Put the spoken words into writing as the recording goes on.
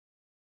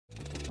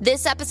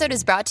This episode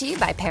is brought to you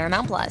by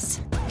Paramount Plus.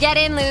 Get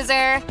in,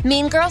 loser!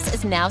 Mean Girls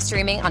is now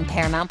streaming on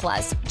Paramount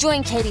Plus.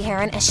 Join Katie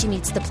Heron as she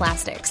meets the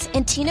plastics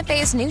in Tina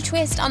Fey's new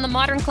twist on the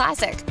modern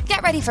classic.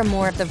 Get ready for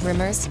more of the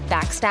rumors,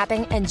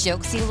 backstabbing, and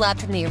jokes you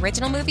loved from the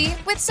original movie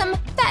with some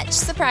fetch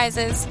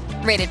surprises.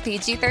 Rated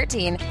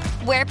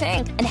PG-13. Wear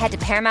pink and head to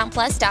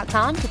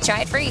ParamountPlus.com to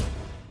try it free.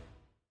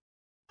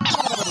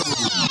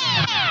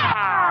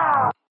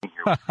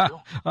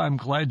 I'm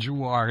glad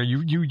you are.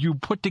 You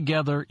put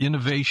together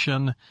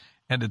innovation,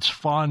 and it's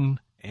fun,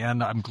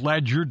 and I'm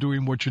glad you're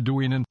doing what you're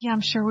doing. And yeah, I'm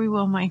sure we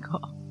will,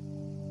 Michael.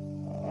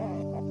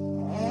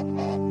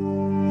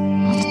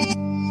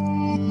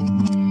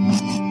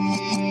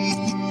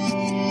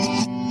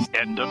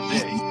 End of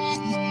days.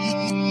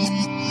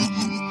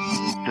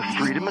 The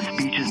freedom of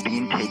speech is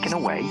being taken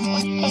away.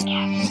 What do you think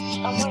happens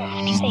somewhere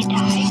after they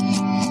die?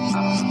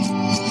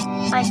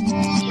 Do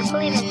you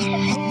believe in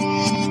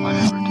heaven?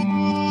 Whatever, dude.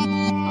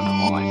 But the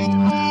whole idea of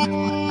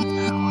heaven,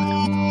 now I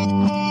don't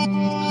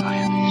know. 'Cause I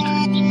have these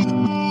dreams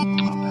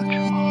about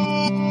your mom.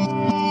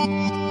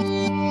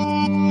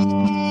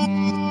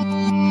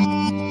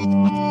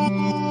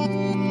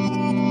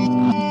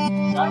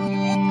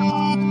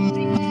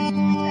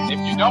 If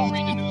you don't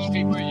read the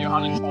newspaper, you're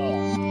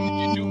uninformed.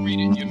 If you do read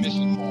it, you're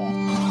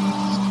misinformed.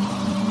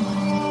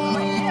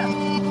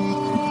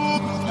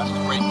 That's a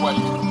great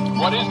question.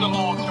 What is the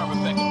long-term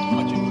effect of too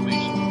much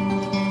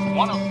information?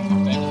 One of the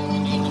effects is you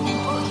need to be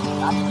first,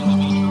 not even to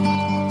be true.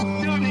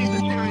 You need the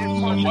serious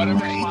so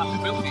whatever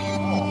responsibility you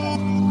all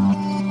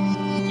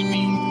have to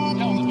be,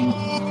 tell the truth.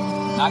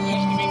 Not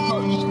just to be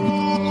first, to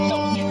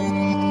tell the truth.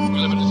 We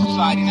live in a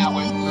society now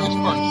where it's first,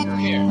 you're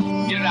here.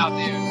 Get it out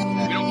there.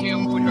 We don't care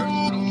who it hurts.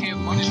 We don't care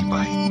who it's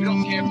right. We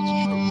don't care if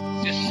it's true.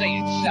 Just say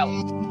it, sell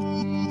it.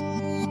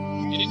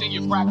 Anything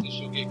you practice,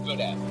 you'll get good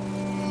at.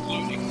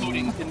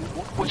 Including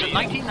Was it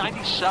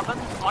 1997,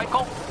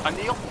 Michael?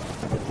 Neil?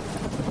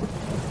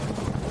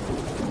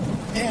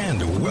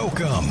 And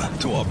welcome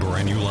to a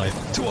brand new life,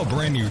 to a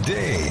brand new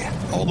day,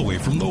 all the way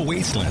from the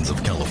wastelands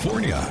of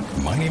California.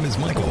 My name is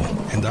Michael,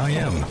 and I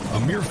am a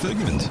mere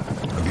figment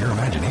of your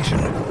imagination.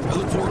 I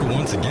look forward to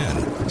once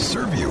again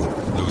serve you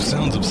those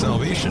sounds of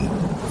salvation.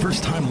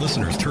 First-time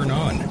listeners turn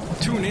on,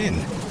 tune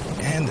in,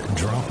 and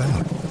drop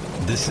out.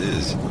 This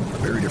is a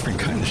very different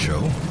kind of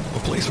show, a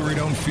place where we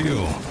don't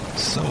feel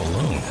so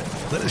alone.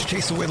 Let us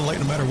chase away the light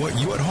no matter what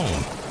you at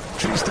home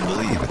choose to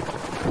believe.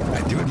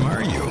 I do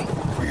admire you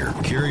for your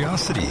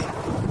curiosity.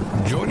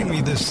 Joining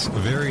me this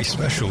very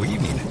special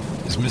evening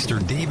is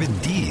Mr.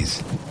 David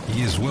Dees.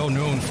 He is well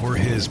known for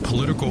his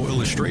political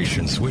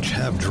illustrations, which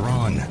have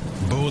drawn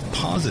both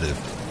positive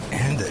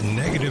and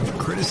negative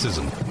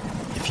criticism.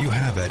 If you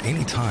have at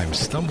any time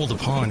stumbled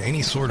upon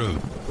any sort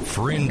of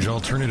fringe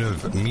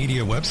alternative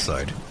media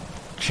website,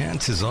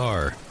 chances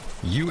are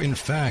you in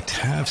fact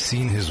have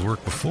seen his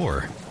work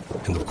before.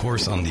 And of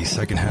course, on the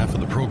second half of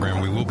the program,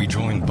 we will be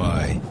joined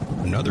by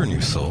another new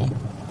soul,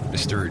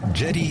 Mr.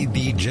 Jetty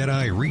the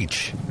Jedi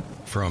Reach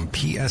from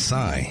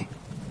PSI.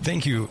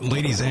 Thank you,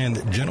 ladies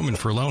and gentlemen,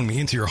 for allowing me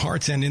into your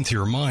hearts and into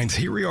your minds.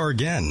 Here we are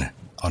again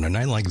on a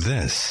night like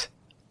this.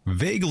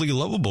 Vaguely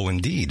lovable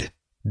indeed.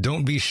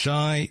 Don't be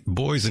shy,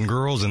 boys and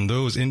girls and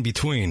those in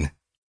between.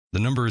 The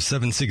number is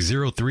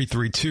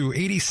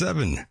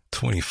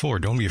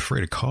 760-332-8724. Don't be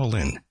afraid to call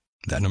in.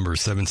 That number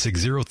is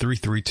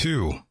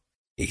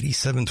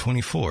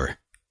 760-332-8724.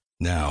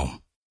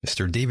 Now,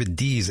 Mr. David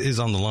Dees is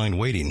on the line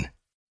waiting.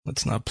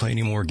 Let's not play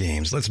any more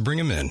games. Let's bring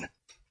him in.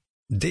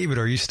 David,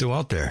 are you still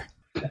out there?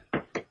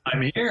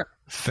 I'm here.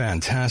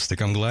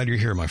 Fantastic. I'm glad you're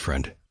here, my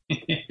friend.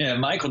 Yeah,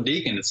 Michael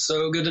Deacon, it's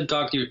so good to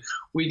talk to you.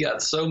 We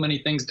got so many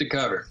things to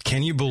cover.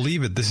 Can you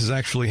believe it? This is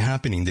actually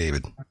happening,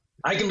 David.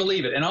 I can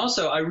believe it. And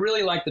also, I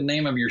really like the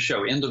name of your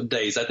show, End of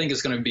Days. I think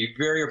it's going to be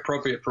very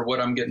appropriate for what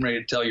I'm getting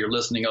ready to tell your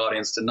listening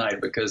audience tonight,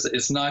 because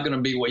it's not going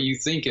to be what you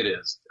think it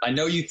is. I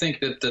know you think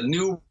that the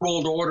New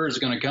World Order is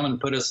going to come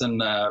and put us in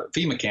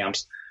FEMA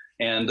camps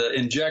and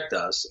inject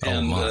us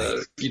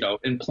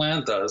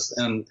implant us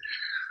and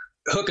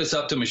hook us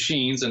up to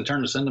machines and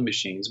turn us into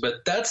machines.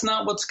 But that's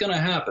not what's going to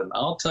happen.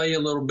 I'll tell you a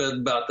little bit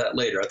about that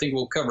later. I think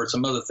we'll cover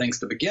some other things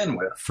to begin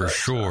with. For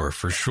sure.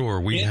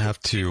 We have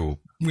to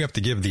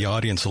give the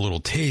audience a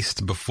little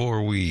taste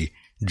before we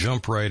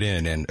jump right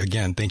in. And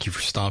again, thank you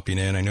for stopping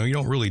in. I know you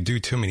don't really do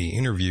too many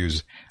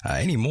interviews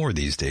anymore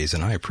these days,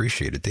 and I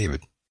appreciate it,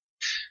 David.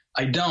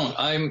 I don't.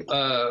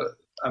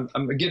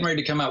 I'm getting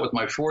ready to come out with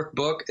my fourth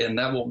book, and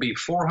that will be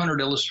 400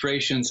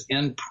 illustrations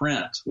in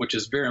print, which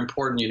is very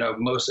important. You know,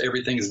 most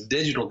everything is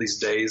digital these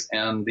days,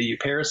 and the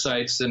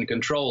parasites in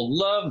control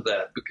love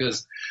that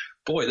because,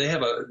 boy,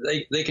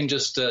 they can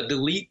just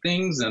delete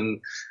things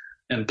and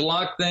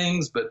block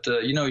things. But,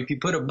 if you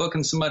put a book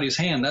in somebody's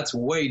hand, that's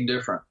way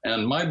different.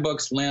 And my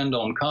books land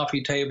on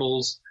coffee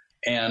tables,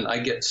 and I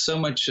get so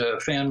much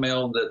fan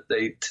mail that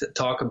they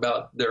talk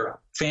about their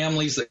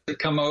families that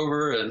come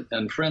over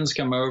and friends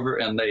come over,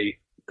 and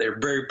they're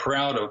very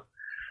proud of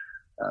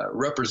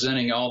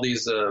representing all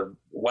these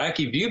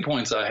wacky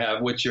viewpoints I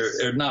have, which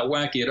are not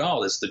wacky at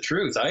all. It's the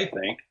truth, I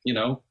think.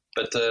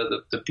 But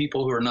the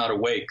people who are not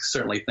awake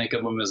certainly think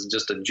of them as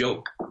just a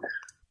joke.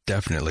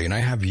 Definitely. And I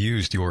have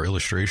used your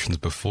illustrations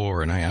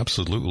before, and I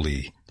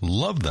absolutely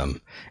love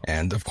them.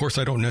 And of course,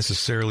 I don't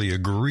necessarily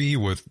agree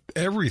with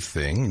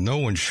everything. No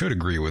one should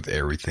agree with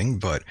everything,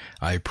 but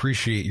I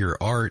appreciate your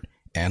art.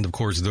 And of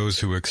course, those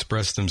who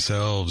express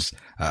themselves.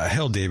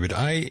 Hell, David,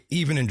 I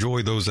even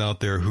enjoy those out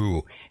there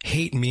who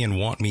hate me and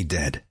want me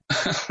dead.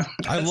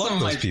 I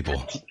love those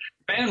people.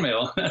 Fan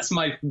mail. That's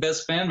my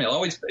best fan mail. I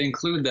always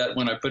include that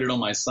when I put it on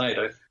my site.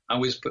 I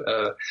always put,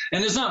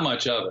 and there's not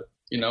much of it.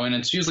 And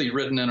it's usually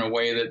written in a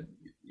way that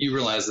you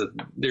realize that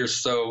they're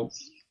so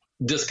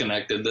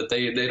disconnected that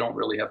they don't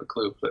really have a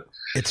clue. But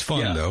it's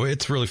fun, though.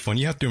 It's really fun.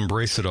 You have to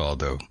embrace it all,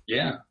 though.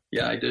 Yeah,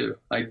 I do.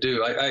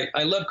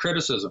 I love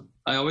criticism.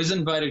 I always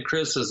invited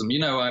criticism.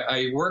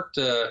 I worked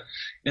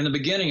in the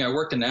beginning. I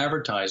worked in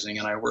advertising,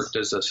 and I worked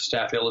as a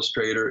staff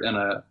illustrator in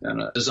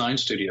a design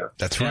studio.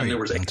 That's right. And there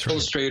was 8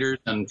 illustrators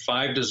and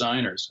 5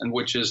 designers, and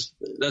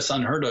that's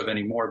unheard of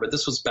anymore. But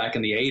this was back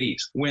in the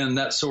 80s when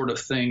that sort of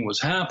thing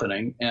was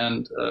happening.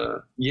 And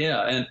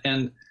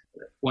and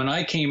when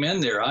I came in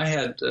there,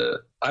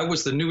 I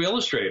was the new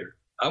illustrator.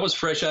 I was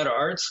fresh out of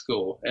art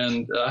school,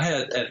 and I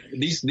had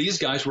these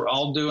guys we were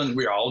all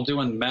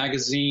doing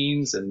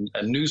magazines and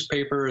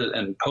newspaper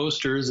and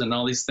posters and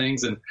all these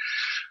things. And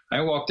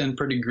I walked in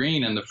pretty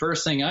green, and the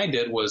first thing I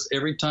did was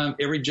every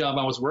job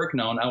I was working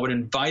on, I would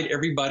invite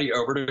everybody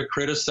over to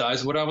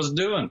criticize what I was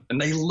doing, and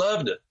they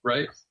loved it,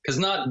 right?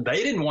 Because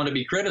they didn't want to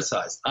be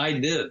criticized, I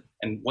did,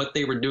 and what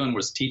they were doing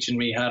was teaching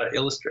me how to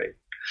illustrate.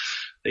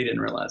 They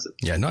didn't realize it.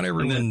 Yeah, not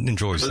everyone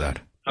enjoys that.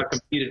 I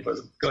competed with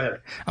them. Go ahead.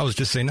 I was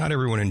just saying, not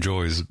everyone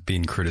enjoys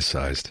being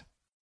criticized.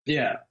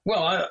 Yeah.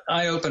 Well,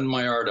 I opened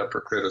my art up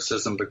for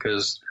criticism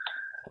because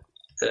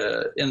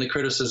in the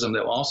criticism,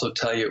 they'll also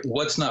tell you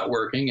what's not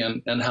working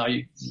and how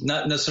you,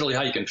 not necessarily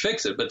how you can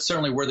fix it, but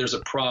certainly where there's a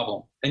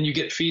problem. And you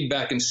get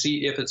feedback and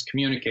see if it's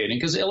communicating,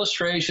 because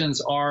illustrations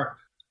are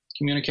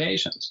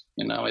communications.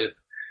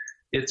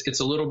 It's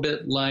a little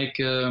bit like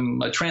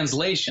a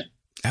translation.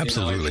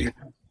 Absolutely.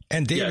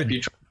 And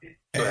David,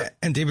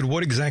 and David,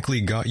 what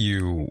exactly got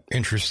you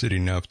interested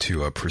enough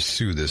to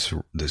pursue this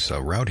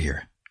route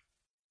here?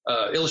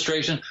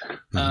 Illustration.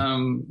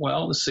 Mm-hmm.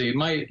 Well, let's see.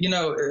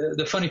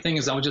 The funny thing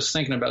is, I was just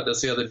thinking about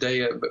this the other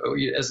day.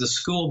 As the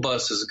school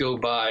buses go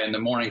by in the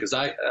morning, because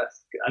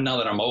now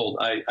that I'm old,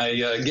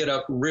 I get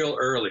up real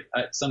early.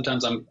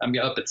 Sometimes I'm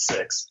up at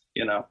 6.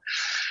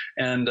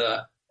 And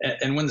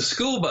when the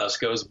school bus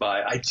goes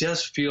by, I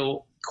just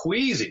feel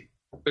queasy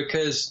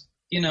because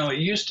it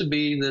used to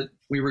be that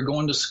we were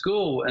going to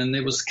school and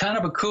it was kind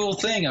of a cool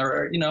thing,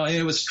 or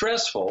it was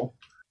stressful,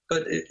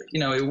 but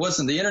it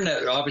wasn't. The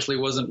internet obviously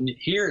wasn't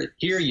here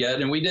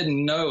yet, and we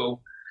didn't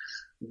know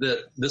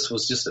that this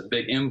was just a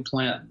big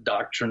implant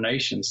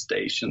indoctrination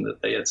station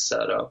that they had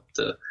set up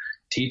to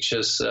teach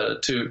us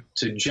to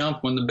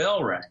jump when the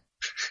bell rang.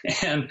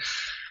 And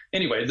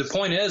anyway, the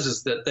point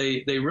is that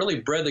they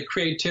really bred the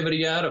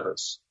creativity out of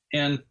us.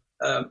 And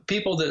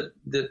people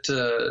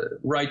that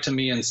write to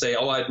me and say,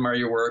 "Oh, I admire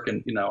your work,"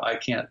 and I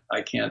can't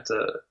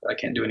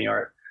do any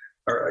art,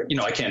 or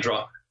I can't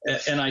draw.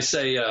 And I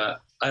say,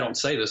 I don't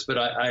say this, but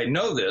I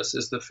know this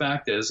is the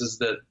fact is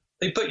that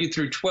they put you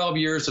through 12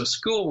 years of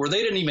school where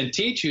they didn't even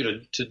teach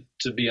you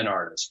to be an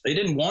artist. They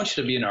didn't want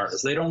you to be an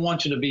artist. They don't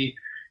want you to be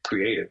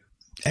creative.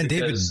 And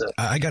because, David,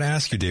 I got to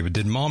ask you, David,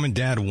 did mom and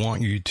dad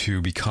want you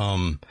to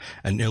become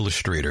an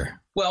illustrator?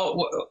 Well,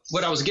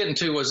 what I was getting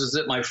to was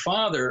that my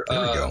father. There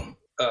we go.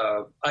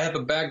 I have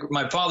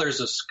my father is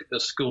a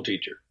school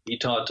teacher. He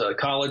taught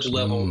college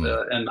level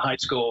and high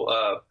school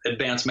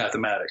advanced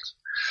mathematics.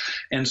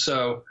 And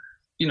so,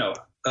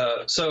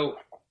 so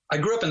I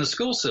grew up in the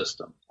school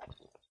system.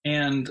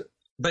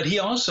 But he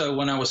also,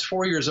 when I was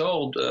 4 years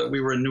old, we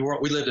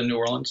lived in New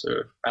Orleans,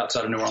 or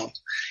outside of New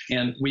Orleans.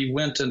 And we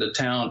went into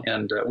town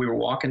and we were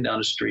walking down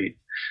the street,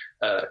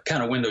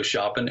 kind of window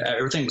shopping.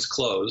 Everything was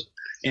closed.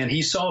 And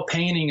he saw a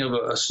painting of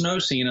a snow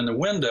scene in the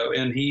window,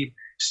 and he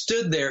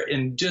stood there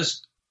in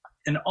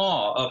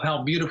awe of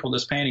how beautiful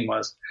this painting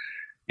was.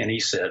 And he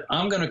said,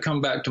 "I'm going to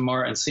come back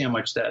tomorrow and see how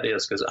much that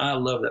is, because I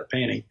love that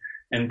painting."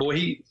 And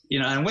boy,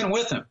 I went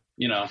with him.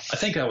 I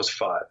think I was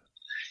 5.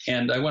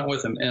 And I went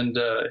with him, and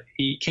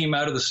he came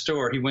out of the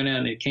store. He went in,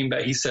 and he came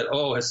back. He said,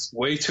 "Oh, it's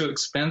way too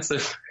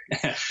expensive."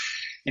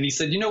 And he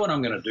said, "You know what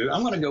I'm going to do?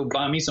 I'm going to go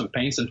buy me some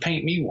paints and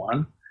paint me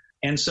one."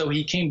 And so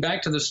he came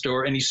back to the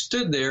store, and he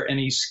stood there, and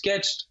he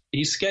sketched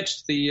he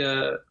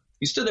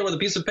stood there with a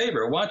piece of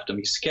paper. I watched him.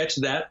 He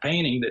sketched that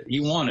painting that he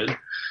wanted,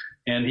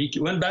 and he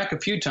went back a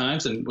few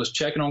times and was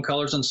checking on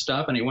colors and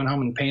stuff, and he went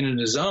home and painted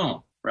his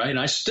own, right? And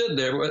I sat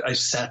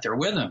there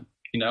with him,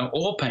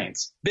 oil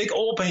paints, big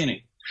oil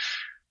painting.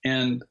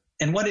 And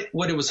what it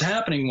was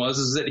happening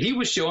was that he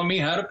was showing me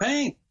how to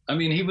paint. I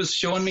mean, he was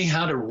showing me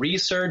how to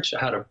research,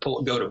 how to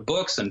go to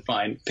books and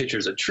find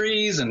pictures of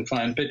trees and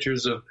find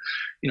pictures of,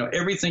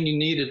 everything you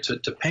needed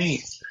to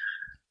paint.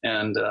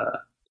 And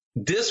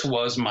this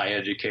was my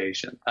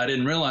education. I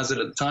didn't realize it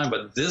at the time,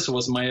 but this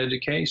was my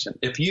education.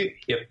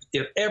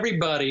 If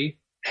everybody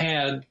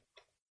had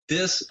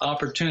this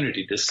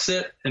opportunity to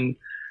sit and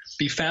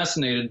be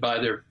fascinated by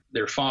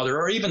their father,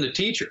 or even the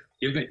teacher.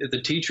 Even if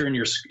the teacher in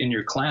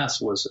your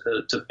class was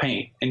to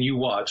paint and you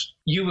watched,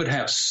 you would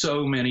have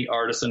so many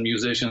artists and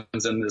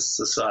musicians in this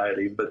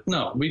society. But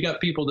no, we got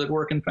people that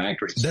work in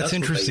factories. That's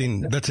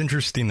interesting. That's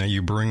interesting that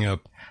you bring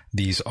up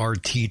these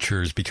art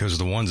teachers, because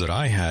the ones that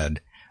I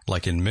had,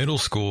 like in middle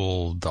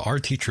school, the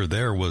art teacher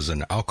there was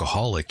an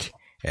alcoholic,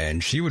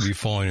 and she would be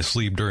falling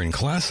asleep during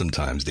class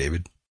sometimes,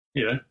 David.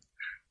 Yeah.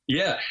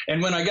 Yeah.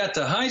 And when I got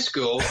to high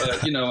school,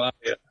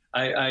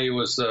 I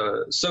was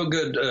so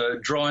good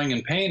drawing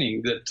and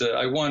painting that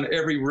I won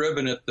every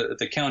ribbon at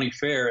the county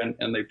fair,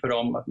 and they put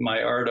all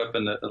my art up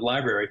in the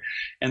library.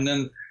 And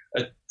then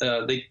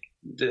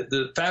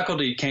the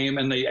faculty came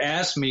and they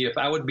asked me if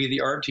I would be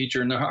the art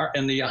teacher in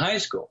the high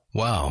school.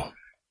 Wow.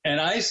 And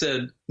I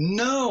said,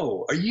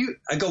 no.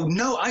 I go,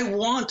 no, I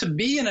want to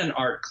be in an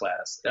art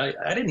class.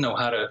 I didn't know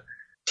how to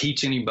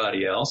teach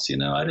anybody else.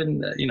 I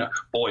didn't,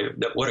 boy,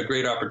 what a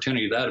great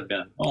opportunity that had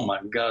been. Oh my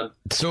God.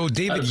 So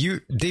David,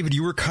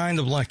 you were kind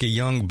of like a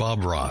young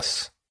Bob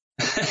Ross.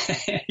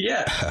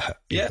 Yeah.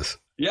 Yes.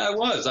 Yeah,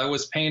 I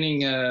was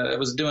painting. I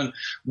was doing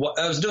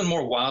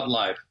more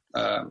wildlife.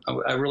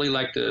 I really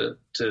like to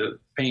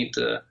paint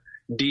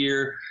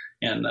deer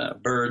and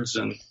birds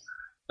and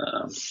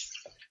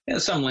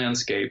some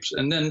landscapes.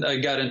 And then I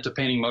got into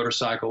painting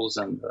motorcycles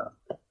and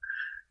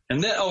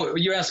then,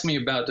 you asked me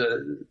about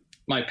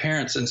my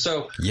parents. And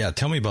so, yeah,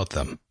 tell me about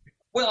them.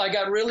 Well, I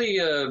got really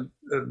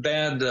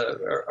bad,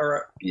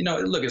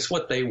 look, it's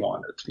what they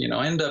wanted.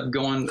 I ended up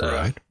going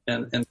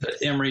into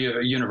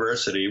Emory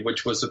University,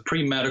 which was a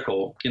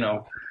pre-medical,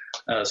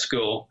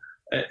 school.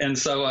 And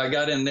so I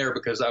got in there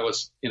because I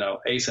was,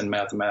 ace in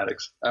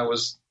mathematics. I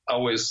was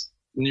always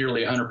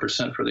nearly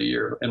 100% for the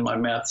year in my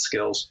math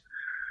skills.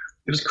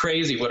 It was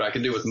crazy what I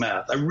could do with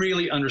math. I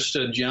really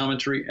understood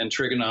geometry and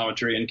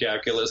trigonometry and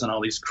calculus and all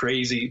these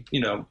crazy,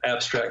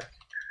 abstract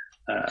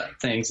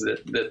things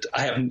that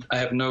I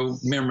have no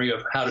memory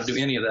of how to do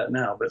any of that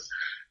now. But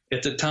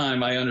at the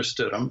time I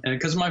understood them. And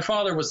because my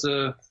father was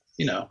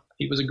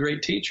he was a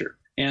great teacher.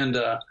 And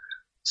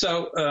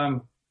so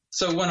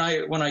when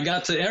I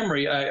got to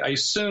Emory, I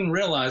soon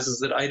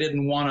realized that I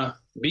didn't want to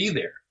be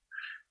there.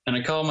 And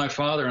I called my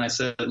father and I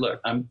said, look,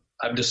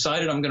 I've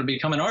decided I'm going to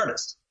become an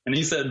artist. And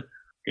he said,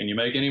 can you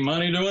make any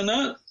money doing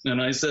that? And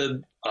I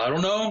said, I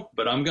don't know,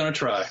 but I'm going to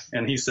try.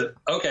 And he said,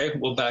 okay,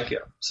 we'll back you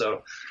up.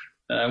 So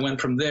I went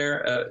from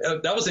there.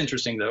 That was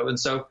interesting, though. And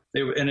so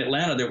in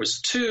Atlanta, there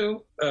was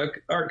two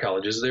art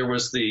colleges. There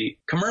was the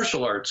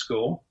commercial art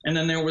school, and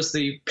then there was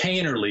the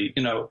painterly,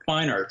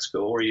 fine art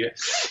school, where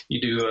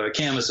you do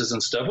canvases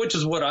and stuff, which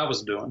is what I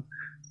was doing.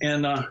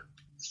 And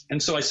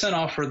so I sent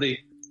off for the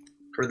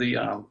what do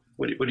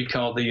you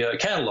call the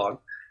catalog.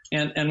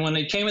 And when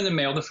they came in the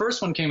mail, the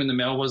first one came in the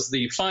mail was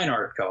the fine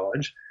art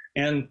college,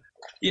 and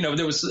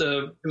there was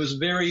it was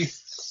very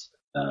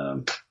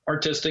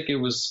artistic. It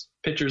was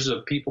pictures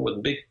of people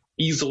with big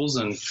easels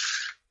and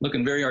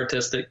looking very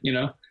artistic,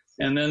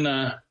 And then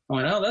I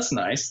went, oh, that's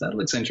nice. That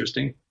looks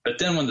interesting. But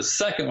then when the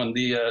second one,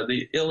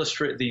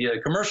 the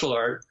commercial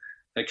art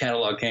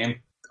catalog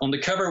came, on the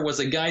cover was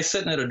a guy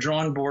sitting at a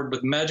drawing board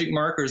with magic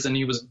markers, and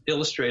he was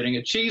illustrating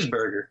a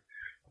cheeseburger.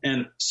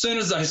 And as soon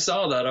as I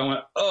saw that, I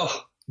went,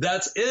 oh,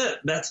 that's it.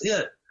 That's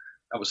it.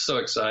 I was so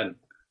excited.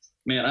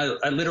 Man,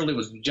 I literally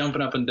was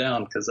jumping up and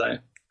down because I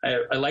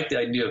like the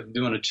idea of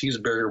doing a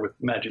cheeseburger with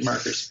magic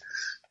markers.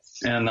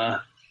 And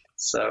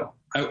so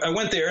I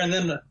went there, and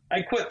then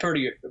I quit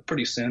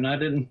pretty soon.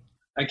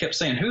 I kept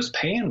saying, who's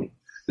paying me?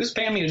 Who's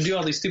paying me to do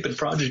all these stupid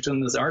projects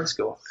in this art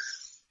school?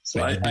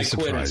 So I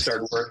quit and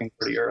started working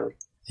pretty early.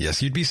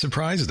 Yes, you'd be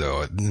surprised,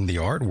 though. In the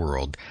art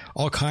world,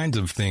 all kinds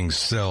of things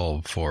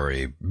sell for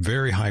a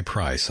very high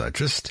price.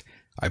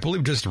 I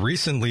believe just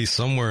recently,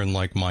 somewhere in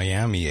like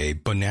Miami, a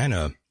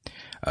banana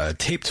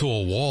taped to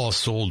a wall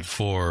sold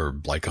for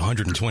like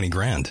 120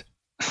 grand.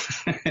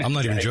 I'm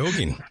not even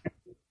joking.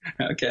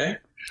 Okay.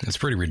 It's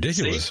pretty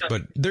ridiculous,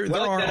 but there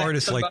are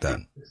artists like that.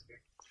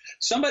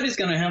 Somebody's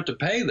going to have to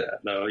pay that,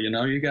 though.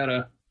 You got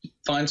to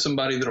find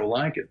somebody that'll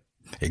like it.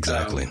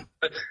 Exactly.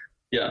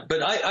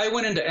 But I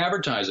went into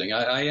advertising.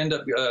 I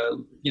ended up,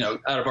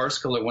 out of art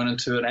school, I went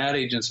into an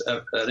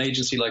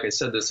agency, like I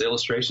said, this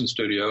illustration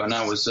studio, and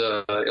I was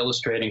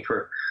illustrating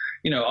for,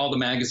 all the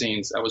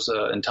magazines. I was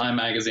in Time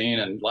magazine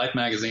and Life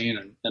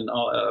magazine and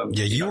all.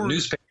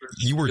 Newspapers.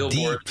 You were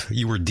Billboard. deep.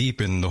 You were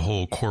deep in the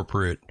whole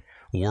corporate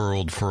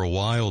world for a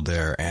while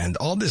there, and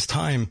all this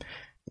time,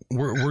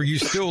 were you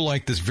still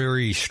like this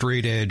very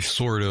straight edge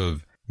sort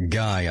of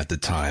guy at the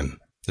time?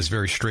 This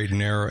very straight and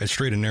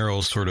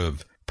narrow sort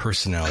of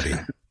personality.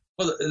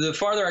 Well, the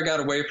farther I got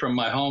away from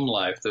my home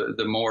life,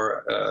 the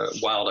more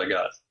wild I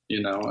got.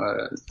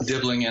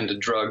 Dibbling into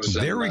drugs.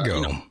 There we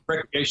go.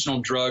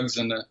 Recreational drugs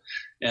and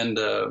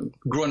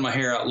growing my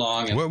hair out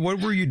long. And, what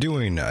were you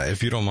doing,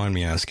 if you don't mind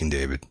me asking,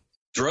 David?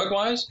 Drug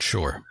wise?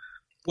 Sure.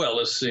 Well,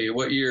 let's see.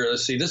 What year?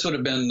 Let's see. This would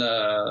have been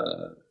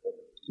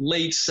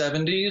late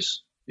 70s.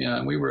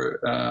 Yeah, we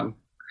were.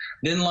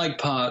 Didn't like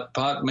pot.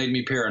 Pot made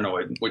me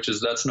paranoid,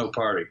 that's no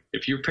party.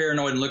 If you're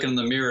paranoid and looking in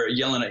the mirror,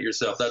 yelling at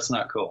yourself, that's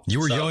not cool. You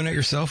were yelling at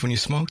yourself when you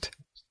smoked?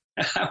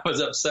 I was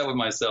upset with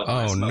myself.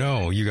 Oh,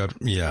 no.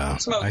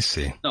 I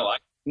see. No,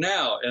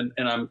 now, and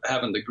I'm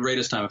having the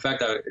greatest time. In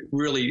fact, I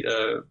really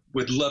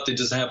would love to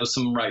just have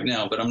some right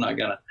now, but I'm not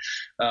going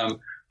to.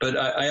 But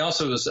I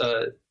also was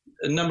a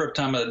number of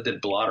times I did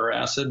blotter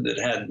acid that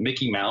had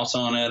Mickey Mouse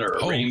on it or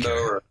a rainbow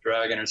or a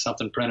dragon or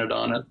something printed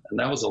on it. And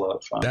that was a lot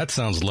of fun. That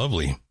sounds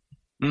lovely.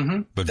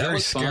 Mm-hmm. But that very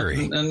was scary.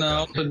 Fun. And I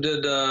also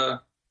did a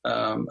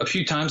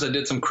few times I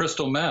did some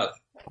crystal meth.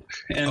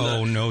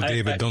 And, no,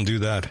 David, don't do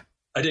that.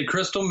 I did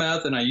crystal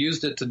meth, and I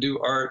used it to do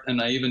art,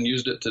 and I even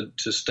used it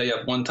to stay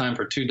up one time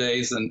for 2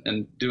 days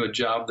and do a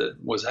job that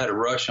had a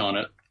rush on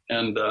it.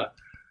 And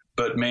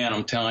but man,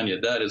 I'm telling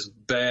you, that is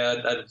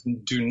bad.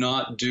 Do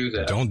not do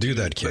that. Don't do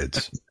that,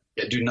 kids.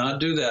 Yeah, do not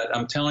do that.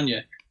 I'm telling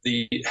you,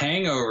 the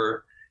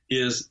hangover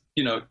is,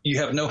 you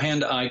have no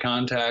hand-to-eye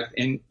contact,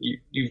 and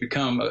you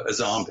become a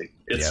zombie.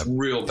 It's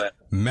real bad.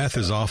 Meth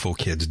is awful,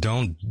 kids.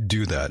 Don't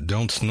do that.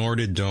 Don't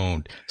snort it.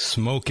 Don't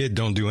smoke it.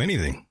 Don't do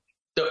anything.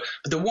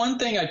 The one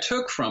thing I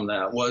took from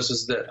that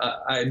was that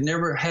I had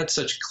never had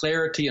such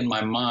clarity in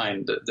my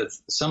mind that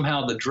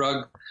somehow the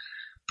drug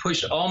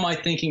pushed all my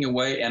thinking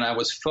away, and I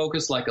was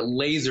focused like a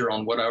laser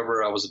on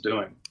whatever I was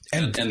doing.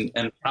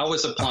 And I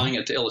was applying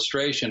it to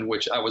illustration,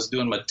 which I was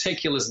doing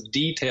meticulous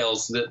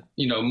details that,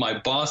 my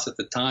boss at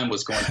the time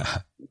was going,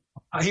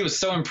 he was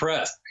so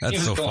impressed. That's he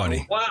was so going,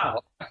 funny.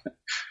 Wow.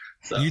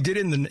 So. You did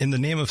it in the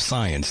name of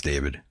science,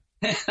 David.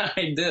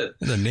 I did.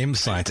 The name of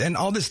science. And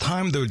all this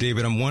time, though,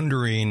 David, I'm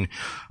wondering,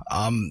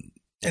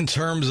 in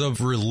terms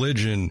of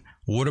religion,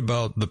 what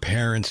about the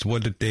parents?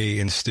 What did they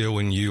instill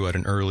in you at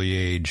an early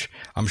age?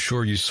 I'm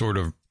sure you sort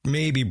of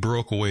maybe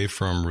broke away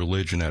from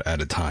religion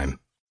at a time.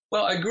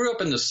 Well, I grew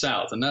up in the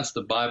South, and that's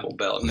the Bible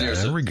Belt. And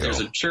There's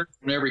a church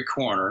in every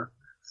corner.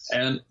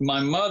 And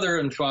my mother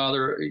and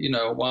father,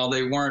 while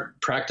they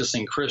weren't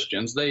practicing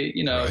Christians, they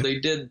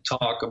did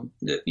talk,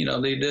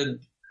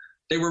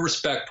 they were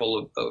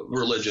respectful of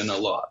religion a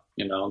lot,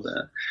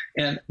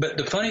 but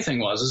the funny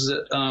thing is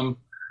that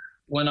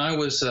when I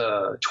was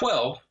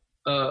 12,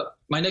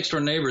 my next door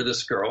neighbor,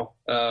 this girl,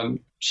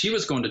 she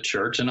was going to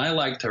church, and I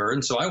liked her,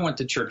 and so I went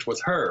to church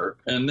with her,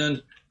 and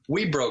then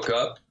we broke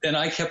up, and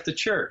I kept the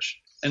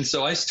church, and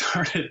so I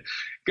started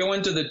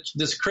going to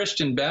this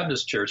Christian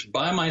Baptist church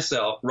by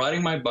myself,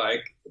 riding my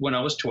bike when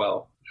I was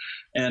 12.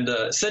 And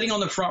sitting on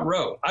the front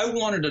row, I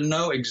wanted to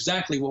know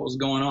exactly what was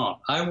going on.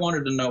 I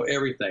wanted to know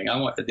everything.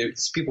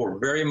 These people were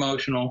very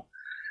emotional,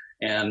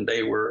 and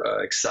they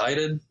were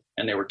excited,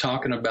 and they were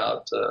talking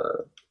about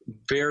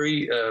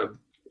very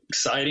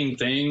exciting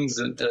things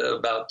and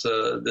about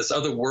this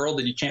other world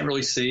that you can't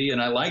really see.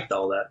 And I liked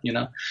all that,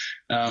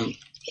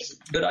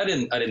 but I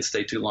didn't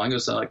stay too long. It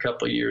was a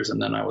couple of years,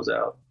 and then I was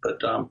out.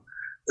 But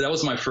that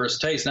was my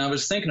first taste. And I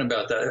was thinking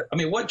about that. I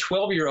mean, what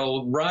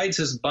 12-year-old rides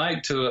his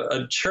bike to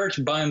a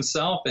church by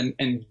himself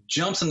and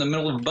jumps in the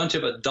middle of a bunch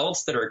of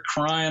adults that are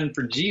crying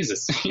for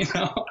Jesus,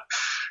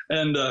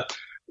 And,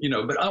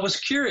 but I was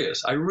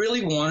curious. I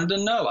really wanted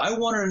to know. I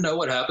wanted to know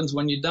what happens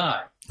when you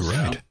die.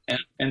 Right.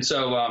 And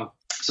so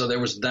there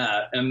was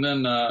that. And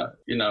then,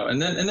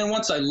 and then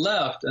once I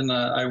left and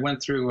I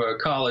went through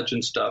college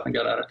and stuff and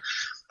got out of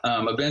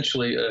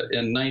eventually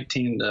in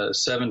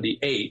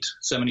 77,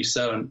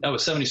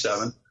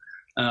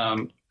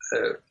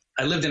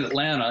 I lived in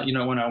Atlanta,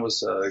 when I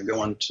was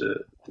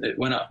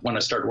when I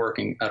started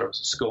working out of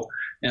school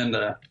when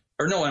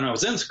I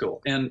was in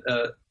school, and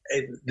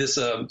this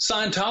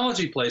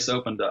Scientology place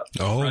opened up.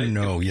 Oh, right?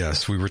 no.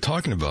 Yes. We were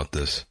talking about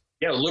this.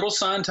 Yeah, a little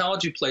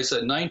Scientology place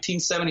at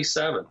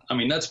 1977. I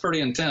mean, that's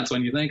pretty intense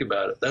when you think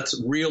about it. That's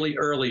really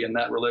early in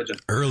that religion.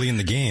 Early in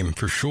the game,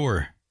 for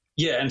sure.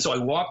 Yeah, and so I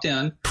walked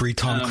in.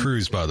 Pre-Tom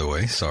Cruise, by the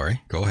way.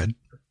 Sorry, go ahead.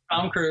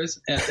 Tom Cruise,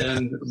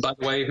 and by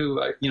the way, who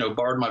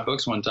borrowed my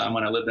books one time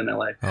when I lived in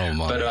L.A. Oh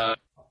my!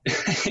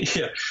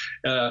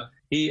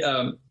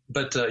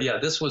 But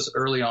this was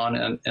early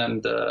on,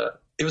 and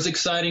it was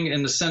exciting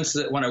in the sense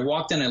that when I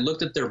walked in and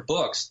looked at their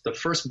books, the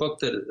first book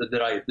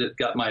that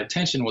got my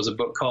attention was a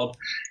book called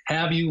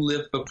 "Have You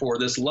Lived Before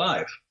This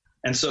Life?"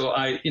 And so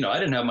I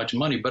didn't have much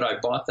money, but I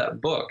bought that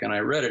book and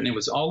I read it, and it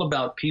was all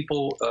about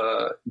people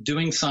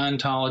doing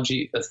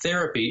Scientology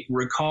therapy,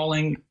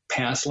 recalling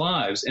past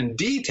lives in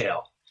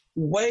detail,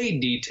 way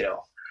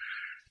detail.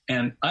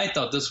 And I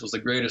thought this was the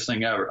greatest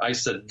thing ever. I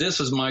said, this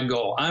is my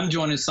goal. I'm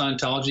joining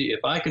Scientology.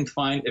 If I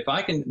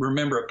can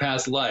remember a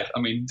past life,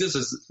 I mean, this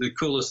is the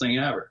coolest thing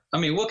ever. I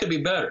mean, what could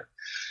be better?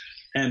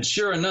 And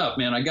sure enough,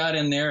 man, I got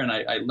in there and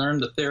I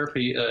learned the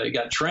therapy,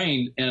 got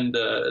trained, and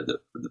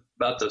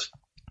about the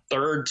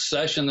third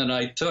session that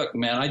I took,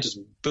 man, I just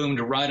boomed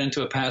right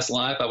into a past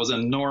life. I was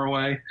in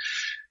Norway,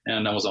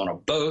 and I was on a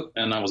boat,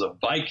 and I was a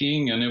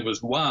Viking, and it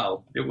was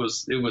wild. It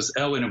was and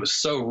it was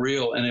so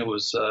real, and it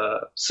was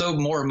so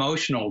more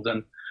emotional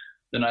than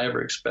I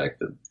ever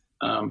expected.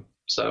 I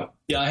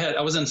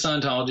was in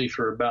Scientology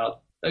for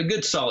about a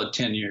good solid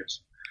 10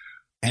 years,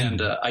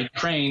 and I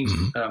trained.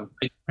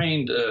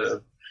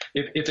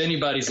 if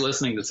anybody's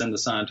listening that's into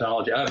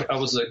Scientology, I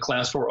was a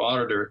class 4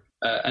 auditor,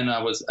 and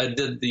I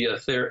did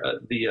the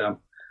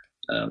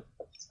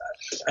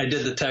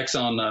techs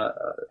on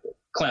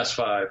class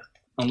 5,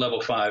 on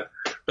level 5,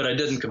 but I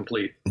didn't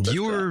complete. But,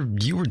 you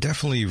were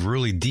definitely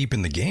really deep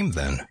in the game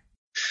then.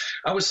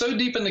 I was so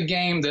deep in the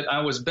game that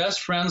I was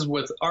best friends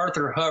with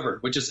Arthur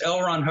Hubbard, which is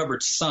L. Ron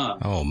Hubbard's son.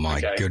 Oh,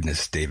 my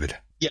goodness, David.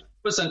 Yeah,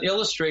 he was an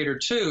illustrator,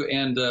 too.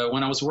 And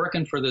when I was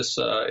working for this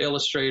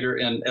illustrator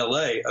in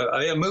L.A.,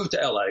 I moved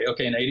to L.A.,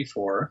 in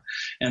 84.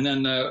 And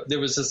then there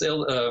was this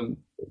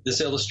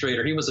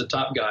illustrator. He was a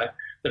top guy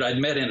that I'd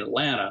met in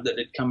Atlanta that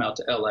had come out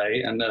to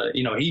L.A. And,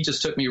 he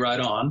just took me right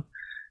on.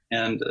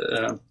 And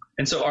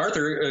so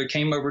Arthur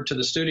came over to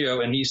the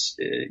studio, and we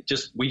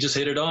just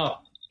hit it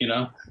off,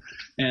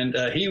 And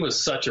he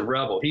was such a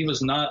rebel. He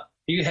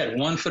had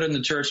one foot in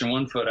the church and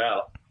one foot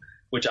out,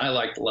 which I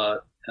liked a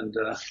lot.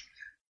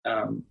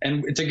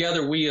 And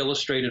together we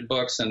illustrated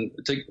books, and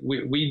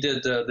we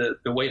did the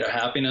Way to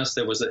Happiness.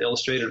 There was the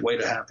illustrated Way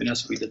to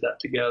Happiness. We did that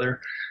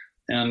together.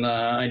 And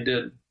I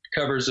did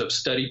covers of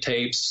study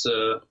tapes,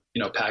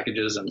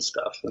 packages and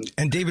stuff.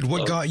 And David,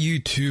 what got you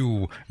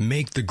to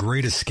make The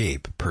Great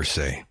Escape, per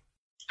se?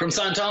 From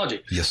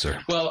Scientology? Yes,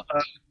 sir. Well,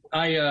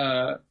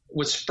 I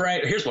was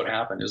sprayed. Here's what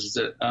happened is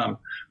that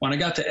when I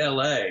got to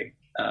L.A.,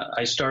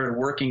 I started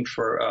working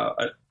for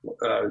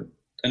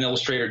an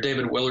illustrator,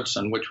 David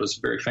Willardson, which was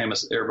a very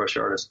famous airbrush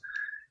artist.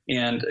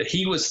 And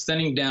he was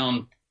thinning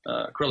down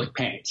acrylic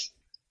paints.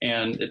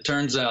 And it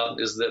turns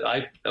out is that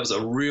that was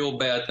a real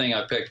bad thing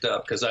I picked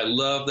up, because I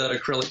love that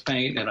acrylic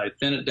paint, and I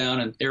thin it down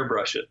and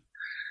airbrush it.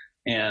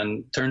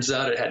 And turns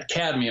out it had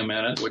cadmium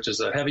in it, which is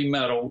a heavy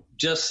metal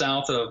just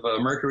south of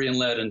mercury and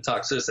lead in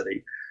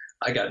toxicity.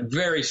 I got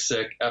very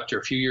sick after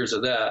a few years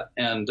of that,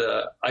 and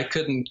I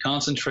couldn't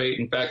concentrate.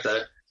 In fact,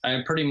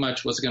 I pretty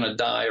much was going to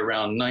die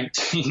around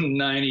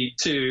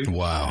 1992.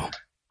 Wow.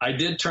 I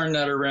did turn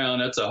that around.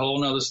 That's a whole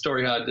nother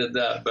story how I did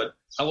that. But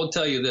I will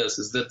tell you this,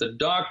 is that the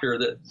doctor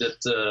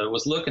that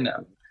was looking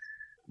at me,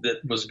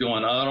 that was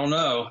going, I don't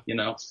know,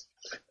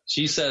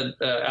 she said,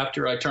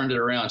 after I turned it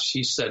around,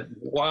 she said,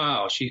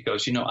 wow. She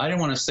goes, I didn't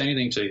want to say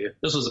anything to you.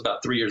 This was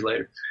about 3 years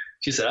later.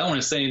 She said, I don't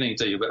want to say anything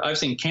to you, but I've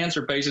seen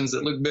cancer patients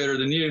that look better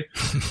than you.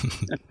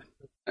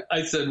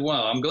 I said,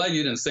 well, I'm glad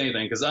you didn't say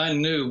anything, because I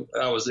knew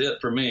I was it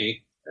for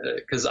me,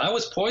 because I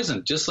was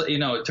poisoned. Just,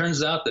 it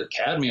turns out that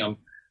cadmium,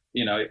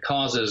 it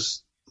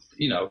causes,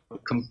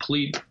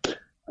 complete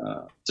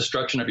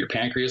destruction of your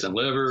pancreas and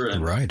liver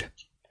and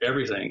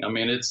everything. I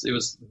mean, it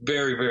was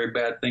very, very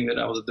bad thing that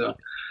I was doing.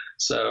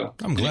 So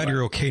I'm glad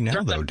you're okay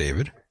now, though,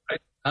 David.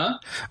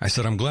 I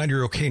said, I'm glad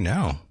you're okay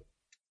now.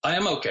 I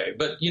am okay.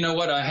 But you know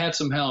what? I had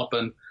some help,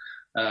 and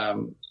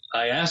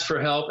I asked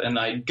for help, and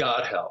I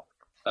got help.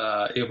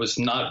 It was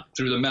not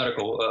through the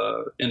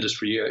medical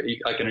industry.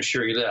 I can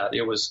assure you that.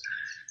 It was,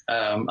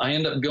 I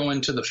ended up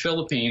going to the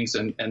Philippines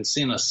and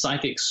seeing a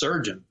psychic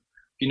surgeon.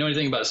 If you know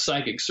anything about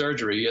psychic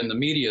surgery, in the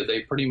media,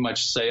 they pretty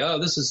much say, oh,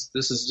 this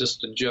is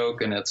just a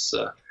joke, and it's,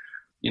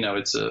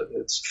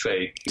 it's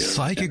fake.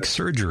 Psychic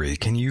surgery.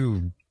 Can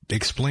you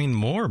explain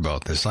more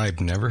about this?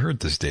 I've never heard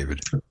this,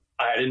 David.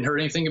 I didn't hear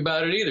anything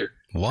about it either.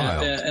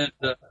 Wow. And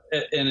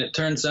it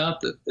turns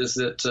out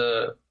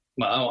that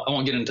well, I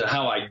won't get into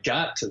how I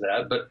got to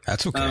that, but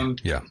that's okay.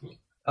 Yeah.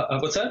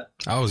 What's that?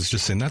 I was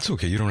just saying that's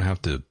okay. You don't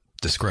have to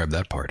describe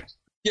that part.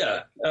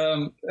 Yeah.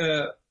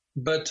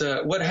 But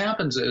what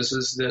happens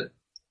is that,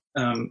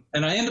 and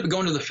I ended up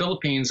going to the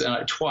Philippines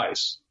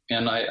twice,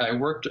 and I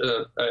worked.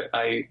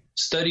 I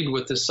studied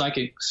with this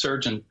psychic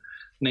surgeon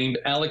named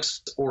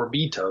Alex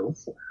Orbito,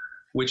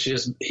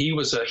 he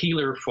was a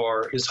healer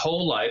for his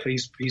whole life.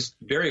 He's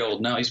very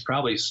old now. He's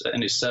probably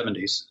in his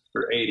 70s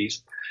or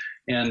 80s.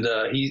 And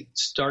he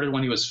started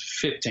when he was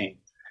 15.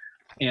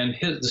 And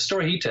the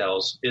story he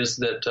tells is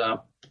that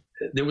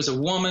there was a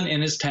woman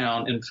in his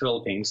town in the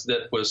Philippines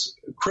that was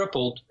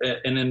crippled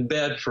and in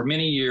bed for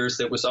many years,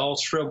 that was all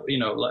shriveled,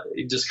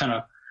 just kind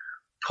of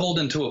pulled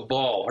into a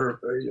ball.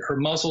 Her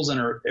muscles and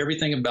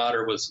everything about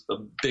her was a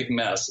big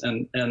mess.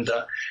 And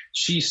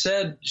she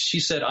said,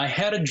 I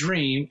had a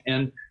dream,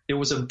 and there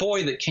was a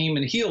boy that came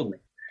and healed me.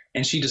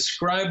 And she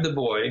described the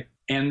boy,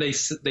 and they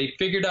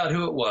figured out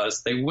who it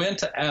was. They went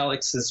to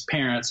Alex's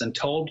parents and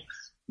told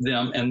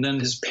them, and then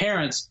his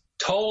parents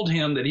told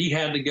him that he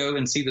had to go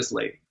and see this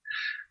lady.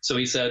 So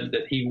he said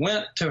that he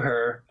went to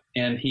her,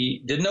 and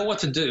he didn't know what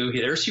to do.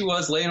 There she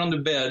was laying on the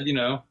bed,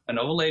 an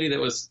old lady that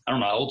was, I don't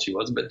know how old she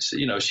was, but,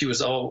 she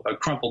was all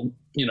crumpled,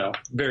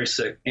 very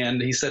sick.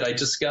 And he said, I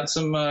just got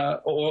some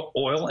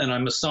oil, and I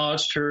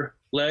massaged her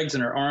legs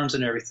and her arms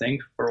and everything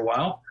for a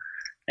while.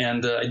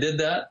 And I did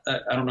that,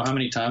 I don't know how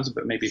many times,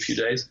 but maybe a few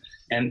days.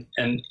 And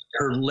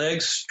her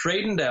legs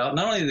straightened out.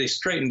 Not only did they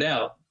straightened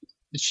out,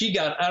 she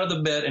got out of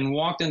the bed and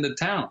walked into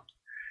town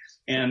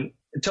and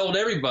told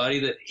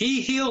everybody that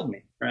he healed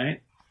me,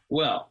 right?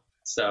 Well,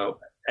 so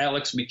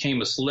Alex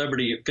became a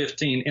celebrity at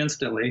 15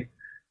 instantly.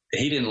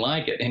 He didn't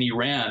like it, and he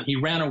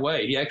ran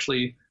away. He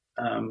actually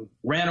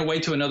ran away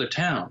to another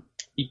town.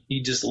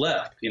 He just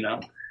left,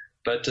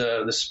 But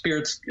the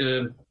spirits,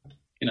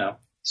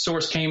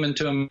 source came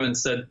into him and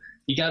said,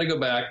 you got to go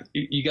back.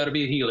 You got to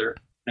be a healer.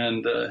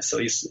 And so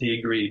he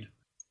agreed.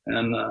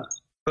 And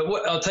but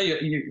what I'll tell you,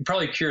 you're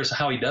probably curious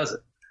how he does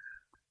it.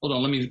 Hold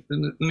on,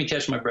 let me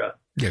catch my breath.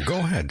 Yeah, go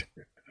ahead.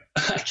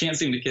 I can't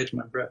seem to catch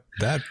my breath.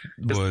 That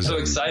was I'm so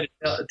excited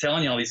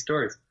telling you all these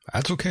stories.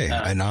 That's okay.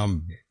 And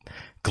I'm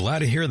glad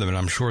to hear them. And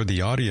I'm sure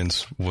the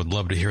audience would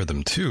love to hear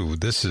them too.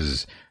 This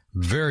is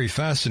very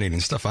fascinating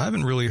stuff. I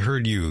haven't really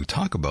heard you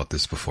talk about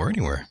this before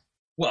anywhere.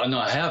 Well, no,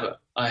 I haven't.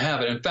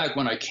 In fact,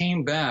 when I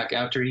came back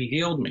after he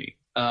healed me,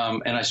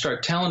 and I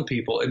started telling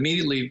people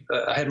immediately,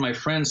 I had my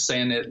friends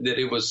saying that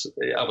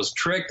I was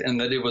tricked and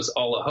that it was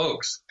all a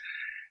hoax.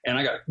 And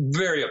I got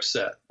very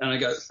upset,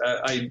 and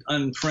I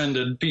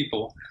unfriended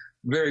people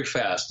very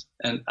fast,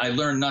 and I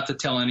learned not to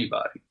tell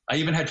anybody. I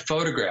even had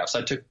photographs.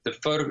 I took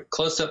the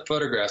close-up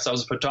photographs. I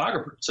was a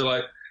photographer,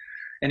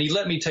 and he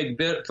let me take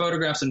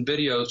photographs and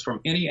videos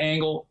from any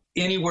angle,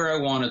 anywhere I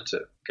wanted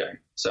to. Okay,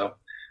 so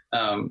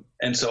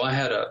and so I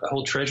had a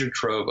whole treasure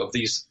trove of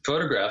these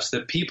photographs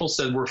that people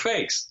said were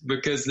fakes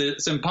because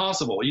it's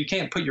impossible. You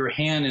can't put your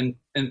hand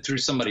in through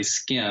somebody's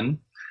skin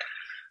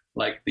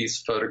like these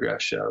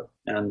photographs show,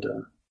 and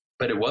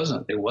but it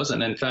wasn't.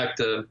 In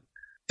fact,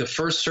 the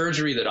first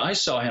surgery that I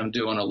saw him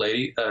do on a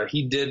lady,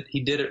 he did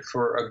it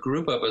for a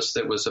group of us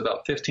that was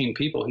about 15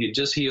 people. He had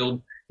just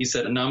healed. He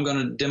said, "Now I'm going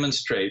to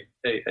demonstrate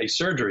a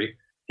surgery."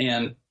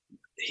 And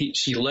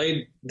she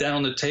laid down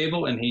on the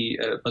table, and he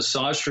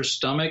massaged her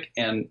stomach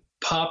and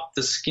popped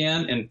the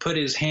skin and put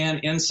his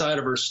hand inside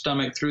of her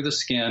stomach through the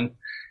skin.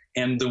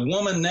 And the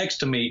woman next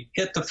to me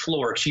hit the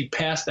floor. She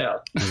passed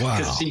out.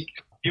 Wow.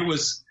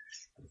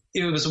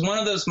 It was one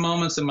of those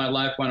moments in my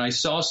life when I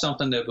saw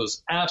something that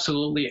was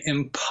absolutely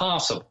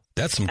impossible.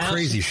 That's some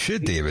crazy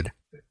shit, David.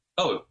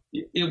 Oh,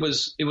 it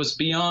was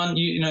beyond,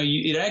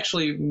 it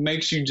actually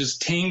makes you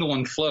just tingle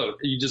and float.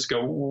 You just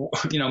go,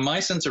 my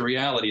sense of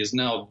reality is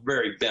now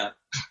very bent.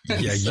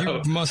 Yeah,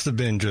 you must have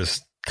been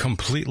just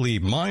completely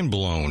mind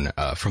blown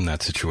from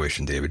that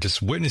situation, David.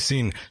 Just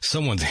witnessing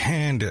someone's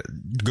hand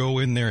go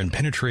in there and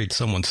penetrate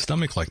someone's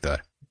stomach like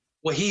that.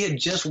 Well, he had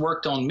just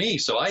worked on me,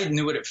 so I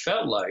knew what it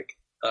felt like.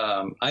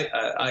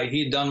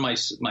 He had done my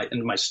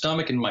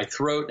stomach and my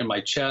throat and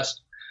my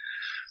chest,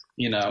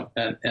 and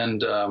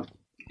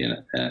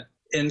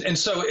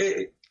so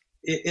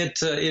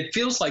it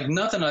feels like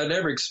nothing I'd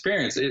ever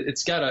experienced.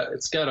 It's got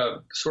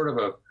a sort of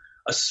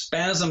a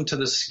spasm to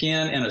the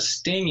skin and a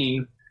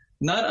stinging,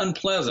 not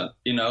unpleasant,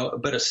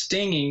 but a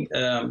stinging,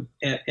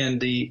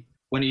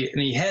 when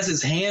he has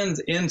his hands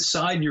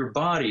inside your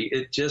body,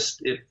 it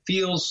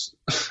feels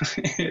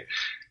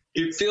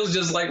it feels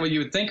just like what you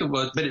would think it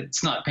was, but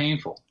it's not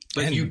painful.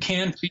 But you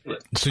can feel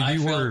it.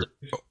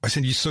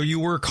 So you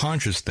were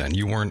conscious then.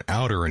 You weren't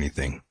out or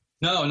anything.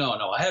 No.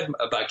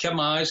 I kept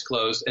my eyes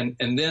closed, and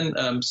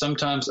then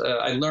sometimes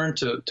I learned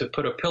to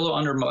put a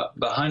pillow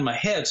behind my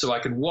head so I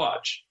could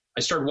watch.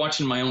 I started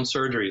watching my own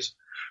surgeries,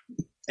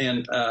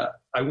 and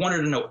I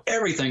wanted to know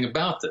everything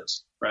about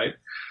this, right?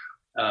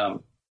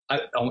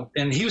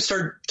 And he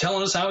started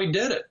telling us how he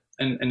did it,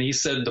 and he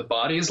said the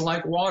body is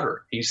like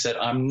water. He said,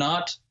 I'm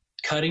not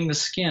cutting the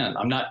skin.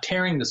 I'm not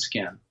tearing the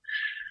skin.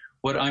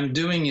 What I'm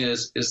doing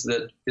is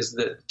that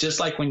just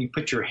like when you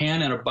put your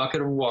hand in a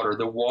bucket of water,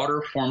 the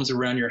water forms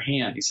around your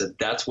hand. He said,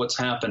 that's what's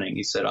happening.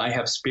 He said, I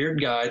have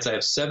spirit guides. I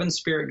have 7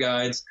 spirit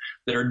guides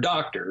that are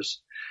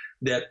doctors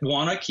that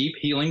want to keep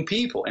healing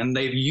people, and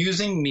they're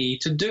using me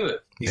to do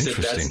it. He said,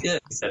 that's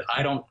it. He said,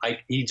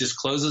 he just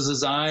closes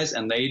his eyes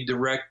and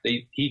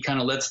he kind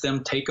of lets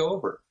them take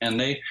over, and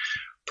they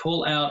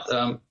pull out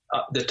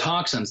the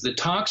toxins. The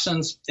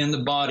toxins in the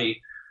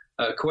body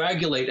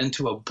coagulate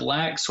into a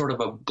black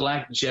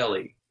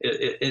jelly.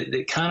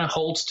 It kind of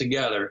holds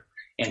together,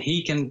 and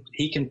he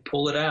can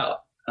pull it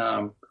out.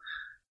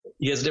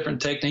 He has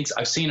different techniques.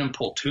 I've seen him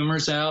pull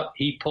tumors out.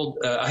 He pulled.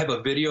 I have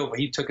a video where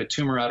he took a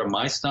tumor out of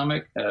my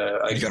stomach.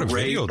 You got a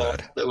video of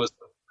that?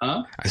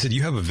 Huh? I said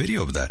you have a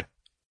video of that.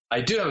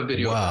 I do have a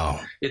video.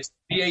 Wow. It's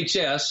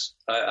VHS.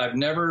 I've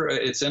never.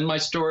 It's in my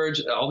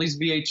storage. All these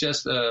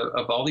VHS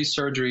of all these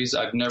surgeries.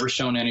 I've never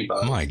shown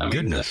anybody. My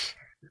goodness.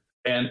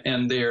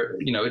 And they're,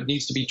 it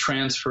needs to be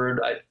transferred.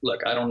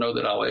 I don't know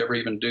that I'll ever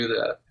even do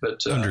that.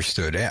 But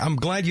understood. I'm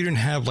glad you didn't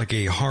have like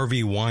a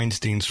Harvey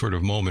Weinstein sort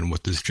of moment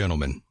with this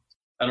gentleman.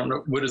 I don't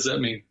know. What does that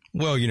mean?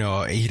 Well,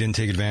 he didn't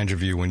take advantage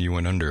of you when you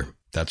went under,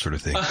 that sort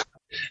of thing.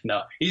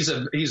 No, he's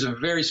a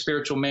very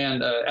spiritual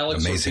man.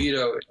 Alex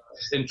Oviedo,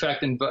 in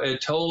fact,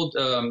 told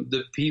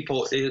the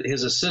people,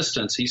 his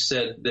assistants, he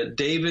said that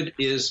David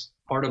is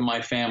part of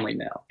my family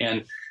now.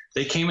 And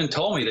they came and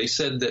told me, they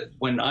said that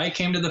when I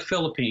came to the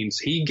Philippines,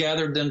 he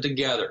gathered them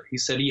together. He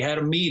said he had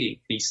a meeting.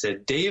 He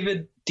said,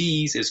 David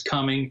Dees is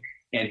coming,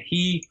 and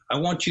I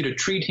want you to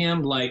treat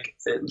him like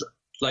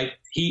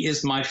he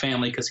is my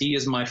family, because he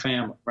is my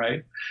family,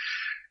 right?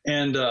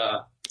 And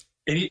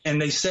they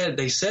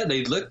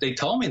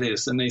told me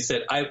this, and they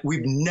said,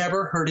 we've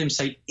never heard him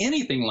say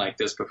anything like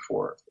this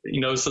before,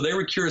 so they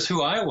were curious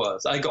who I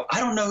was. I go,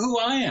 I don't know who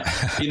I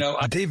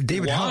am.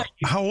 David,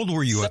 how old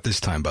were you at this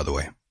time, by the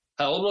way?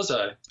 How old was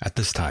I? At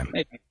this time?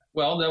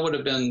 Well, that would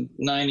have been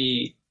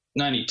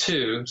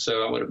 92,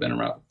 so I would have been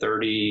around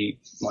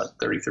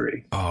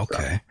 33. Oh,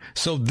 okay.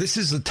 So this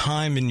is a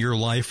time in your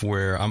life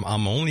where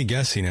I'm only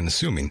guessing and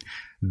assuming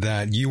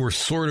that you were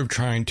sort of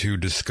trying to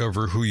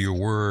discover who you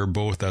were,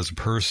 both as a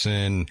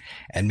person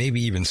and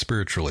maybe even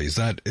spiritually. Is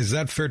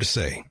that fair to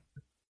say?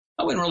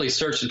 I wasn't really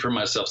searching for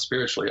myself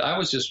spiritually. I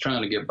was just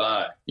trying to get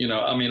by.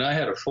 I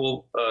had a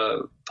full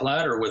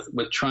platter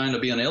with trying to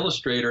be an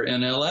illustrator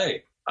in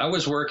L.A. I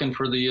was working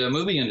for the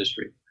movie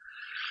industry.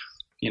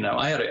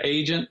 I had an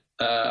agent.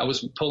 I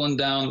was pulling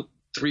down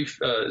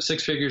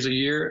 6 figures a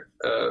year.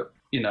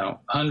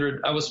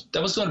 100. I was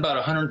doing about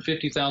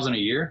 150,000 a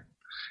year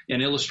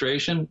in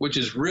illustration, which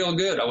is real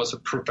good. I was a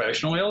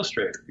professional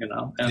illustrator.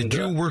 And, did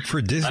you work for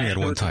Disney at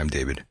one time,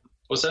 David?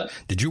 What's that?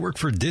 Did you work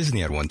for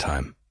Disney at one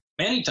time?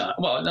 Many times.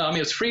 Well, no,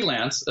 it's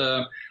freelance.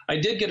 I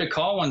did get a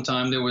call one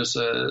time. There was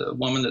a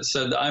woman that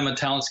said, I'm a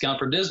talent scout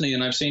for Disney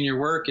and I've seen your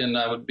work and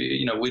I would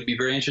be, we'd be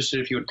very interested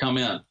if you would come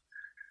in.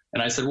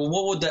 And I said, well,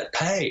 what would that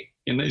pay?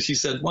 And then she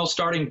said, well,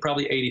 starting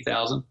probably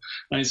 80,000.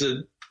 And I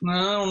said,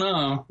 I don't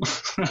know.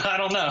 I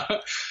don't know.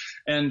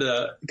 And,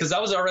 cause I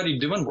was already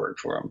doing work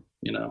for them.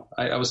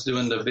 I was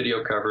doing the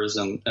video covers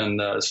and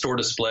store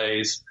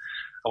displays.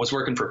 I was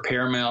working for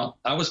Paramount.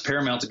 I was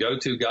Paramount's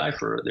go-to guy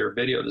for their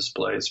video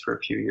displays for a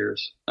few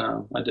years.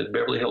 I did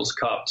Beverly Hills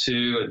Cop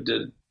 2. I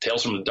did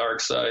Tales from the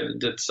Dark Side. I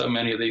did so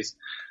many of these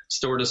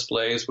store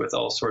displays with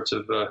all sorts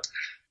of,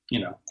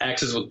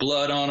 axes with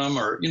blood on them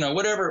or,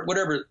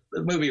 whatever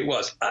movie it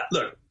was.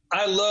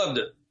 I loved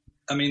it.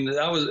 I mean,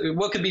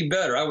 what could be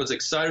better? I was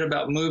excited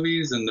about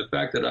movies and the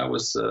fact that I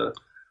was,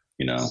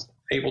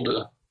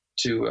 able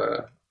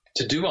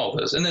to do all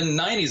this. And then in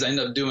the 90s, I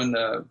ended up doing,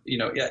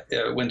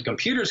 when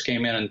computers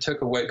came in and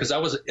took away, because I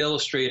was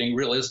illustrating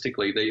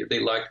realistically, they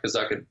liked because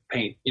I could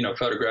paint,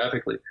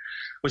 photographically,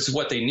 which is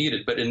what they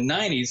needed. But in the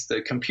 90s,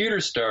 the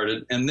computers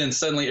started, and then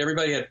suddenly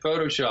everybody had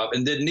Photoshop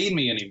and didn't need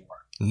me anymore.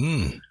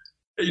 Mm.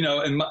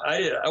 And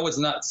I was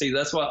not,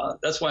 that's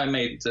why I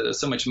made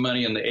so much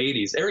money in the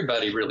 80s.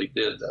 Everybody really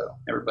did, though.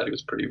 Everybody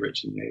was pretty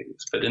rich in the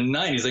 80s. But in the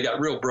 90s, they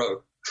got real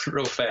broke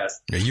real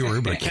fast. Yeah, you were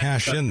able to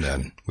cash in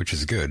then, which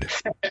is good.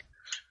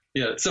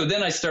 Yeah. So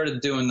then I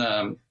started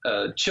doing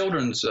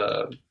children's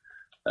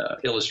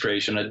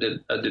illustration. I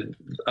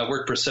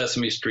worked for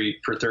Sesame Street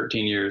for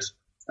 13 years,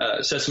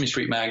 Sesame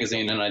Street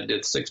magazine, and I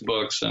did 6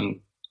 books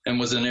and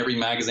was in every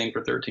magazine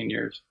for 13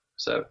 years.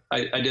 So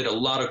I did a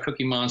lot of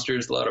Cookie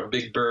Monsters, a lot of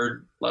Big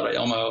Bird, a lot of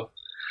Elmo,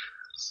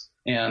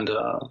 and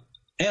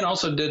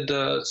also did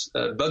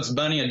Bugs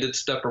Bunny. I did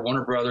stuff for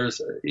Warner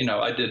Brothers. I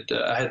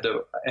had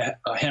the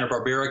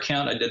Hanna-Barbera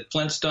account. I did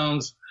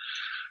Flintstones.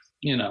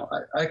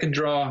 I could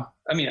draw.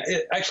 I mean,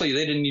 actually,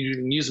 they didn't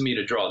even use me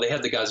to draw. They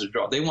had the guys to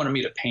draw. They wanted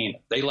me to paint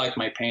it. They liked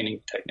my painting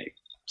technique.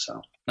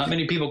 So not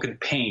many people could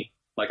paint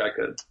like I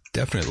could.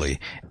 Definitely.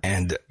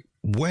 And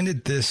when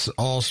did this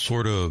all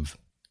sort of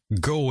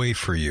go away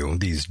for you,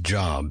 these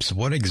jobs?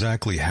 What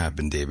exactly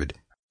happened, David,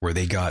 where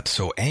they got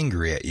so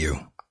angry at you?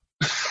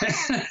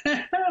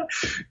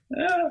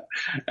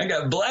 I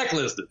got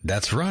blacklisted.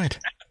 That's right.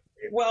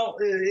 Well,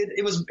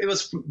 it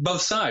was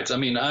both sides. I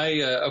mean,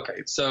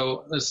 okay,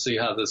 so let's see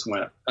how this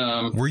went.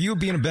 Were you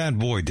being a bad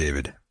boy,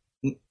 David?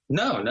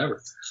 No,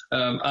 never.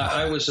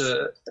 I was,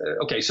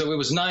 okay, so it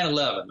was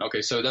 9/11.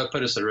 Okay, so that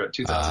put us at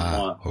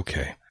 2001.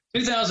 Okay.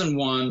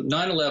 2001,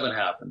 9/11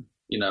 happened,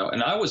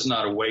 and I was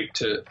not awake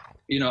to,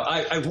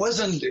 I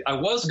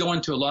was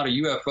going to a lot of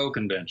UFO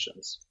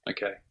conventions.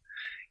 Okay.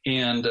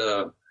 And,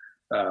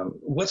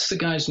 what's the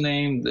guy's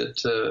name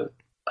that,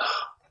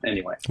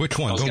 anyway. Which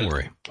one? Don't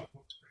worry.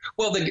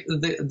 Well,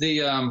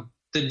 the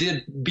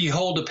did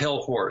Behold a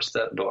Pale Horse,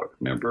 that book.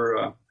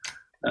 Remember,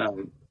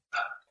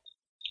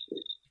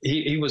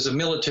 he was a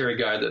military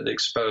guy that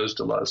exposed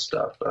a lot of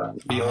stuff.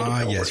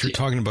 Yes, you're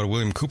talking about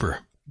William Cooper.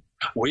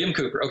 William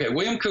Cooper. Okay,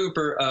 William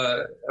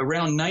Cooper,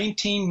 around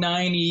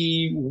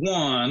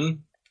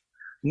 1991,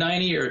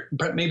 90 or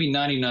maybe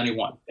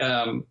 91.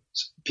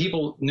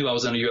 People knew I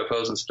was into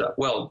UFOs and stuff.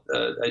 Well,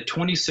 a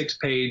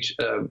 26-page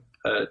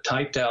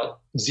typed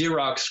out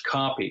Xerox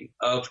copy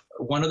of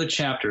one of the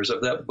chapters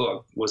of that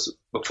book was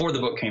before the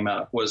book came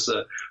out was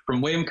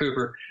from William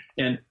Cooper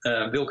and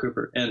Bill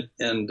Cooper, and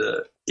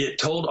it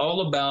told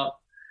all about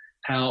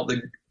how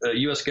the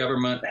U.S.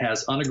 government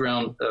has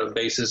underground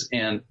bases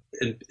and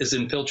is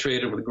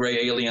infiltrated with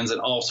gray aliens and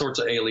all sorts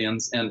of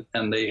aliens, and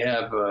they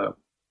have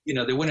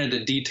they went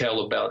into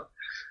detail about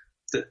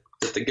that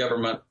the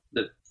government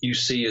that you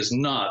see is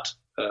not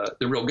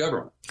the real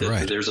government.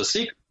 That there's a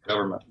secret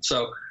government.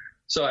 So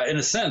in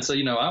a sense,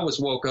 I was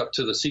woke up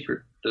to the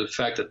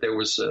fact that there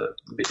was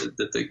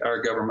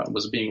our government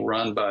was being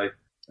run by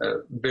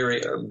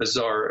very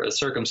bizarre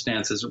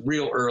circumstances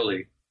real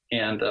early,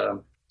 and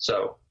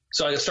so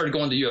I started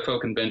going to UFO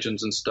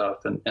conventions and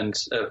stuff, and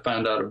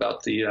found out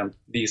about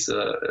these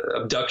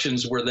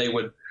abductions where they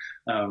would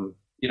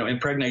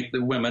impregnate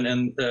the women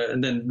and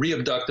then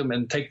re-abduct them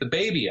and take the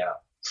baby out.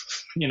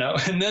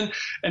 and then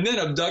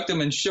abduct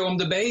them and show them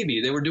the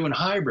baby. They were doing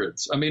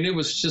hybrids. I mean, it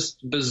was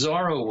just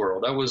bizarro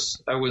world. I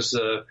was,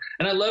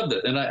 and I loved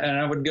it. And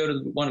I would go to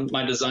one of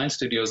my design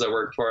studios I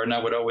worked for, and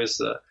I would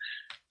always,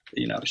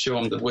 show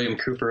them the William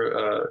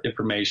Cooper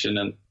information,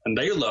 and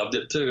they loved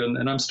it too.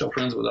 And I'm still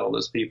friends with all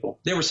those people.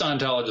 They were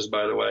Scientologists,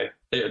 by the way.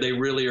 They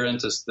really are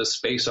into the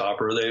space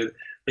opera.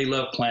 They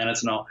love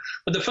planets and all.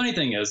 But the funny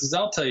thing is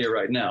I'll tell you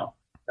right now,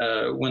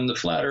 when the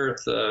flat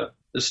Earth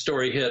the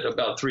story hit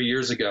about 3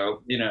 years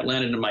ago, it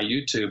landed in my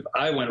YouTube,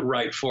 I went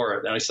right for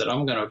it. And I said, I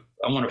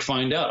want to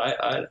find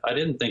out. I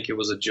didn't think it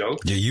was a joke.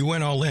 Yeah, you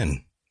went all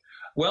in.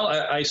 Well,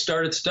 I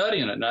started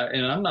studying it, and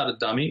I'm not a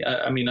dummy.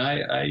 I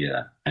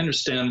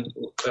understand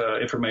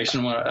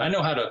information. I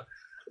know how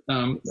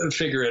to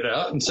figure it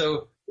out. And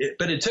so,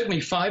 but it took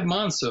me 5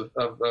 months of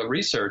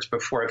research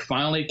before I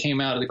finally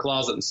came out of the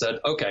closet and said,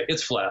 okay,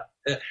 it's flat.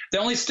 The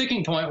only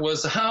sticking point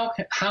was how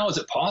is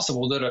it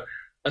possible that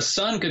a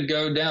sun could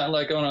go down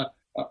like on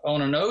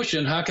an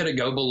ocean? How could it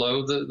go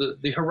below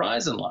the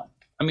horizon line?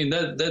 I mean,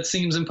 that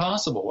seems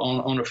impossible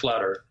on a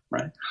flat Earth,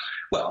 right?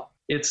 Well,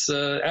 it's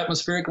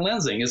atmospheric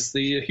lensing. It's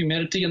the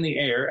humidity in the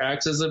air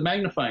acts as a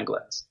magnifying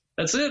glass.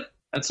 That's it.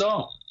 That's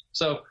all.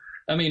 So,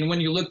 I mean, when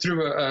you look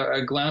through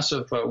a glass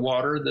of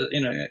water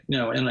in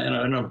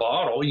a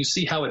bottle, you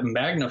see how it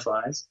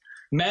magnifies.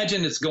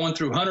 Imagine it's going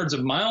through hundreds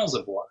of miles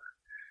of water.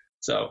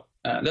 So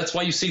that's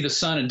why you see the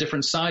sun in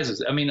different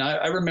sizes. I mean,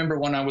 I remember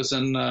when I was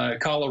in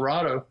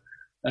Colorado,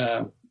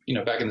 back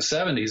in the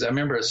 70s, I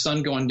remember a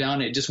sun going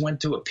down. It just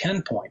went to a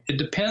pinpoint. It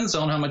depends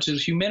on how much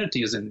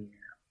humidity is in the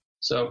air.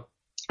 So,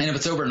 and if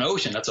it's over an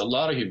ocean, that's a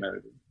lot of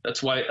humidity.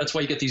 That's why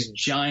you get these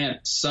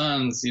giant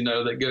suns,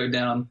 that go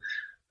down.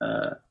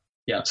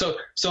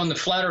 So in the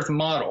flat Earth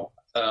model,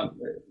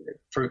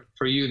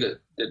 for you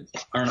that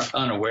aren't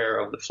unaware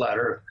of the flat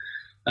Earth,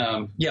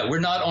 we're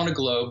not on a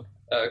globe.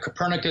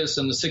 Copernicus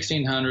in the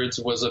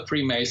 1600s was a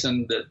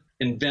Freemason that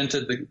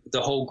invented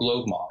the whole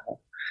globe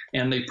model,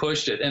 and they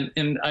pushed it.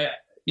 And I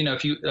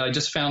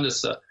just found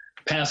this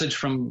passage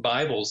from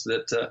Bibles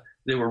that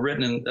they were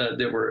written in,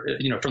 that were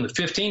from the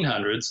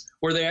 1500s,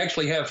 where they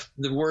actually have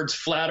the words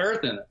flat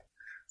Earth in it.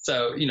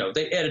 So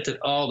they edited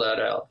all that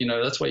out.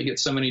 That's why you get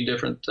so many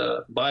different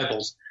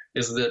Bibles.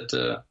 Is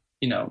that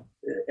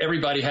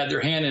everybody had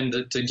their hand in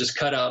to just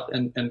cut out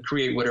and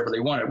create whatever they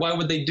wanted. Why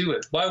would they do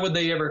it? Why would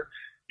they ever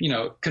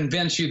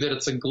convince you that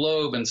it's a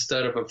globe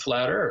instead of a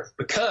flat Earth?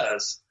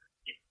 Because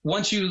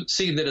once you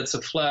see that it's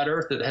a flat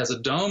Earth that has a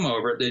dome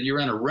over it, that you're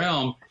in a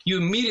realm, you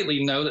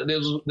immediately know that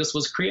this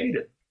was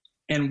created.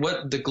 And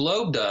what the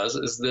globe does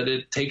is that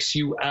it takes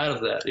you out of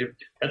that.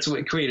 That's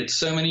what created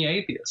so many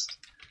atheists,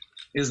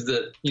 is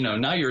that,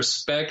 now you're a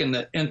speck in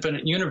the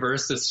infinite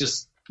universe that's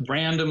just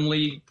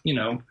randomly,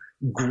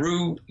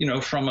 grew,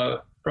 from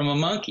a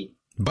monkey.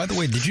 By the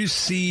way, did you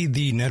see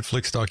the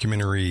Netflix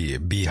documentary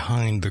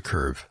Behind the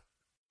Curve?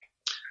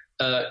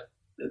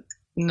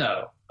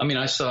 No. I mean,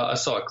 I saw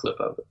a clip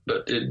of it,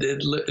 but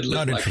it looked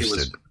Not like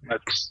interested.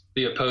 it was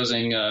the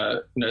opposing.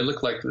 It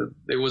looked like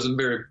it wasn't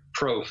very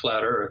pro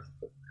flat Earth.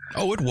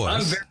 Oh, it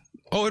was.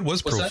 It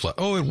was pro flat.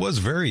 Oh, it was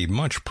very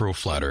much pro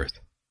flat Earth.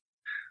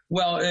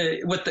 Well,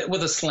 with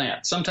a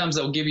slant. Sometimes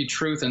they'll give you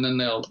truth, and then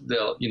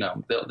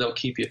they'll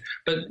keep you.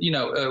 But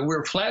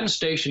we're flat and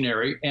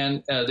stationary,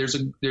 and there's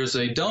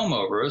a dome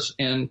over us,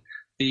 and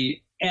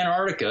the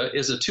Antarctica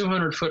is a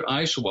 200-foot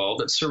ice wall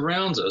that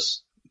surrounds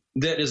us.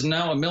 That is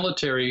now a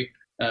military.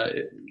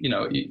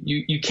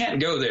 You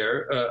can't go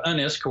there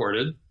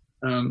unescorted.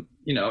 And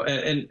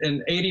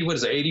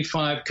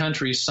 85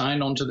 countries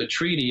signed onto the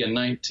treaty in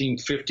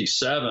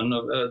 1957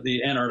 of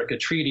the Antarctica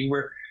Treaty,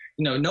 where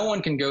no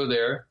one can go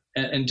there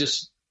and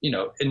just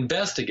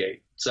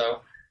investigate.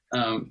 So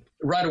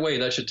right away,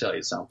 that should tell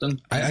you something.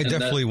 I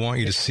definitely want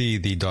you to see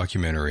the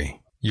documentary.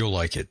 You'll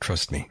like it.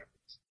 Trust me.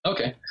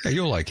 Okay. Yeah,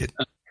 you'll like it.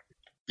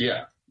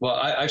 Yeah. Well,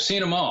 I've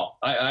seen them all.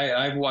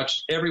 I've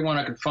watched every one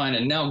I could find,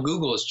 and now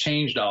Google has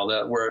changed all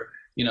that. Where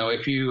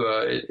if you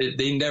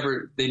they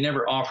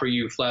never offer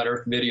you flat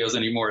Earth videos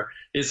anymore.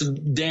 It's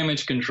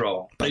damage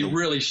control. They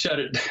really shut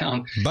it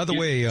down. By the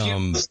way,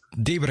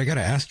 David, I got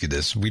to ask you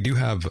this. We do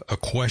have a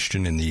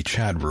question in the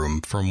chat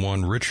room from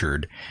one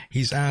Richard.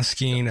 He's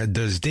asking,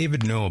 does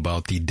David know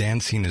about the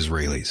dancing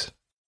Israelis?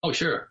 Oh,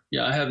 sure.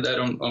 Yeah, I have that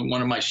on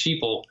one of my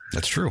sheeple.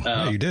 That's true.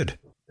 Yeah, you did.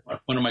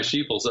 One of my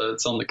sheeples.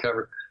 It's on the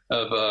cover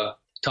of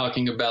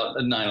talking about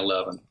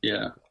 9/11.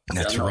 Yeah.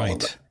 That's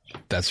right.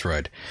 That's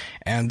right.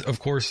 And of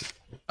course,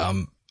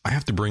 I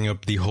have to bring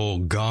up the whole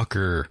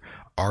Gawker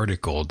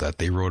article that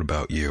they wrote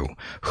about you.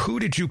 Who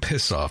did you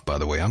piss off, by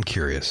the way? I'm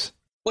curious.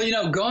 Well,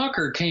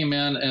 Gawker came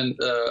in, and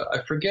I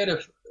forget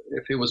if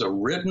it was a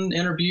written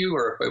interview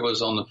or if it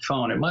was on the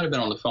phone. It might have been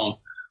on the phone.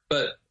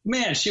 But,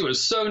 man, she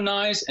was so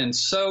nice and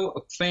so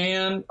a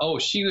fan. Oh,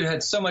 she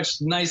had so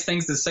much nice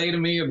things to say to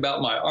me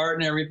about my art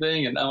and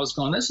everything. And I was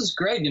going, this is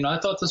great. I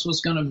thought this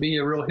was going to be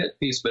a real hit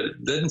piece, but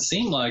it didn't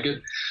seem like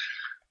it.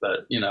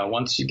 But,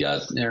 once she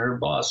got her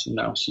boss,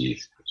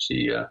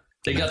 she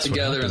They got That's what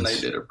together and they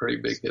happens. did a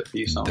pretty big hit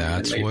piece on it.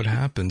 That's what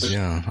happens,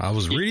 yeah. I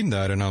was reading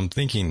that and I'm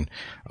thinking,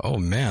 oh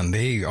man,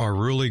 they are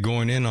really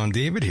going in on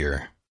David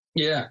here.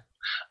 Yeah,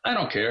 I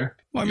don't care.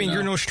 Well, I mean,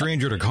 you're no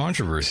stranger to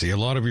controversy. A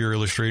lot of your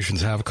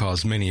illustrations have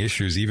caused many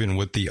issues, even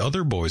with the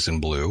other boys in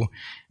blue.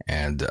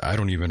 And I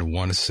don't even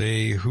want to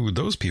say who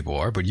those people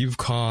are, but you've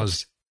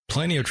caused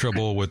plenty of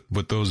trouble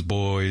with those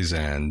boys.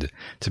 And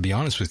to be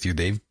honest with you,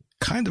 they've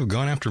kind of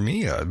gone after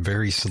me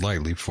very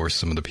slightly for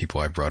some of the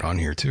people I brought on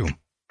here, too.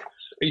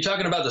 Are you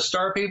talking about the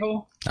Star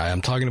people? I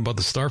am talking about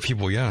the Star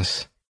people,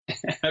 yes.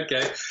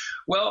 Okay.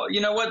 Well, you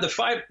know what? The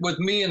fight with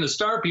me and the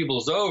Star people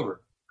is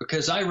over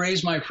because I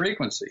raised my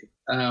frequency.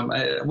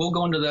 We'll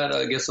go into that,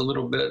 I guess, a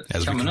little bit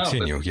As coming we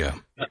continue, up.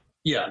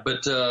 yeah.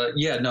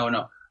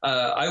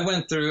 I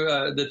went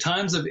through the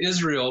Times of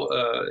Israel.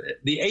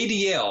 The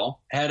ADL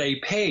had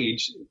a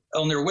page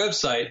on their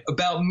website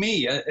about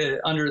me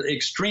under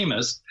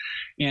extremist,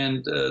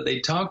 and they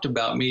talked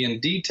about me in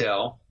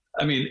detail.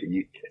 I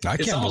mean, I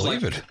can't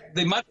believe it.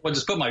 They might well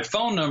just put my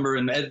phone number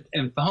and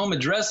home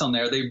address on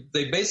there.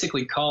 They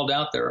basically called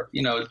out their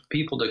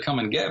people to come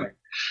and get me,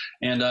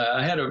 and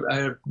I had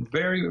a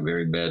very,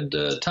 very bad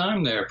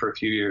time there for a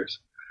few years.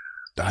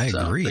 I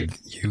agree.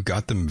 You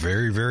got them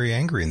very, very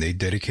angry, and they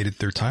dedicated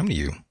their time to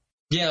you.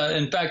 Yeah,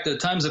 in fact, the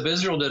Times of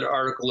Israel did an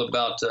article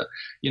about,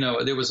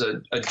 there was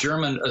a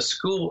German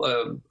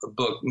school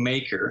book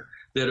maker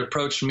that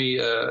approached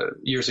me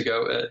years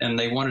ago, and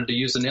they wanted to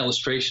use an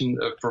illustration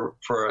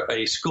for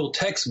a school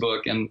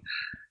textbook, and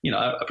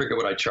I forget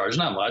what I charged,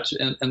 not much,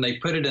 and they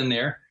put it in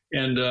there,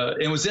 and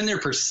it was in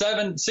there for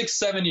 7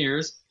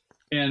 years.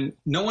 And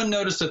no one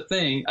noticed a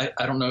thing.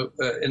 I don't know.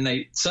 And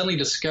they suddenly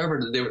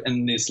discovered that they were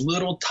in this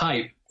little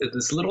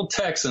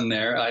text in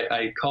there.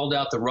 I called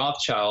out the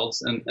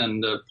Rothschilds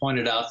and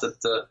pointed out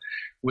that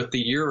with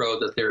the euro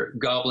that they're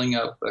gobbling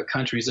up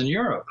countries in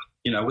Europe,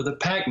 with a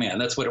Pac-Man.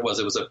 That's what it was.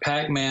 It was a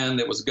Pac-Man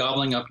that was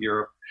gobbling up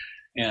Europe.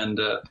 And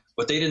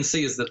what they didn't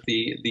see is that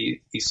the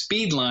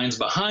speed lines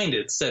behind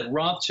it said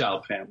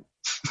Rothschild family.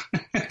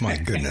 My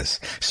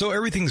goodness. So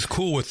everything's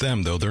cool with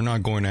them, though. They're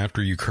not going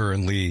after you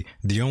currently.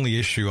 The only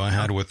issue I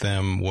had with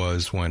them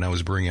was when I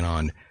was bringing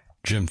on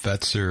Jim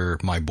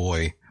Fetzer, my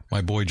boy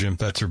Jim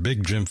Fetzer,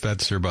 big Jim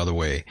Fetzer, by the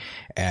way.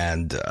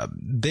 And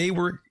they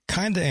were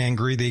kind of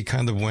angry. They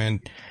kind of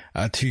went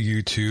to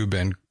YouTube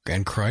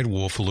and cried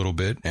wolf a little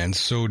bit. And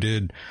so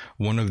did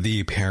one of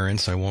the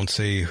parents. I won't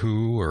say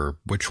who or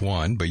which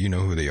one, but you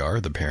know who they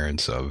are. The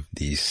parents of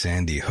the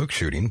Sandy Hook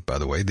shooting, by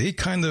the way. They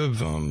kind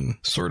of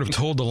sort of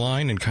told the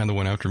line and kind of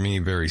went after me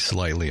very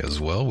slightly as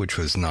well, which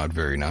was not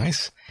very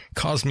nice.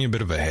 Caused me a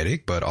bit of a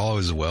headache, but all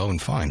is well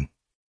and fine.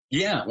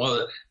 Yeah,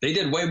 well, they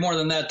did way more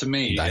than that to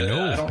me. I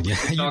know. I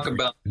don't talk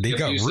about they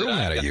got real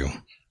mad at you.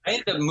 I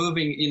ended up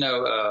moving,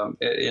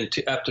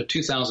 after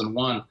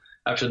 2001,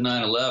 after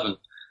 9/11,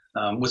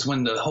 was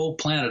when the whole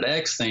Planet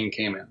X thing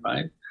came in,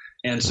 right?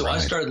 And so I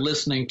started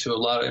listening to a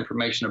lot of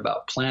information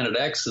about Planet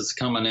X that's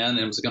coming in, and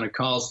it was going to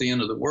cause the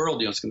end of the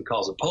world. It's going to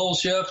cause a pole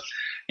shift,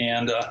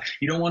 and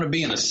you don't want to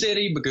be in a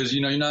city because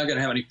you're not going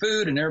to have any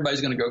food, and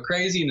everybody's going to go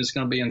crazy, and it's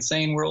going to be an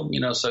insane world.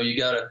 So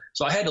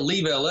So I had to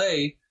leave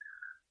LA.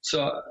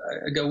 So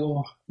I go,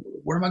 well,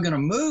 where am I going to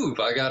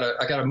move? I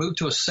gotta move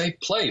to a safe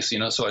place,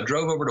 So I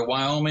drove over to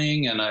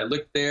Wyoming and I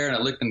looked there and I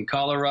looked in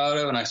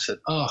Colorado and I said,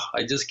 oh,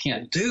 I just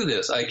can't do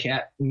this. I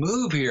can't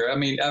move here. I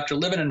mean, after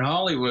living in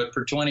Hollywood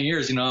for 20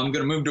 years, I'm going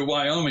to move to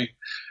Wyoming.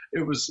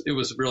 It was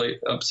really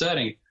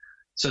upsetting.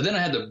 So then I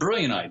had the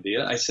brilliant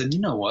idea. I said, you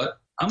know what?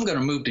 I'm going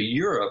to move to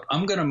Europe.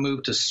 I'm going to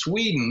move to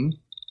Sweden.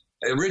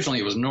 Originally,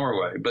 it was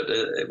Norway, but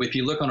if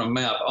you look on a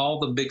map, all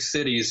the big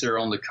cities are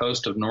on the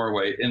coast of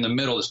Norway. In the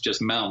middle is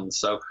just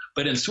mountains.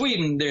 But in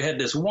Sweden, they had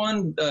this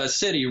one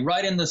city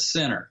right in the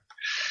center,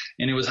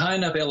 and it was high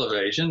enough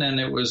elevation, and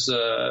it was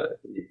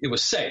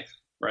safe,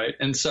 right?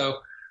 And so,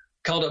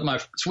 called up my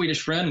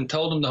Swedish friend and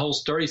told him the whole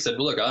story. He said,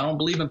 well, look, I don't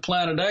believe in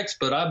Planet X,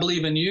 but I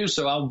believe in you,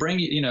 so I'll bring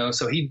you.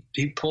 So he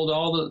pulled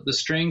all the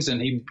strings,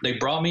 and they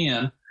brought me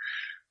in,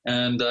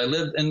 and I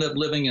ended up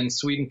living in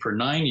Sweden for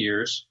 9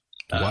 years.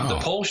 Wow. The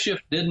pole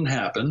shift didn't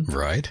happen.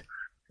 Right.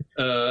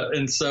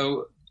 And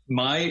so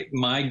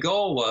my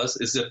goal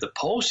is if the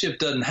pole shift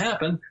doesn't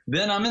happen,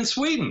 then I'm in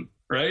Sweden,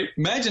 right?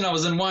 Imagine I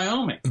was in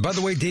Wyoming. By the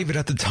way, David,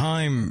 at the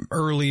time,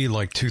 early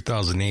like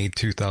 2008,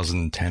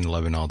 2010,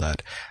 11, all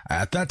that,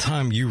 at that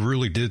time, you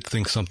really did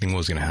think something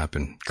was going to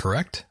happen,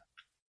 correct?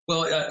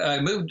 Well, I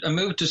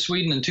moved to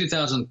Sweden in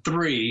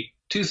 2003.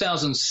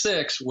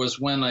 2006 was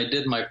when I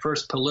did my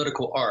first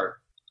political art.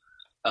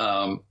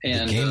 And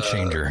the game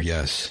changer,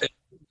 yes.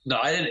 No,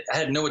 I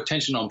had no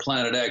attention on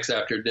Planet X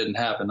after it didn't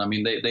happen. I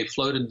mean, they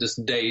floated this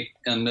date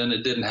and then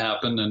it didn't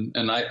happen,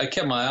 and I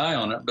kept my eye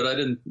on it, but I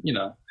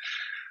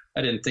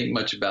didn't think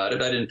much about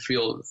it. I didn't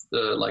feel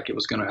like it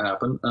was going to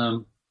happen.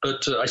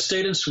 But I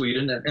stayed in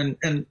Sweden,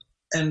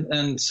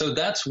 and so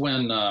that's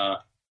when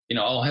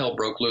all hell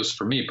broke loose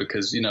for me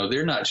because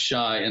they're not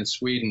shy in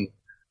Sweden.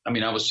 I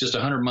mean, I was just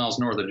 100 miles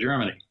north of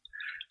Germany.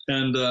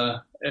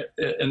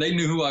 and they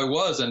knew who I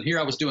was. And here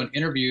I was doing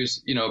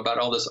interviews, about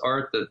all this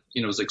art that,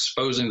 was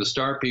exposing the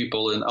star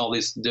people and all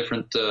these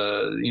different,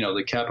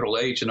 the capital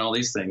H and all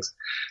these things.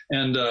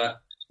 And,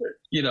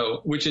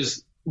 which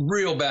is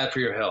real bad for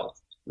your health,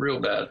 real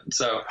bad.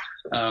 So,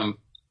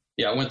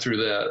 I went through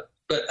that.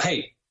 But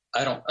hey,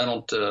 I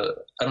don't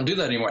do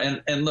that anymore.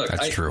 And look,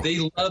 they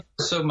love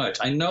me so much.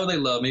 I know they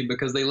love me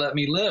because they let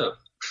me live.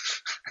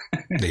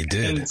 They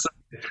did. And so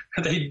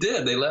they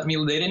did. They let me.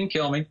 They didn't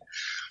kill me.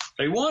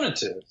 They wanted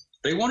to.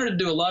 They wanted to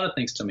do a lot of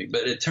things to me.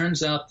 But it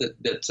turns out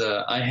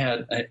that I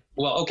had.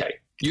 Okay,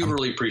 you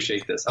really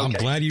appreciate this. Okay. I'm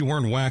glad you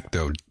weren't whacked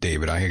though,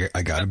 David.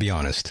 I got to be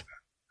honest.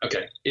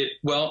 Okay.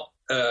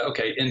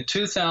 Okay. In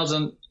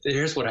 2000,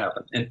 here's what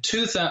happened. In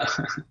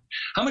 2000,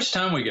 how much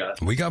time we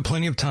got? We got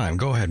plenty of time.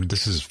 Go ahead.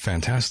 This is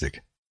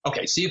fantastic.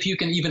 Okay. See if you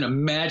can even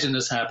imagine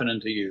this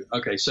happening to you.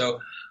 Okay. So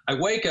I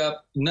wake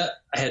up.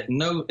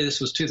 This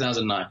was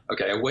 2009.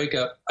 Okay. I wake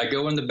up. I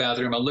go in the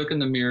bathroom. I look in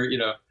the mirror.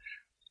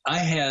 I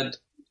had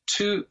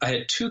two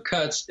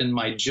cuts in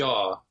my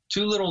jaw,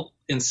 two little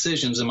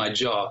incisions in my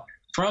jaw.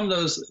 From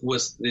those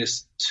was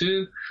this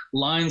 2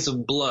 lines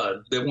of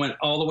blood that went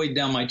all the way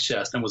down my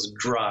chest and was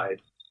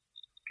dried.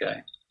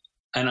 Okay.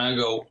 And I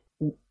go,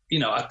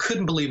 I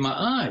couldn't believe my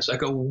eyes. I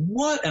go,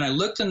 what? And I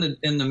looked in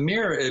the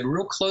mirror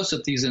real close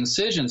at these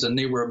incisions, and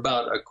they were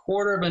about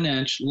 1/4 of an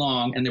inch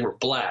long, and they were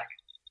black.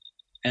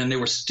 And they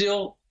were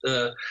still,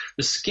 the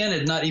skin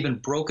had not even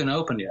broken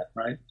open yet,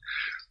 right?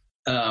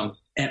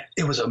 And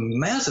it was a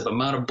massive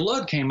amount of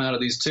blood came out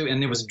of these two,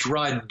 and it was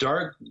dried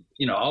dark,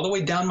 all the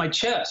way down my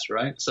chest,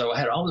 right? So I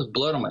had all this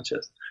blood on my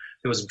chest.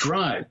 It was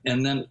dried.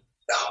 And then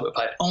if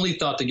I only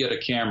thought to get a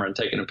camera and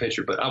taking a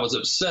picture, but I was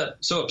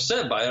so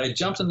upset by it. I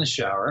jumped in the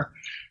shower,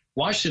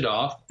 washed it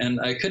off, and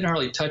I couldn't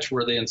hardly touch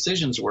where the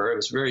incisions were. It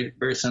was very,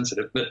 very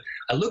sensitive. But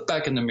I looked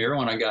back in the mirror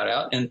when I got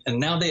out, and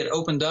now they had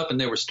opened up and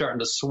they were starting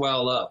to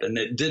swell up, and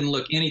it didn't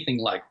look anything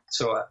like.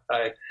 So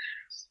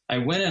I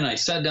went in, I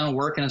sat down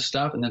working and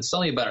stuff, and then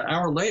suddenly about an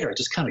hour later, I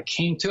just kind of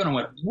came to it and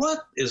went, what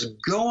is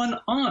going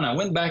on? I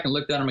went back and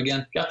looked at them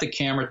again, got the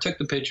camera, took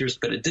the pictures,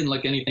 but it didn't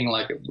look anything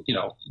like it,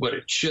 what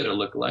it should have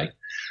looked like.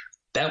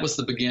 That was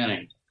the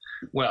beginning.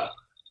 Well,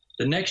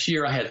 the next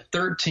year I had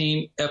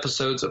 13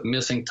 episodes of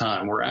missing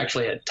time where I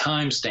actually had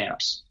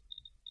timestamps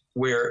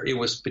where it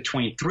was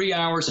between 3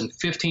 hours and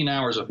 15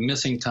 hours of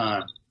missing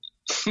time.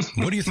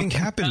 What do you think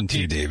happened to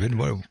you, David?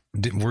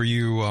 Were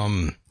you,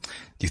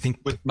 do you think?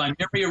 With my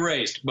memory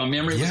erased. My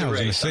memory was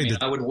erased.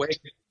 I would wake.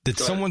 Did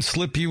someone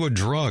slip you a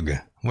drug?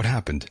 What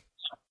happened?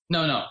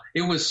 No.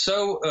 It was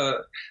so,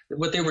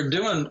 what they were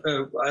doing,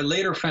 I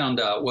later found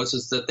out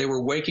is that they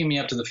were waking me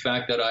up to the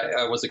fact that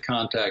I was a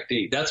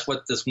contactee. That's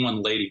what this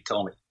one lady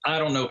told me. I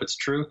don't know if it's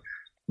true.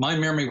 My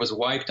memory was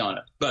wiped on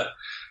it, but,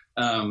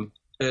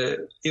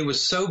 it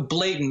was so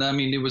blatant. I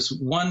mean, it was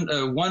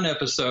one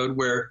episode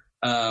where,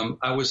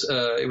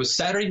 it was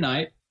Saturday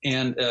night.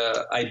 And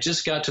I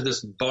just got to this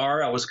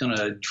bar. I was going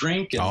to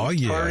drink and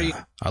party.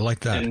 I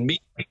like that. And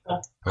meet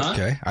people. Huh?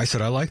 Okay. I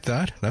said I like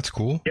that. That's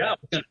cool. Yeah, I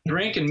was going to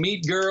drink and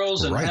meet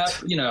girls and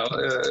have,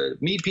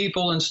 meet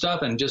people and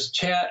stuff and just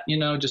chat,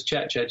 just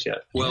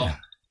chat. Well,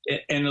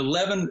 and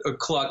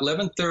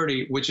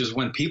 11:30, which is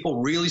when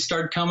people really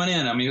started coming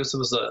in. I mean, this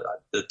was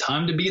the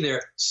time to be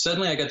there.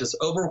 Suddenly I got this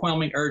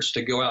overwhelming urge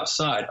to go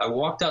outside. I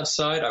walked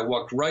outside. I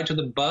walked right to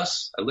the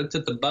bus. I looked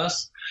at the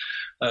bus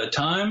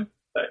time.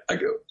 I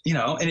go,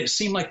 and it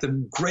seemed like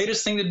the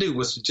greatest thing to do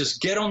was to just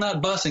get on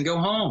that bus and go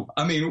home.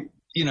 I mean,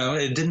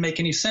 it didn't make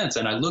any sense.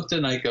 And I looked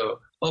and I go,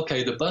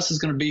 okay, the bus is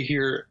going to be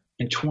here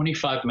in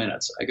 25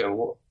 minutes. I go,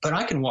 well, but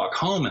I can walk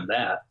home in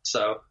that.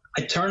 So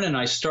I turn and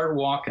I start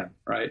walking,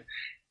 right?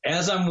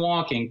 As I'm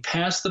walking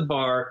past the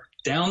bar,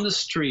 down the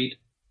street,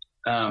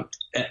 and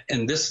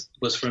this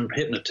was from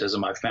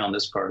hypnotism, I found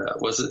this part out,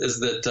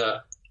 is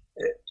that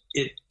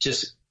it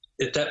just,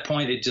 at that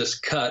point, it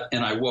just cut,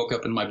 and I woke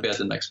up in my bed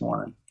the next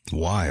morning.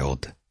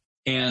 Wild.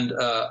 And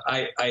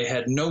I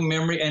had no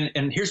memory.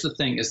 And here's the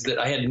thing, is that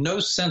I had no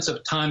sense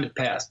of time had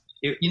passed.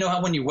 You know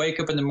how when you wake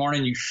up in the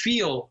morning, you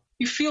feel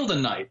the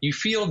night. You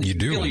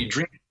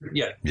drink.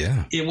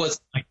 Yeah. It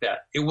wasn't like that.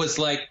 It was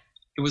like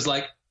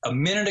a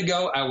minute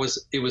ago,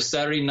 it was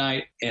Saturday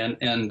night, and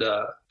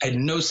I had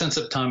no sense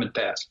of time had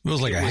passed. It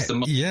was like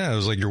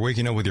you're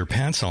waking up with your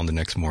pants on the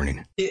next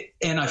morning.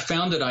 And I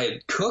found that I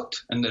had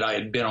cooked and that I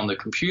had been on the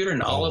computer,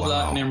 and all of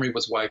that memory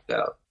was wiped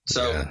out.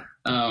 So,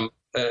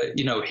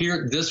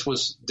 here, this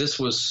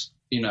was,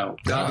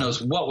 God knows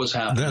what was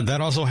happening.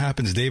 That also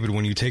happens, David,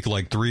 when you take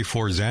like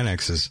 3-4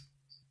 Xanaxes.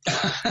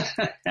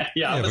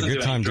 Yeah, I have a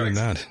good time doing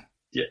that.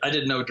 Yeah, I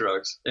did no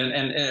drugs,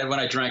 and when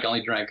I drank, I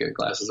only drank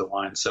glasses of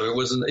wine. So I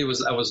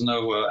was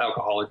no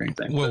alcoholic or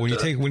anything. Well,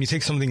 when you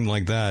take something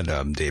like that,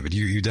 David,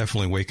 you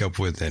definitely wake up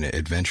with an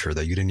adventure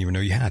that you didn't even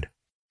know you had.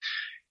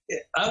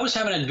 I was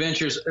having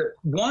adventures.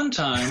 One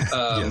time,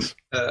 Yes.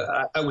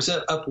 I was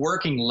up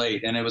working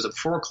late, and it was at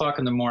 4:00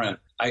 in the morning.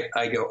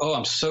 I go, oh,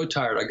 I'm so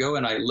tired. I go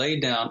and I lay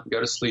down,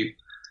 go to sleep.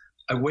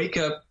 I wake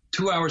up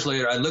 2 hours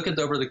later. I look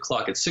over the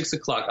clock. It's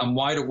 6:00. I'm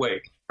wide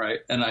awake. right?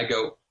 And I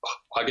go,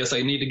 I guess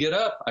I need to get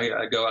up.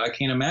 I go, I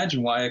can't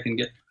imagine why I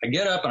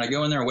get up and I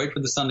go in there and wait for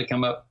the sun to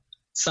come up.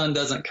 Sun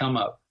doesn't come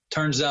up.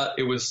 Turns out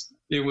it was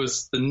the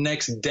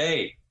next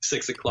day,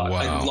 6 o'clock. Wow.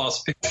 I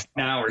lost 15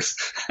 hours.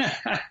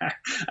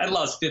 I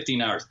lost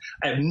 15 hours.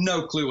 I have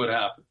no clue what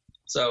happened.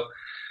 So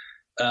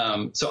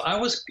I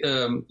was,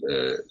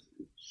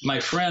 my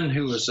friend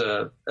who was,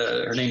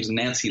 her name's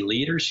Nancy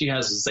Leader. She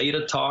has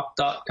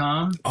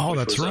zetatalk.com. Oh,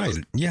 that's right.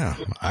 Yeah.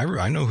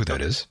 I know who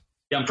that is.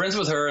 Yeah, I'm friends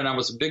with her, and I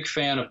was a big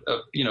fan of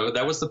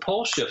that was the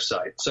pole shift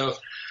site. So,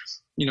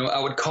 I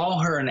would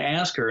call her and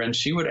ask her, and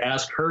she would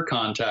ask her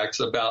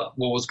contacts about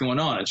what was going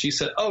on. And she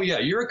said, oh, yeah,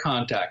 you're a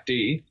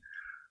contactee,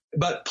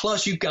 but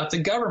plus you've got the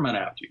government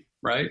after you,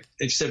 right?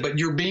 And she said, but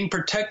you're being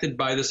protected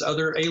by this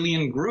other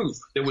alien group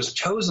that was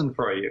chosen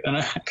for you. And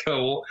I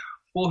go,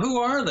 well, who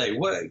are they?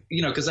 What,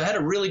 because I had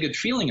a really good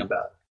feeling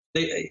about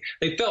it.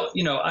 They felt,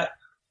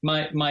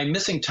 my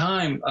missing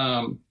time,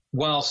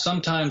 while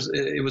sometimes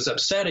it was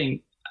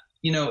upsetting,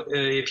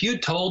 if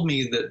you'd told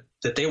me that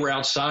they were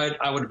outside,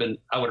 I would have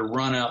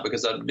run out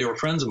because they were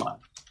friends of mine.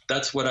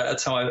 That's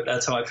how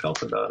I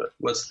felt about it.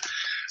 Was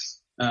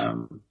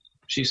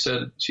she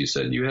said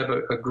you have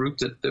a group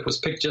that was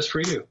picked just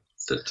for you,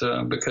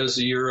 that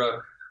because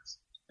you're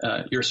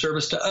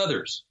service to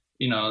others.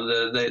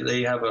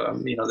 They have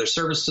their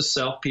service to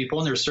self people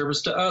and their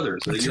service to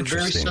others. That's you're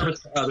very service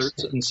to others,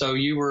 and so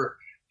you were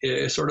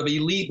sort of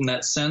elite in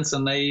that sense,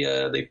 and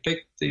they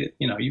picked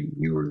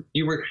you were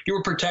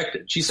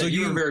protected. She said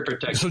you were very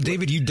protected. So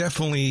David, you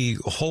definitely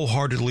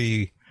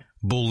wholeheartedly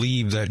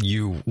believe that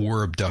you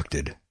were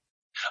abducted.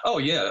 Oh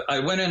yeah, I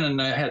went in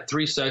and I had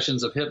 3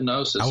 sessions of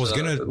hypnosis. I was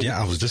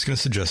just gonna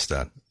suggest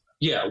that.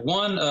 Yeah,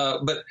 one,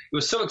 but it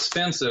was so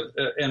expensive,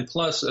 and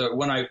plus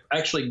when I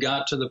actually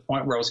got to the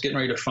point where I was getting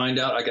ready to find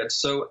out, I got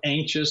so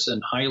anxious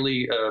and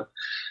highly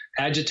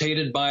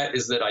agitated by it,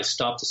 is that I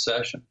stopped the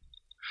session.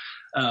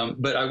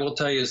 But I will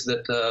tell you is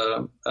that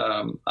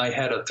I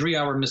had a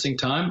 3-hour missing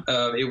time.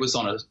 It was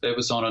on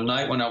a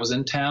night when I was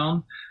in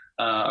town.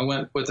 I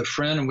went with a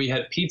friend and we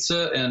had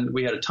pizza, and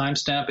we had a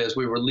timestamp as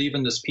we were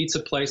leaving this pizza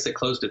place that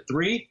closed at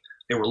 3.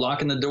 They were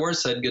locking the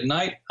doors, said good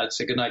night. I'd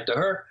say good night to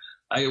her.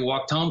 I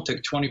walked home,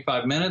 took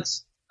 25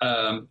 minutes.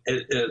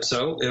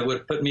 So it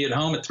would put me at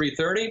home at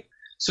 3:30. As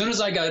soon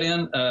as I got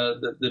in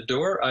the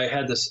door, I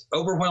had this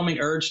overwhelming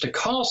urge to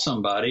call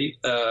somebody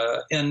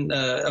in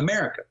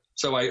America.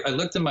 So I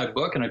looked in my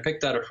book and I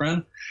picked out a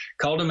friend,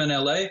 called him in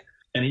LA,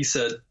 and he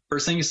said,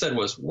 first thing he said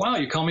was, wow,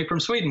 you call me from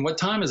Sweden. What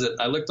time is it?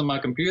 I looked on my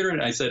computer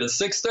and I said,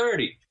 it's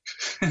 6:30.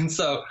 And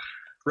so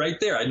right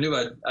there, I knew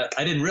I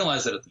didn't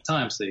realize it at the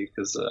time, see,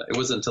 because it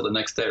wasn't until the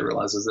next day I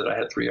realized that I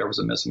had 3 hours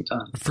of missing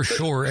time. For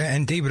sure.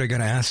 And David, I got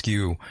to ask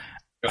you,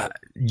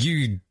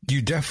 you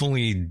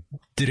definitely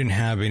didn't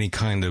have any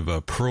kind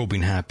of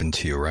probing happen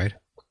to you, right?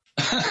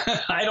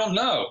 I don't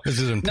know. This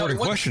is an important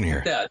question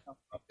here. That.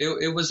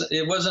 It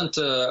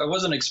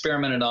wasn't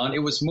experimented on. It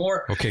was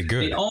more. Okay,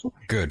 good.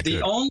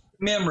 The only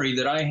memory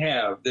that I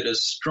have that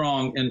is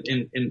strong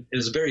and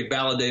is very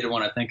validated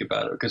when I think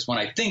about it, because when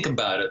I think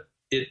about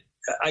it,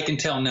 I can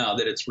tell now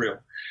that it's real.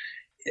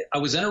 I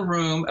was in a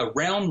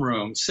round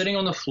room, sitting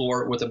on the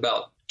floor with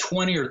about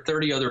 20 or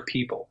 30 other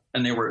people,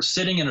 and they were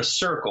sitting in a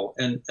circle,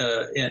 and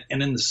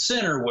in the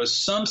center was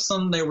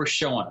something they were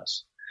showing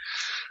us.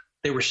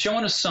 They were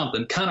showing us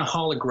something kind of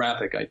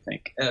holographic, I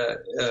think.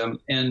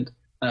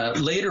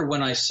 Later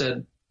when I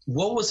said,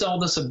 what was all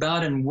this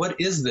about and what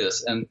is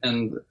this? And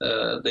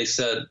they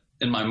said,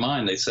 in my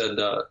mind, they said,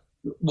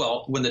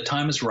 well, when the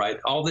time is right,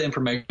 all the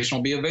information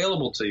will be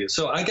available to you.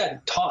 So I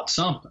got taught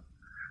something.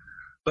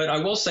 But I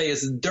will say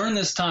is during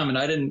this time, and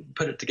I didn't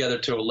put it together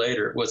till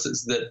later,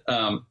 is that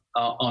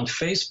on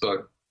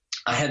Facebook,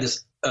 I had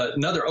this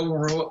another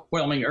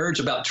overwhelming urge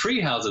about tree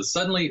houses.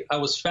 Suddenly I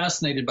was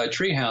fascinated by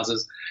tree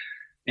houses.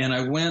 And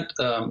I went,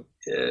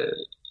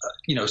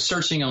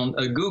 searching on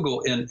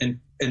Google and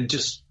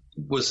just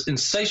was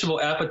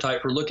insatiable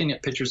appetite for looking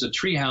at pictures of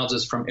tree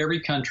houses from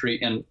every country.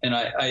 And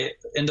I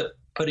ended up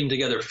putting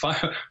together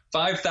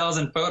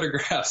 5,000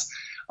 photographs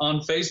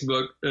on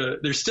Facebook.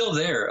 They're still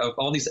there of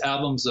all these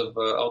albums of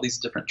all these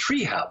different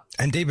tree houses.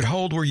 And David, how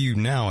old were you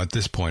now at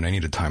this point? I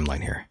need a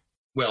timeline here.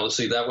 Well, let's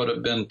see, that would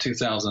have been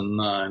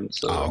 2009.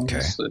 So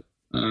okay.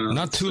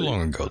 Not too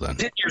long ago then.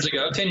 10 years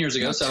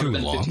ago. Not So too I would have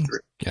been long. 53.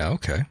 Yeah,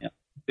 okay. Yeah.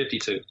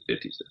 52. All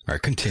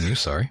right, continue.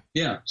 Sorry.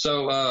 Yeah.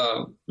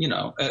 So,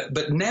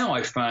 but now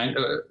I find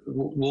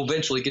we'll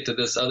eventually get to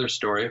this other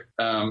story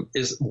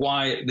is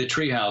why the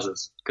tree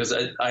houses, because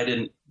I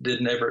had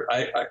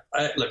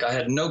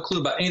no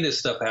clue about any of this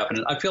stuff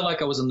happening. I feel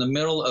like I was in the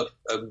middle of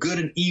good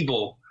and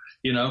evil.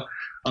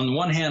 On the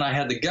one hand, I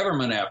had the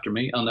government after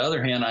me. On the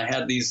other hand, I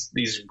had these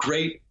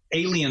great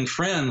alien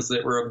friends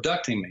that were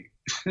abducting me.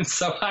 And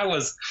so I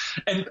was,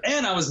 and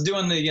I was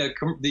doing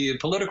the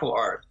political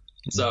art.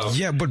 So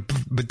yeah,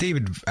 but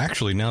David,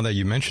 actually, now that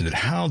you mentioned it,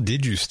 how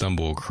did you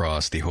stumble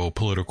across the whole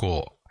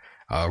political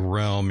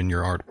realm in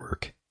your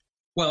artwork?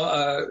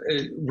 Well,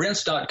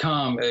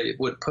 Rents.com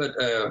would put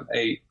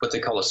what they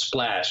call a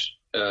splash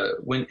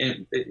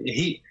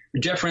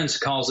Jeff Rense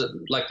calls it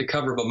like the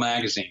cover of a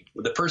magazine.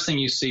 The first thing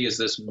you see is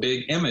this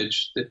big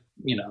image that,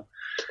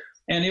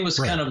 and it was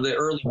Right. kind of the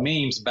early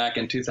memes back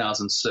in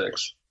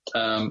 2006.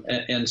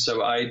 And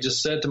so I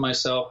just said to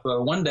myself,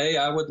 one day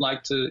I would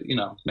like to,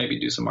 maybe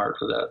do some art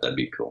for that. That'd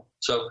be cool.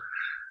 So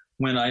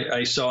when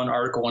I saw an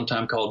article one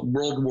time called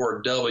World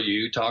War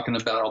W, talking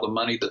about all the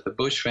money that the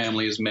Bush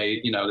family has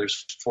made,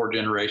 there's 4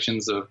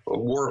 generations of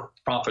war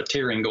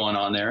profiteering going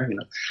on there,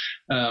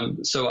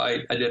 So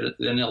I did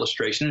an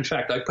illustration. In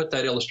fact, I put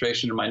that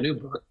illustration in my new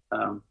book.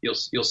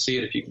 You'll see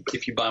it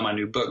if you buy my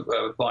new book,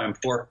 Volume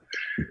 4.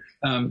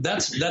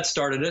 That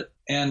started it,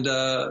 and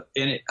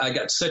I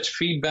got such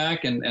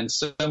feedback and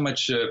so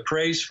much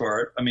praise for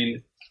it. I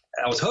mean,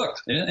 I was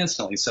hooked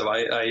instantly. So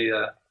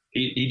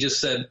he just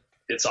said,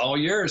 it's all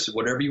yours,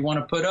 whatever you want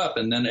to put up.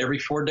 And then every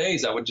 4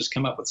 days I would just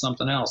come up with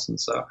something else.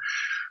 And so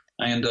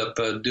I end up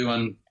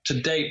doing, to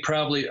date,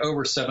 probably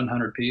over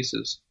 700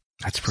 pieces.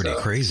 That's pretty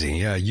crazy.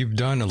 Yeah, you've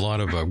done a lot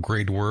of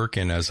great work.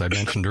 And as I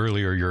mentioned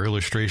earlier, your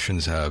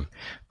illustrations have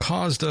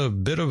caused a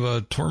bit of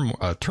a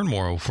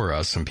turmoil for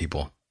us, some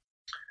people.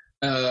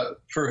 For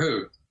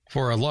who?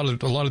 For a lot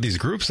of these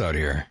groups out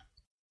here.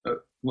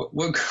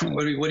 What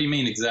do you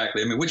mean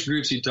exactly? I mean, which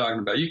groups are you talking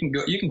about? You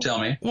can tell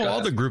me. Well,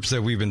 all the groups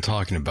that we've been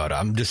talking about.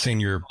 I'm just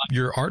saying your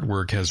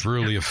artwork has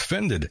really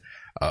offended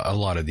a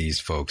lot of these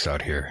folks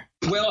out here.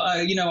 Well,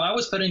 I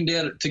was putting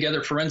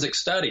together forensic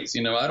studies.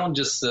 I don't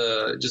just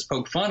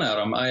poke fun at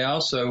them. I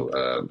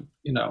also,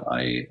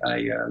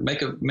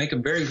 make a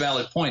very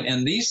valid point.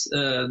 And these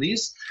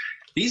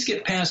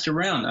get passed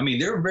around. I mean,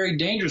 they're very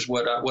dangerous.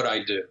 What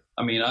I do.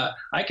 I mean,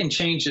 I can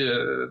change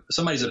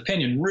somebody's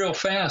opinion real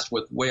fast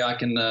with the way I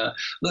can,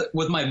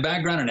 with my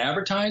background in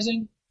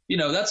advertising.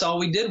 That's all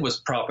we did was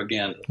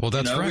propaganda. Well,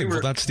 that's right.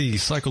 Well, that's the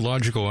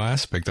psychological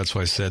aspect. That's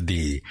why I said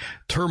the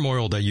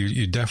turmoil that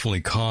you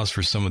definitely cause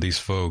for some of these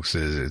folks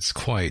it's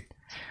quite,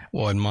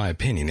 well, in my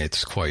opinion,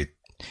 it's quite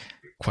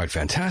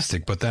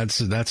fantastic. But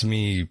that's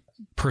me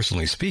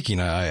personally speaking.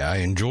 I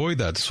enjoy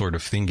that sort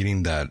of thing,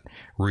 getting that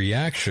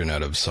reaction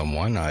out of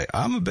someone.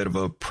 I'm a bit of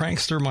a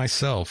prankster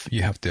myself.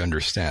 You have to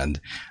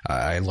understand.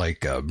 I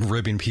like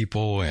ribbing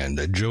people and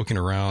joking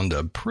around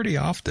pretty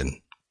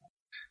often.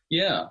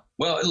 Yeah.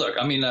 Well, look,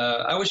 I mean,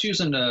 I was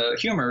using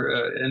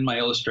humor in my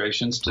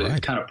illustrations to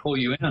kind of pull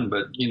you in.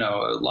 But,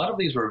 a lot of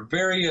these were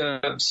very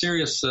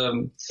serious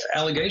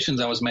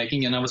allegations I was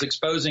making. And I was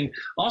exposing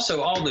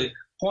also all the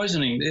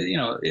poisoning.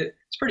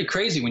 It's pretty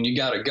crazy when you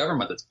got a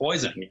government that's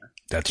poisoning you.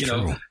 That's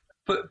true.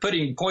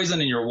 Putting poison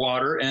in your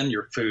water and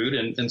your food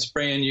and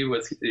spraying you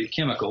with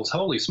chemicals.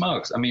 Holy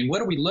smokes. I mean,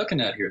 what are we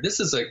looking at here? This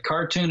is a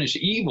cartoonish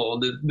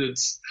evil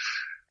that's,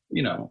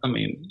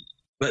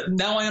 but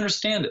now I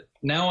understand it.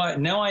 Now I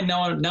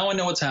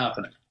know what's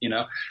happening.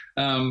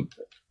 I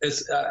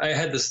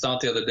had this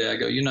thought the other day. I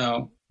go,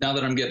 now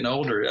that I'm getting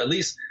older, at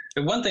least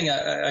one thing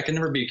I can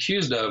never be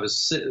accused of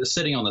is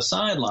sitting on the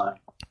sideline.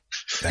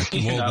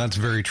 That's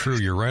very true.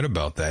 You're right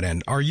about that.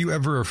 And are you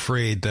ever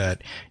afraid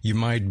that you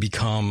might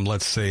become,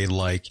 let's say,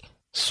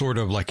 sort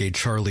of like a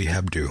Charlie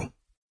Hebdo?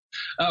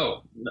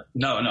 Oh,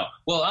 no.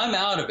 Well, I'm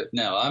out of it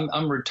now.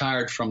 I'm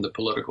retired from the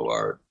political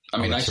art. I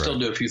mean, I still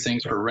do a few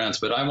things for Rense,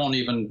 but I won't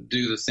even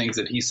do the things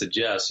that he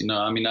suggests.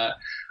 I mean, I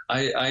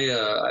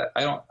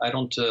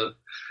don't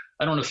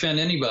offend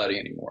anybody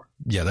anymore.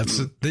 Yeah, let's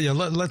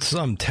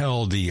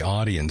tell the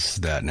audience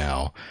that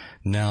now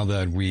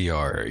that we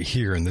are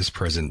here in this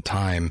present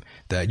time,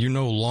 that you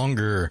no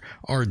longer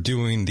are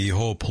doing the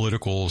whole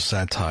political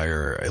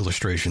satire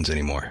illustrations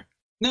anymore.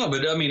 No,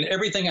 but I mean,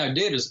 everything I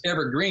did is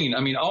evergreen. I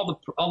mean, all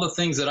the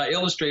things that I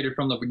illustrated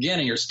from the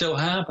beginning are still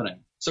happening.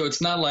 So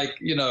it's not like,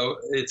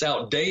 it's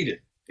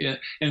outdated.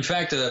 In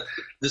fact,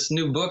 this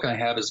new book I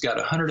have has got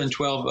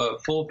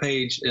 112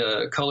 full-page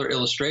color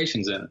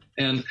illustrations in it.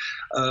 And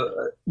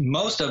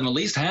most of them, at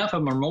least half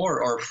of them or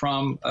more, are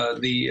from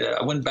I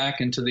went back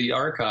into the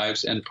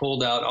archives and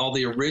pulled out all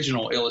the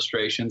original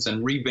illustrations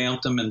and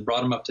revamped them and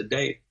brought them up to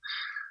date.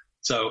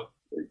 So,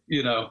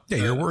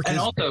 your work and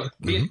is, also,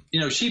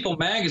 Sheeple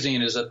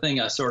Magazine is a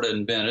thing I sort of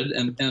invented,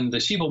 and the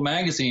Sheeple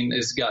Magazine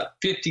has got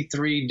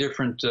 53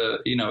 different,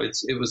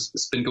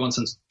 it's been going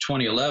since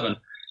 2011,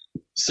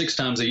 6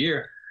 times a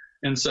year.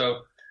 And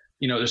so,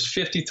 there's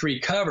 53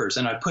 covers,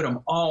 and I put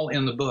them all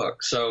in the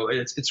book. So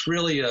it's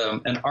really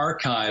an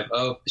archive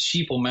of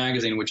Sheeple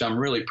Magazine, which I'm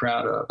really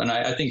proud of. And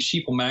I think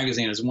Sheeple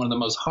Magazine is one of the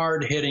most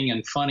hard-hitting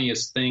and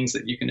funniest things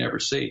that you can ever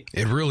see.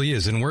 It really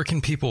is. And where can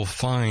people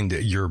find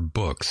your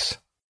books?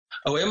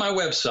 Oh, at my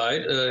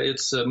website,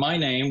 it's my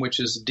name, which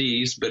is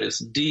Dees, but it's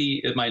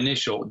D, my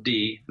initial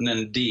D, and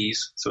then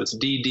Dees. So it's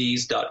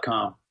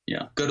ddees.com.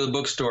 Yeah, go to the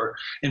bookstore.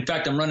 In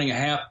fact, I'm running a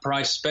half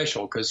price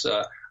special because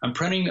I'm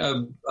printing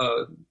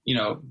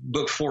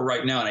book 4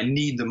 right now, and I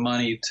need the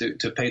money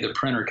to pay the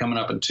printer coming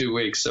up in 2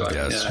 weeks. So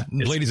yes,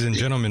 ladies and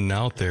gentlemen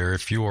out there,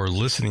 if you are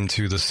listening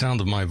to the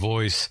sound of my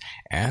voice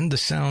and the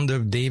sound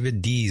of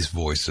David Dees'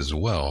 voice as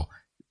well,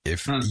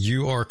 If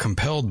you are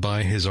compelled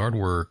by his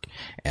artwork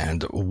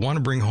and want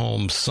to bring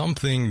home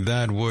something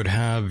that would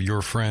have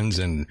your friends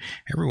and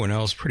everyone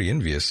else pretty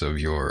envious of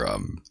your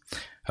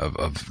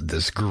of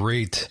this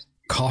great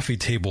coffee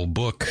table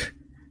book,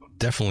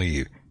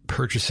 definitely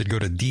purchase it. Go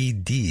to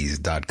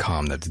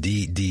Dees.com. That's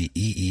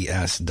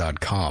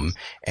DDEES.com.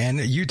 And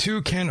you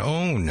too can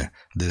own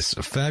this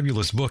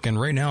fabulous book.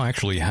 And right now I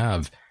actually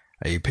have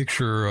a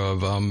picture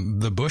of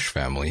the Bush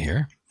family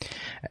here.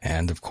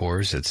 And of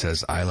course it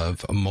says, I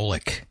love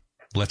Moloch.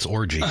 Let's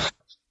orgy.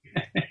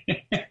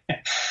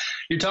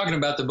 You're talking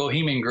about the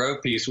Bohemian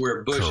Grove piece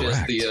where Bush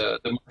Correct. is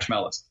the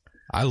marshmallows.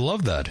 I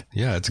love that.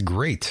 Yeah, it's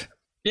great.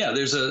 Yeah,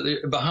 there's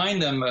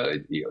behind them.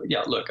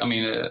 Look, I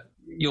mean,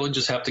 you'll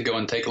just have to go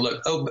and take a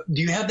look. Oh,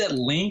 do you have that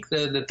link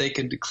that they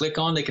could click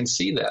on? They can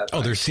see that.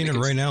 Oh, they're seeing it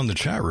right now in the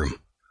chat room.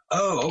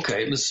 Oh,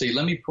 okay. Let's see.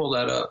 Let me pull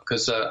that up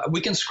because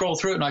we can scroll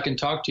through it and I can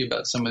talk to you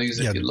about some of these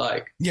if you'd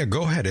like. Yeah,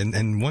 go ahead.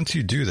 And once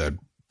you do that,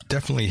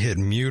 definitely hit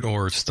mute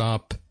or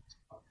stop.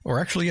 Or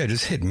actually, yeah,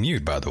 just hit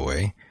mute, by the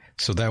way.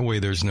 So that way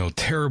there's no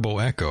terrible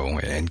echo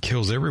and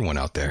kills everyone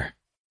out there.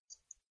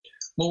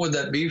 What would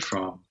that be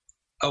from?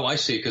 Oh, I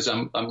see. Because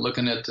I'm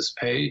looking at this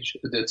page.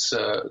 That's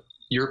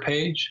your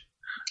page.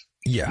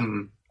 Yeah.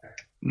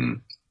 Oh,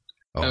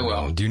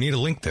 well. Do you need a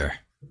link there?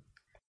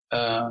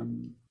 I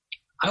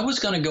was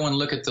going to go and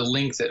look at the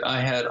link that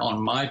I had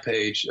on my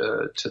page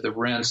to the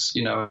rents,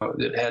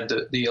 that had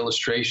the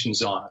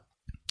illustrations on it.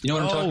 You know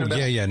what I'm talking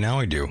about? Yeah. Now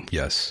I do.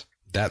 Yes.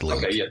 That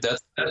link. Okay. Yeah.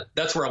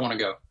 That's where I want to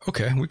go.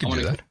 Okay. We can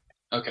do that.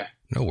 Okay.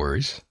 No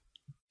worries.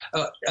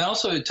 And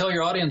also tell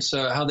your audience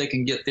how they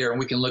can get there and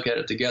we can look at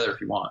it together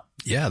if you want.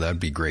 Yeah, that'd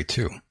be great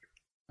too.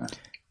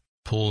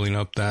 Pulling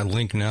up that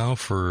link now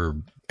for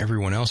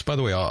everyone else. By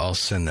the way, I'll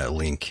send that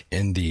link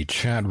in the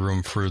chat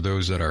room for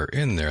those that are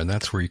in there.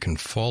 That's where you can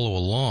follow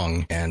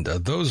along. And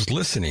those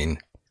listening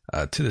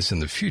to this in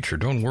the future,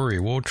 don't worry.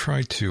 We'll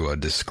try to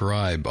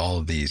describe all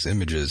of these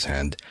images.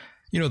 And,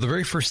 the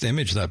very first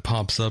image that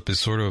pops up is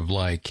sort of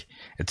like,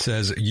 it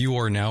says, you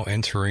are now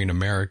entering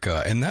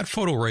America. And that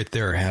photo right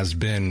there has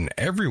been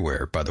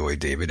everywhere, by the way,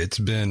 David. It's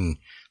been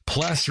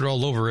plastered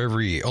all over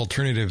every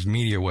alternative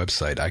media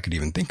website I could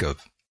even think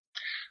of.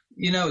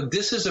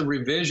 This is a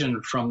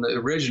revision from the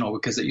original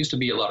because it used to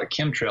be a lot of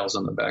chemtrails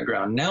in the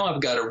background. Now I've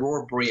got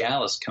Aurora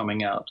Borealis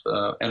coming out,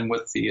 and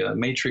with the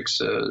matrix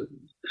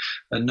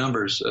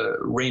numbers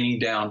raining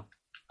down.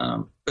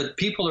 But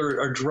people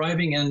are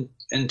driving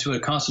into a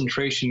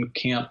concentration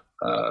camp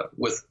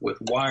with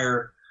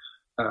wire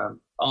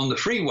on the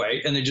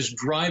freeway, and they're just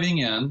driving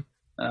in.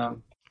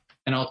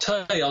 And I'll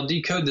tell you, I'll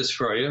decode this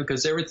for you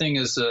because everything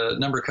is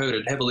number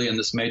coded heavily in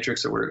this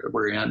matrix that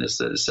we're in. It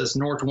says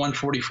North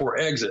 144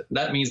 exit.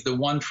 That means the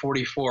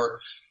 144.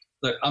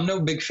 Look, I'm no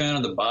big fan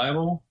of the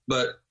Bible,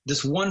 but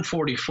this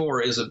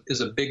 144 is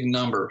a big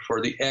number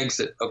for the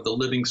exit of the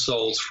living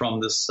souls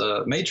from this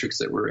matrix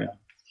that we're in.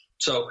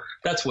 So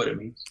that's what it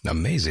means.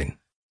 Amazing.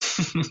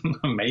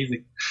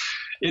 Amazing.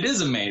 It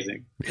is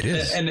amazing. It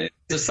is. And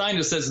the sign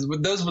that says,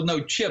 those with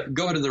no chip,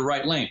 go to the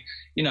right lane.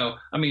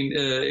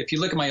 If you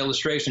look at my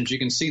illustrations, you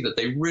can see that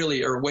they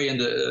really are way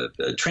into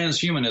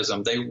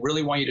transhumanism. They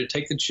really want you to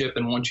take the chip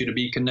and want you to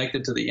be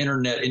connected to the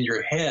internet in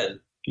your head.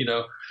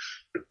 You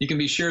can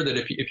be sure that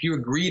if you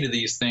agree to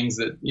these things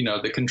that,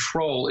 the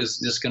control is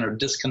just going to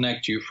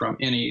disconnect you from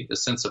any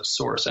sense of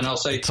source. And I'll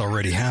say it's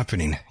already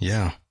happening.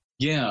 Yeah.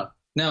 Yeah.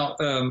 Now,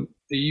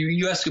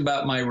 you asked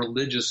about my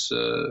religious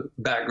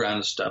background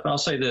and stuff. I'll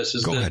say this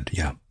is Go ahead.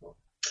 Yeah.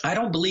 I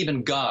don't believe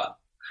in God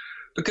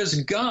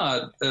because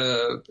God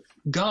in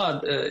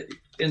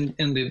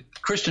the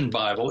Christian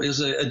Bible is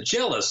a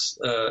jealous,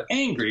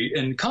 angry,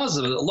 and causes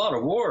a lot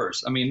of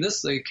wars. I mean,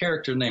 the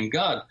character named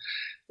God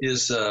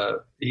is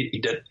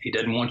he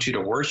doesn't want you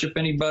to worship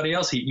anybody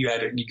else. You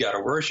got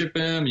to worship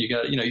him. You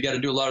got to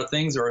do a lot of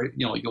things, or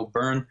you'll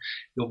burn,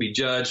 you'll be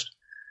judged.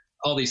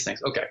 All these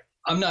things. Okay,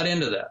 I'm not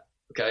into that.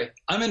 Okay,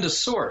 I'm into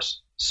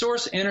source.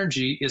 Source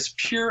energy is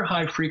pure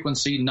high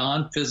frequency,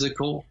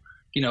 non-physical,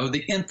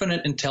 the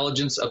infinite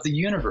intelligence of the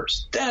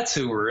universe. That's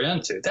who we're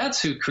into. That's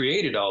who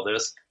created all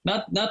this.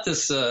 Not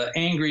this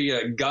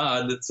angry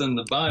God that's in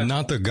the Bible.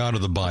 Not the God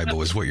of the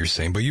Bible is what you're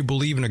saying, but you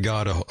believe in a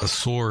God, a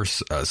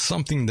source,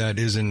 something that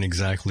isn't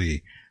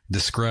exactly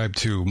described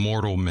to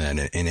mortal men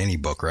in any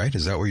book, right?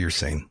 Is that what you're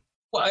saying?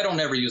 Well, I don't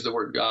ever use the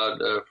word God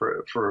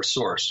for a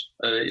source.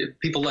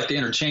 People like to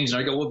interchange, and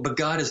I go, well, but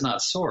God is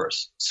not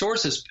source.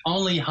 Source is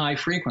only high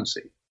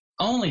frequency.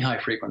 Only high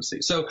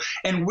frequency. So,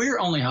 and we're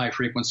only high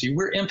frequency.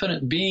 We're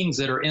infinite beings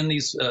that are in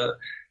these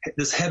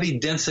this heavy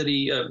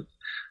density,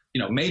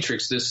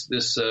 matrix.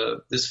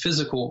 This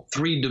physical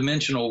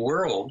 3-dimensional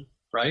world,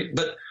 right?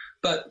 But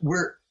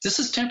this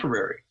is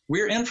temporary.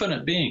 We're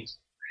infinite beings,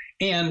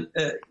 and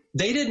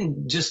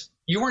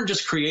you weren't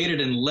just created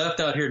and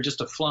left out here just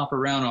to flop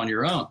around on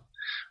your own.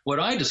 What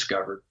I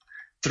discovered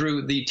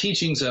through the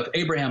teachings of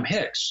Abraham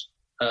Hicks,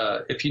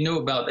 if you know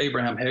about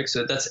Abraham Hicks,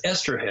 that's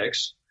Esther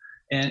Hicks.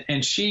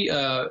 And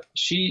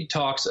she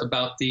talks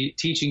about the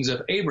teachings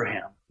of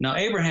Abraham. Now,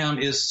 Abraham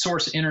is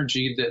source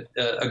energy, that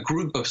a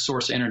group of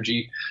source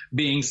energy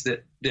beings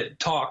that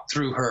talk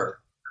through her,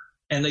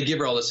 and they give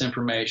her all this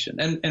information.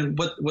 And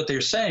what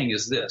they're saying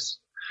is this.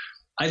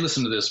 I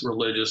listen to this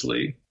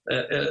religiously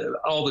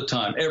all the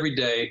time, every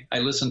day. I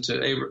listen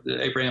to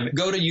Abraham.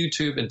 Go to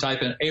YouTube and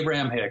type in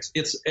Abraham Hicks.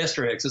 It's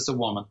Esther Hicks. It's a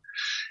woman,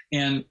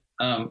 and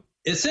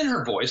it's in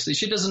her voice.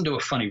 She doesn't do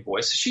a funny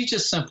voice. She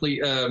just simply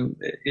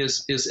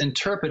is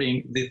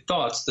interpreting the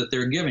thoughts that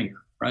they're giving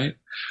her, right?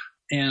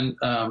 And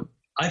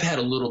I've had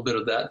a little bit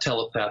of that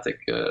telepathic.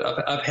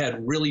 I've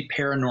had really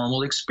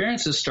paranormal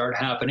experiences start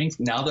happening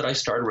now that I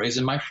started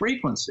raising my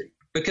frequency.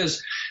 Because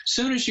as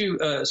soon as you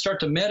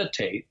start to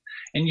meditate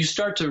and you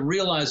start to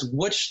realize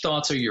which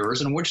thoughts are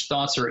yours and which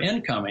thoughts are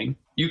incoming,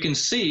 you can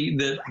see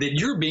that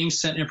you're being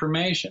sent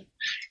information.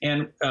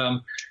 And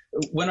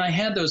when I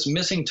had those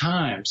missing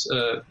times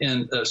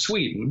in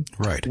Sweden,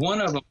 right,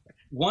 one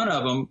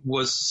of them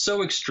was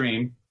so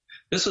extreme.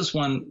 This was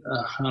one,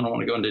 I don't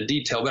want to go into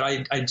detail, but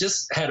I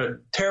just had a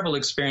terrible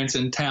experience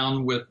in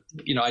town with,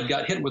 I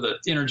got hit with an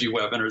energy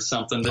weapon or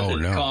something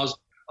that caused,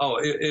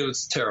 it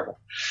was terrible.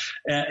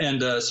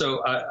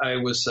 So I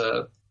was,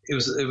 it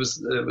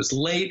was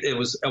late. I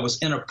was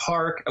in a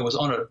park. I was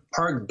on a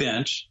park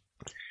bench,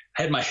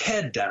 had my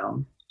head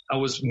down. I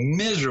was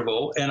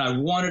miserable and I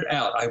wanted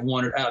out.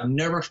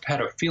 Never had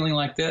a feeling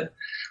like that.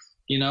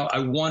 I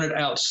wanted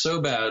out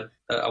so bad.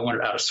 I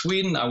wanted out of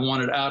Sweden. I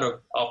wanted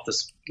out off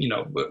this,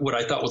 what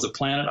I thought was a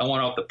planet. I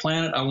want off the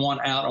planet. I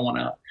want out.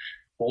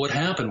 Well, what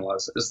happened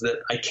is that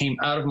I came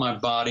out of my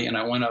body and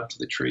I went up to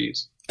the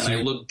trees and I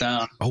looked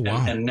down. Oh,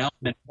 wow. And now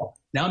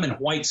I'm in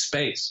white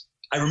space.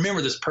 I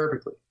remember this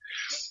perfectly.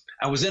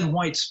 I was in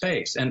white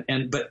space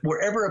but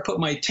wherever I put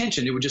my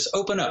attention, it would just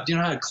open up. Do you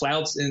know how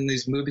clouds in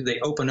these movies,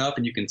 they open up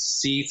and you can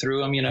see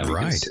through them,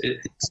 Right.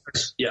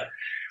 Yeah.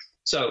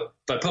 So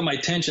if I put my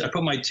attention,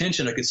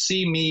 I could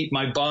see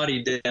my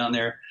body down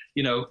there,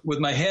 with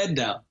my head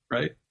down,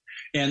 right?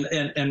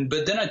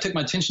 But then I took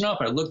my attention off.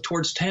 I looked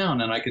towards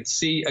town and I could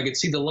see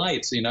the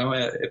lights,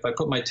 if I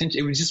put my attention,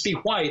 it would just be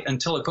white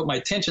until I put my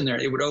attention there,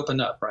 it would open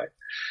up, right?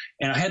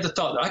 And I had the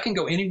thought that I can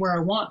go anywhere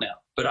I want now,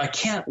 but I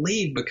can't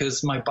leave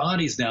because my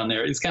body's down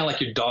there. It's kind of like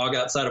your dog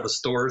outside of a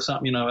store or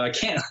something, I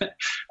can't,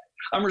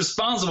 I'm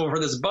responsible for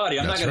this body.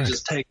 I'm not going to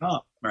just take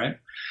off, right?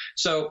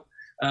 So,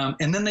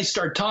 and then they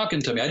start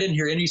talking to me. I didn't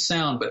hear any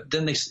sound, but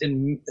then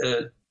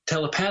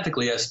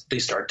telepathically, they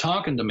start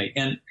talking to me.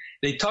 And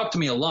they talked to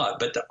me a lot.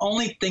 But the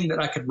only thing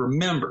that I could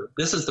remember,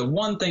 this is the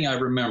one thing I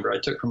remember I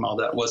took from all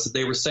that, was that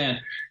they were saying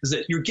is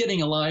that you're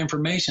getting a lot of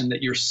information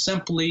that you're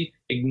simply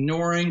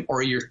ignoring,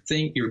 or you're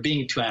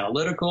being too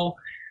analytical,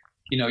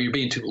 you're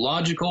being too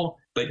logical,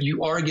 but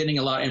you are getting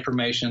a lot of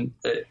information,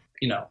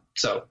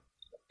 So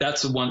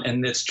that's the one.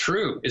 And it's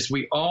true, is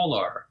we all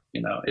are.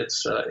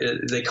 It's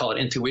they call it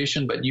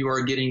intuition, but you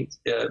are getting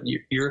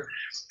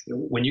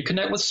when you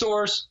connect with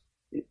Source,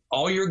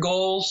 all your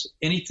goals,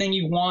 anything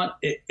you want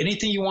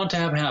to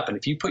have happen.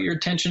 If you put your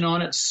attention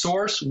on it,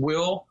 Source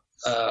will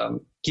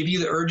give you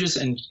the urges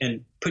and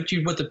put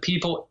you with the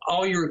people.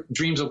 All your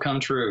dreams will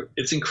come true.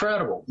 It's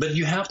incredible, but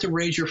you have to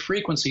raise your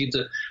frequency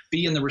to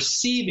be in the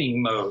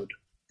receiving mode.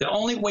 The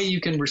only way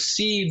you can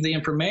receive the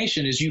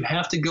information is you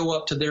have to go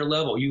up to their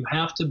level. You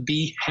have to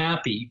be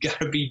happy. You got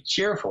to be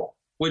cheerful.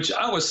 Which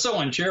I was so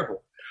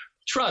uncheerful.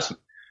 Trust me.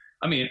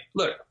 I'm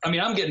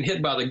getting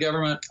hit by the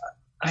government.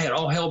 I had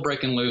all hell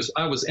breaking loose.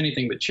 I was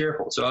anything but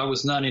cheerful. So I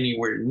was not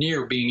anywhere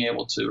near being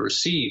able to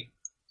receive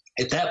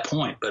at that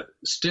point. But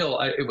still,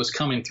 it was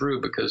coming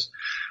through because,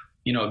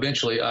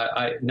 eventually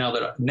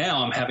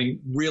now I'm having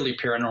really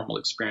paranormal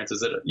experiences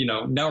that,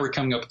 now we're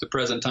coming up at the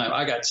present time.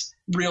 I got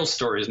real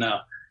stories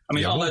now.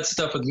 All that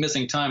stuff with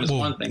missing time is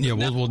one thing. Yeah,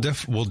 we'll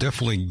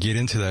definitely get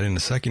into that in a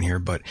second here.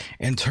 But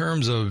in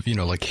terms of,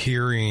 like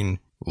hearing,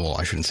 well,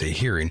 I shouldn't say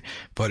hearing,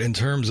 but in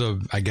terms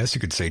of, I guess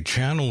you could say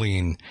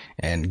channeling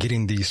and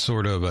getting these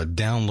sort of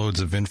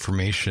downloads of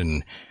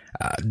information,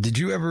 did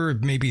you ever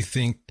maybe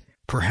think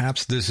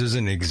perhaps this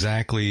isn't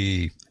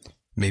exactly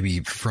maybe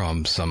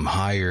from some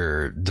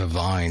higher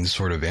divine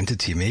sort of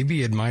entity?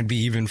 Maybe it might be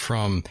even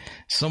from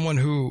someone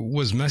who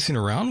was messing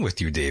around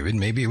with you, David.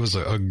 Maybe it was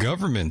a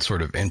government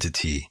sort of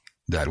entity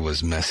that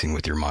was messing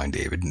with your mind,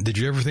 David. Did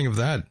you ever think of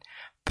that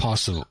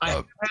possible? I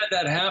had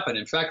that happen.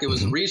 In fact, it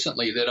was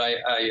recently that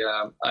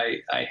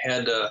I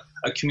had a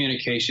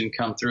communication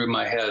come through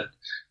my head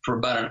for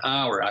about an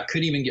hour. I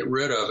couldn't even get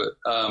rid of it.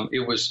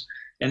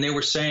 And they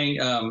were saying,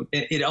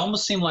 it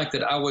almost seemed like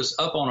that I was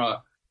up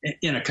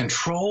in a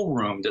control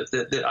room,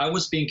 that I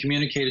was being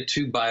communicated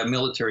to by a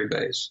military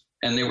base.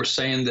 And they were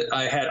saying that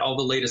I had all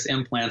the latest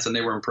implants and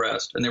they were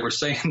impressed. And they were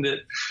saying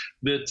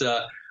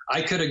that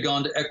I could have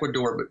gone to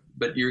Ecuador,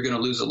 but you're going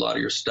to lose a lot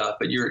of your stuff.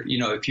 But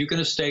if you're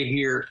going to stay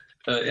here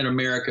in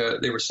America,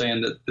 they were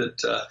saying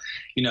that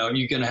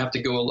you're going to have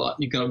to go along.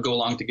 You're going to go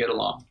along to get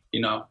along.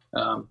 And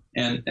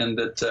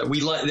that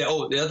we like.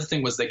 The other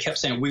thing was they kept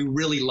saying, we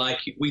really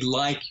like you. We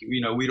like you.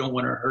 We don't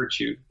want to hurt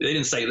you. They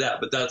didn't say that,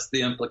 but that's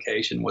the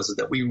implication, was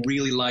that we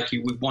really like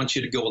you. We want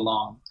you to go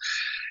along.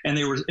 and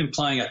they were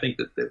implying, I think,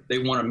 that they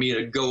wanted me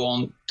to go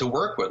on to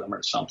work with them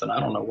or something. I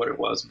don't know what it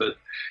was, but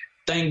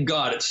thank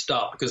God it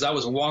stopped, because I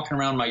was walking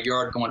around my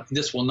yard going,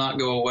 this will not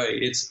go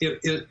away.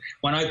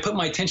 When I put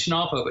my attention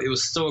off of it, it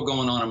was still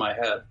going on in my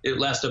head. It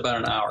lasted about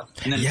an hour.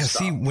 And then it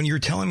stopped. See, when you're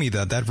telling me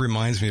that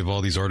reminds me of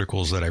all these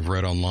articles that I've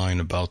read online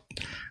about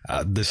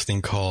this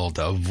thing called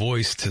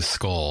voice to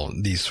skull,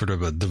 these sort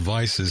of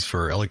devices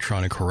for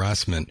electronic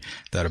harassment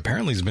that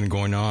apparently has been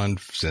going on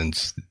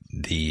since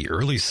the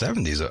early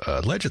 70s,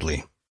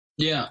 allegedly.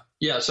 Yeah.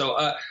 So,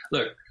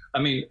 look, I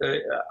mean,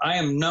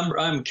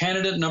 I'm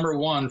candidate number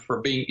one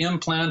for being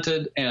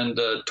implanted and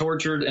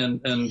tortured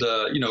and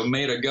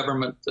made a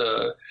government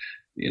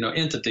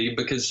entity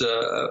because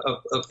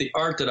of the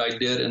art that I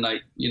did and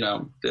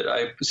that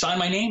I signed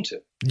my name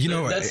to.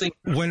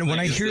 When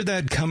I hear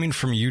that coming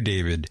from you,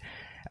 David,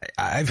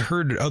 I've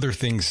heard other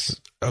things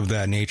of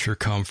that nature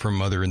come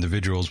from other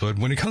individuals, but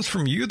when it comes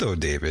from you, though,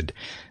 David,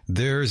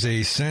 there's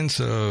a sense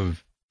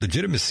of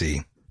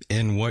legitimacy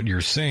in what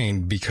you're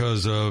saying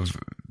because of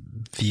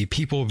the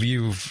people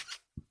you've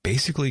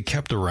basically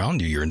kept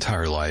around you your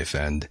entire life.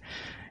 And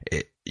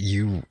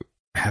you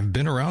have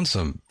been around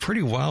some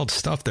pretty wild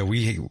stuff that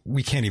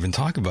we can't even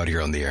talk about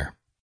here on the air.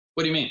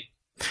 What do you mean?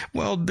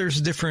 Well, there's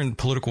different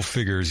political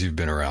figures you've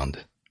been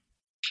around.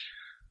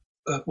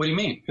 What do you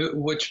mean?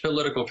 Which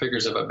political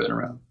figures have I been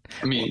around?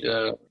 I mean,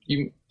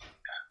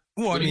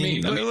 Well, I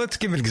mean, let's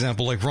give an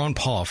example, like Ron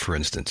Paul, for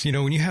instance.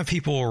 When you have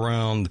people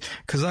around,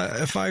 because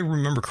if I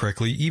remember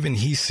correctly, even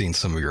he's seen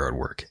some of your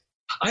artwork.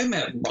 I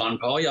met Ron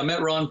Paul. Yeah, I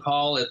met Ron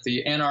Paul at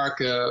the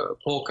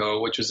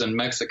Anarchapulco, which was in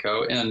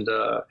Mexico, and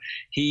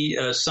he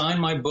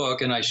signed my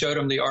book, and I showed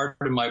him the art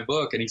in my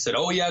book, and he said,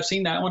 "Oh yeah, I've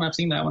seen that one. I've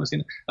seen that one. I've seen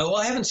it." Oh,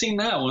 well, I haven't seen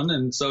that one,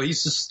 and so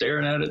he's just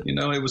staring at it.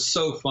 It was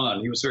so fun.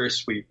 He was very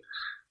sweet.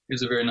 He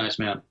was a very nice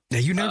man. Yeah,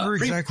 you never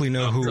exactly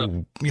know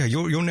who. Yeah,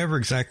 you'll never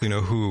exactly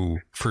know who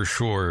for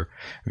sure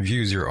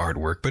views your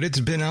artwork, but it's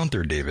been out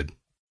there, David.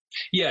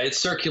 Yeah, it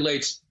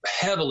circulates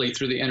heavily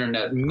through the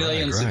internet.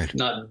 Millions, if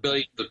not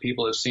billions, of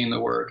people have seen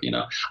the work.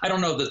 I don't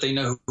know that they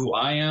know who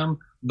I am,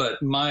 but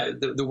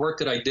the work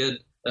that I did,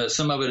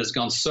 some of it has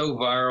gone so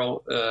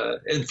viral,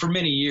 and for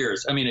many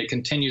years. I mean, it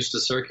continues to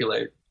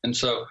circulate, and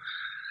so.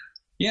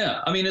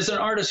 Yeah, I mean, as an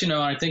artist,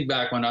 I think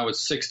back when I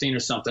was 16 or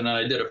something, and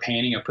I did a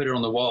painting, I put it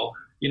on the wall.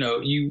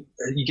 You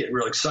get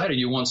real excited.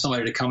 You want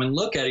somebody to come and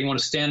look at it. You want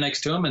to stand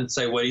next to them and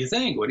say, "What do you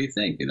think? What do you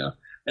think?"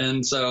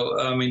 And so,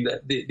 I mean,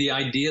 the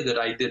idea that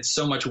I did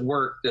so much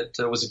work that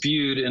was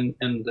viewed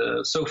and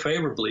so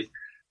favorably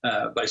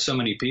by so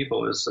many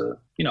people is,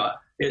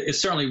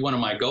 it's certainly one of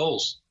my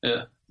goals.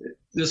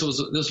 This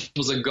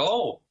was a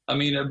goal. I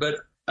mean, but.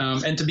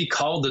 And to be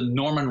called the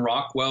Norman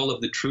Rockwell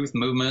of the truth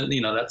movement,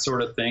 that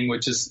sort of thing,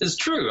 which is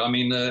true. I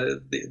mean,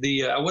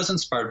 I was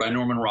inspired by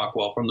Norman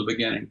Rockwell from the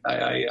beginning.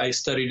 I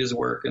studied his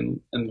work and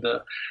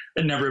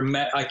never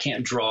met. I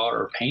can't draw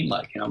or paint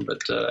like him,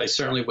 but I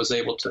certainly was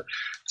able to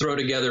throw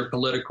together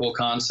political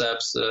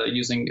concepts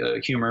using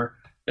humor,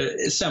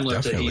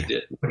 similar to what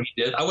he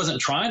did. I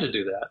wasn't trying to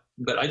do that,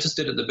 but I just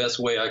did it the best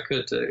way I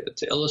could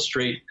to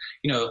illustrate,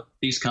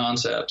 these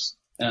concepts,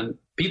 and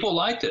people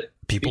liked it.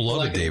 People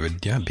love it,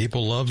 David. Yeah,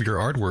 people love your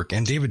artwork.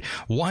 And David,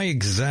 why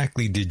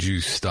exactly did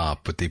you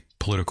stop with the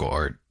political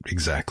art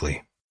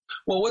exactly?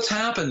 Well, what's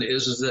happened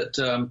is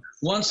that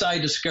once I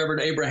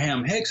discovered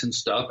Abraham Hicks and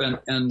stuff,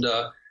 and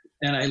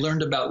I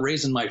learned about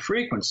raising my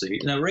frequency.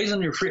 Now,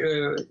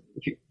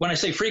 when I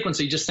say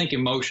frequency, just think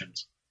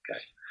emotions. Okay.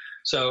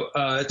 So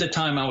at the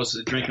time, I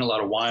was drinking a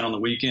lot of wine on the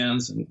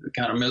weekends and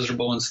kind of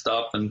miserable and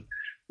stuff, and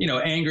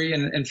angry.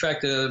 And in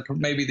fact,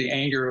 maybe the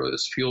anger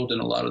was fueled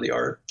in a lot of the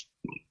art.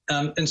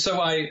 And so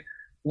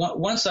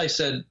once I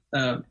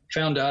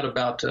found out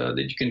about that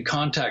you can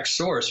contact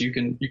source, you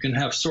can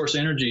have source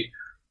energy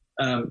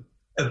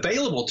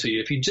available to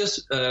you if you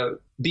just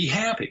be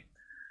happy.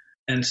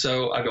 And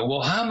so I go,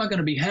 well, how am I going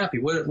to be happy?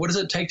 What does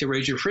it take to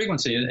raise your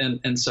frequency?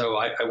 And so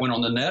I went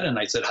on the net and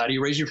I said, how do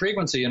you raise your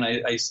frequency? And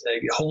a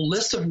whole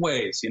list of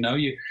ways.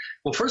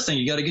 First thing,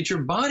 you got to get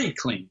your body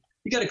clean.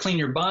 You got to clean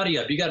your body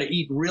up. You got to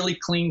eat really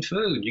clean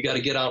food. You got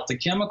to get out the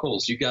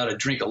chemicals. You got to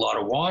drink a lot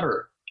of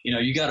water.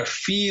 You got to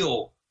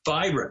feel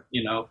vibrant,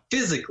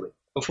 physically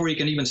before you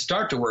can even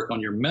start to work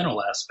on your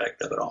mental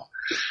aspect of it all,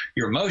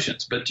 your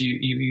emotions. But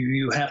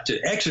you have to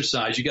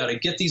exercise. You got to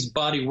get these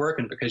body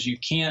working because you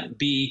can't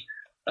be,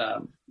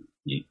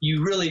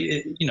 you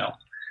really,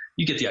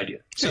 you get the idea.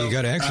 So you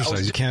got to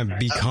exercise. You can't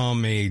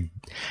become a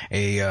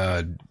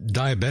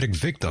diabetic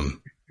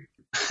victim.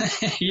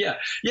 Yeah.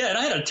 And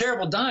I had a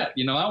terrible diet.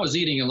 I was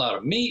eating a lot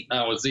of meat.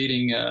 I was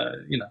eating,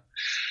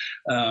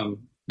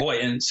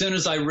 and as soon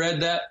as I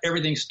read that,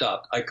 everything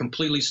stopped. I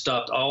completely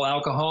stopped all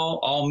alcohol,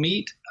 all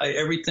meat,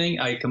 everything.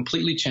 I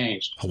completely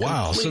changed.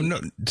 Wow.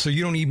 Completely. So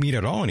you don't eat meat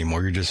at all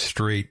anymore. You're just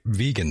straight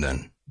vegan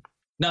then?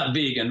 Not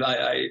vegan.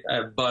 I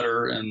have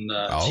butter and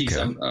cheese.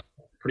 Okay. I'm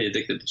pretty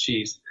addicted to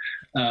cheese.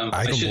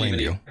 I don't blame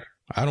you.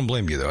 I don't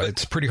blame you, though.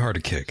 It's pretty hard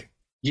to kick.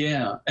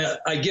 Yeah,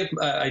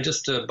 I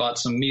just bought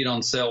some meat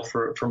on sale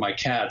for my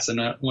cats, and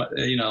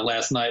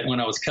last night when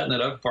I was cutting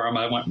it up for them,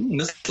 I went,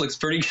 this looks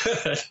pretty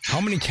good.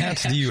 How many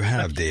cats do you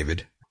have,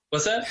 David?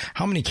 What's that?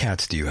 How many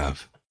cats do you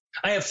have?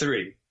 I have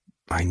 3.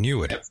 I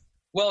knew it.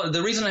 Well,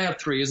 the reason I have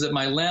 3 is that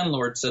my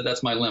landlord said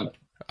that's my limit.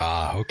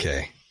 Ah,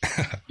 okay.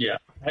 Yeah,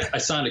 I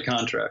signed a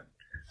contract.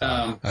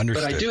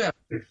 Understood. But I do have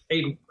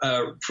 8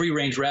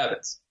 free-range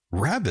rabbits.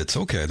 Rabbits,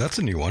 okay, that's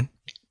a new one.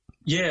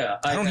 Yeah,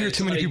 I don't hear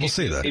too many people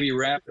say that. Baby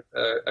rabbit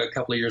a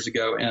couple of years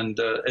ago, and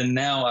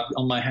now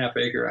on my half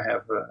acre I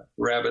have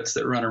rabbits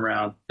that run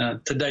around.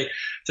 Today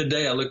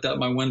I looked out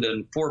my window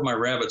and 4 of my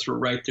rabbits were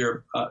right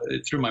there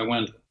through my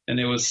window, and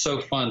it was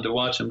so fun to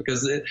watch them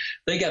because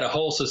they got a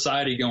whole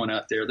society going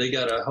out there. They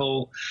got a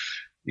whole,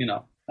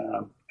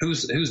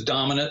 who's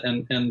dominant,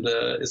 and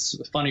it's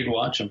funny to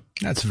watch them.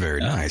 That's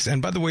very nice.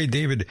 And by the way,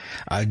 David,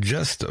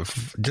 just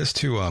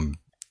to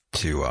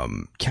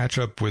catch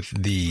up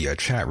with the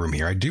chat room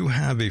here, I do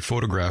have a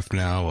photograph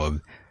now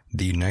of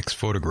the next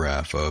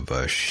photograph of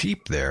a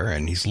sheep there,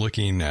 and he's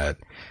looking at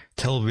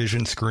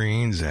television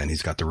screens, and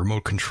he's got the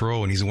remote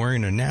control, and he's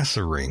wearing a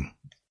NASA ring.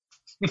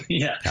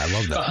 Yeah, I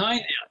love that.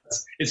 Behind him,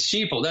 it's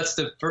sheeple. That's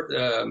the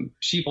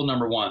sheeple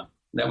number 1.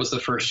 That was the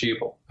first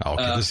sheeple. Oh,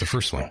 okay, this is the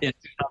first one. In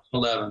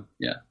 2011,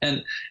 yeah.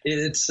 And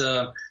it's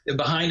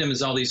behind him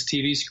is all these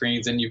TV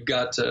screens, and you've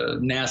got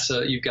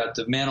NASA, you've got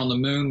the man on the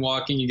moon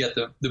walking, you got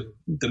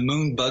the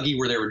moon buggy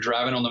where they were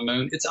driving on the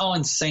moon. It's all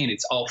insane.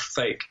 It's all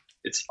fake.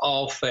 It's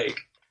all fake.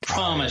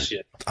 Promise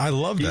you. I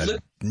love that.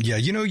 Yeah,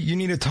 you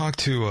need to talk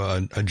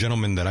to a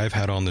gentleman that I've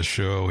had on the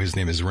show. His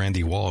name is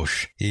Randy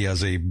Walsh. He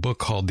has a book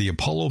called The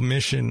Apollo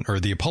Mission, or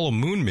the Apollo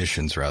Moon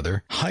Missions,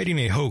 rather, Hiding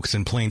a Hoax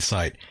in Plain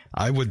Sight.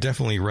 I would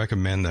definitely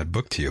recommend that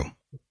book to you.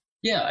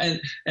 Yeah, and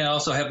I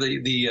also have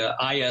the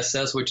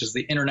ISS, which is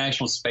the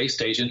International Space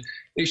Station.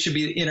 It should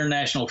be the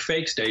International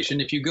Fake Station.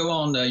 If you go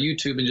on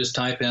YouTube and just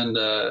type in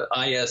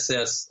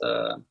ISS,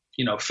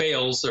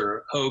 fails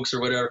or hoax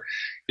or whatever,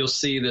 you'll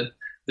see that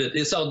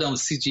it's all done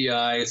with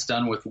CGI. It's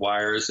done with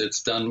wires.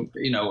 It's done,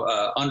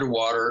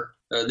 underwater.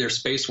 Their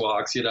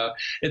spacewalks.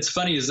 It's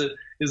funny is that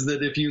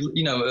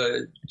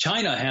if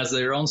China has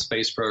their own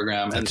space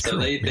program, and so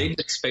they do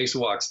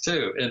spacewalks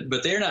too,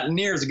 but they're not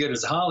near as good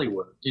as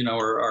Hollywood,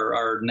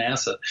 or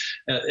NASA,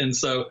 and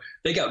so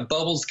they got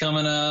bubbles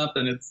coming up,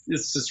 and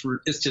it's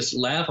just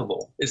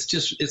laughable.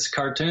 It's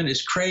cartoon.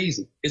 It's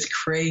crazy.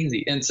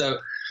 And so,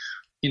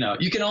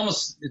 you can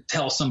almost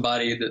tell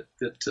somebody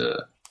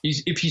that.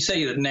 If you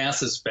say that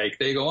NASA's fake,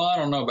 they go, I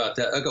don't know about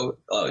that. I go,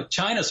 oh,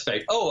 China's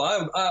fake. Oh,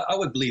 I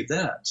would believe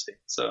that. See?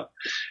 So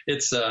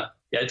it's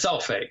all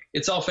fake.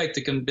 It's all fake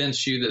to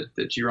convince you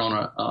that you're on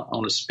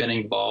a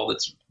spinning ball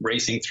that's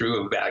racing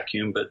through a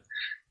vacuum. But,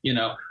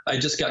 I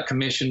just got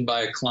commissioned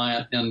by a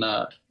client in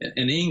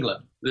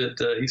England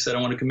that he said,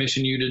 I want to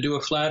commission you to do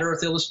a Flat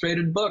Earth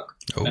illustrated book.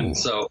 Oh. And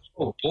so,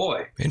 oh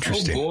boy.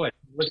 Interesting. Oh boy.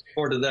 Looking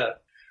forward to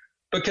that.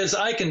 Because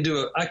I can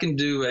do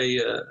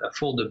a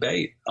full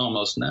debate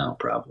almost now,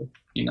 probably.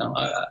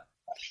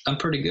 I'm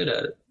pretty good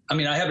at it. I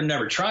mean, I haven't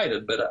never tried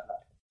it, but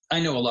I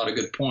know a lot of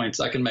good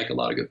points. I can make a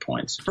lot of good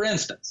points. For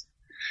instance,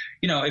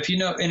 if you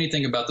know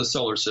anything about the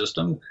solar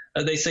system,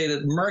 they say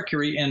that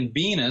Mercury and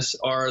Venus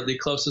are the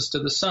closest to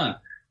the sun.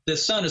 The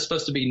sun is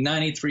supposed to be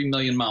 93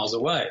 million miles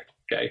away.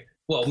 Okay.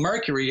 Well,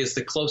 Mercury is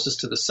the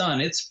closest to the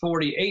sun. It's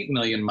 48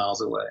 million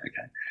miles away.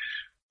 Okay.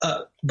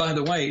 By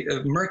the way,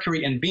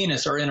 Mercury and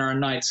Venus are in our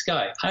night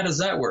sky. How does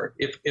that work?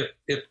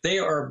 If they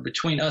are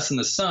between us and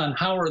the sun,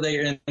 how are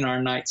they in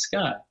our night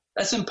sky?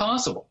 That's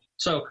impossible.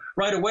 So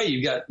right away,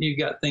 you got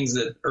things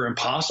that are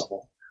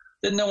impossible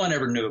that no one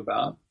ever knew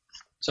about.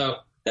 So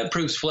that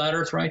proves flat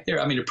Earth right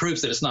there. I mean, it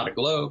proves that it's not a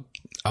globe.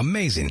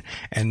 Amazing.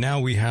 And now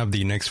we have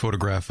the next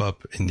photograph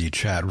up in the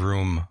chat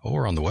room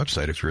or on the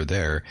website if you're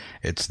there.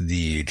 It's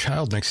the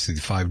child next to the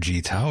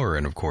 5G tower.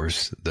 And of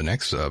course, the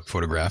next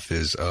photograph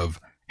is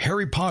of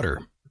Harry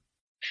Potter.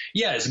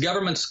 Yeah, it's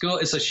government school.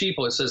 It's a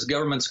sheeple. It says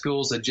government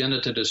schools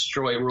agenda to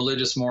destroy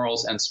religious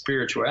morals and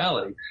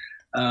spirituality.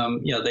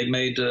 They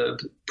made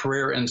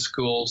prayer in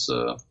schools.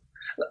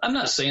 I'm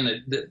not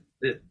saying that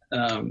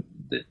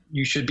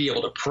you should be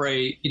able to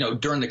pray,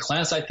 during the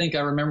class. I think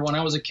I remember when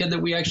I was a kid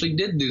that we actually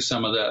did do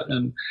some of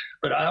that,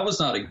 but I was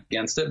not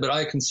against it. But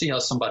I can see how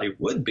somebody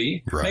would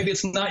be. Right. Maybe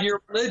it's not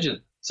your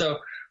religion. So,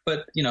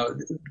 but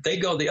they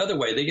go the other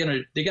way.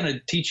 They're gonna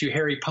teach you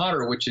Harry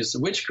Potter, which is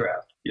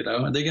witchcraft.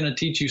 And they're going to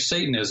teach you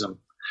Satanism.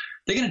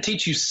 They're going to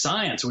teach you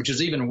science, which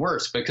is even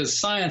worse because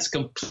science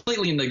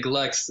completely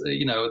neglects,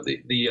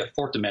 the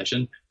fourth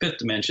dimension, fifth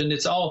dimension.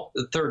 It's all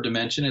the third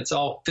dimension. It's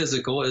all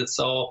physical. It's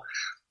all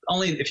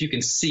only if you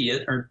can see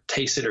it or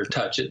taste it or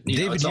touch it.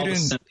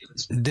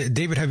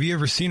 David, have you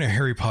ever seen a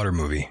Harry Potter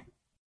movie?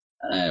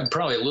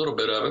 Probably a little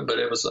bit of it, but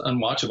it was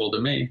unwatchable to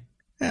me.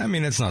 I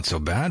mean, it's not so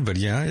bad, but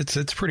yeah,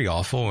 it's pretty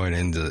awful and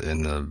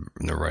in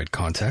the right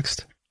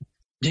context.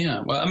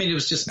 Yeah, well, I mean, it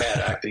was just bad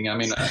acting. I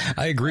mean,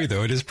 I agree,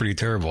 though. It is pretty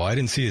terrible. I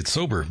didn't see it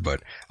sober,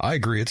 but I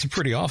agree. It's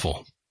pretty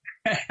awful.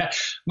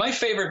 My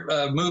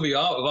favorite movie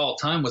of all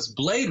time was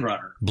Blade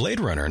Runner. Blade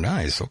Runner.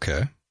 Nice.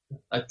 Okay.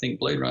 I think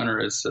Blade Runner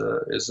is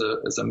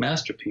a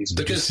masterpiece.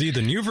 Did you see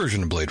the new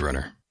version of Blade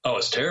Runner? Oh,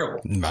 it's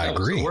terrible. I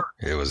agree.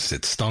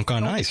 It stunk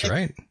on ice,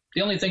 right?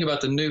 The only thing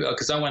about the new,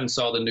 because I went and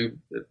saw the new,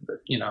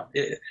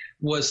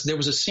 there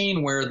was a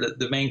scene where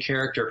the main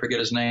character, I forget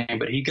his name,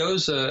 but he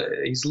goes,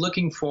 he's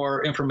looking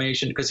for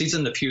information because he's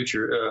in the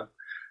future,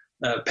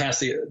 past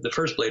the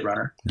first Blade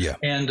Runner. Yeah.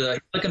 And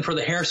looking for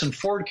the Harrison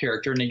Ford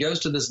character, and he goes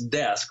to this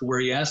desk where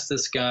he asks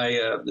this guy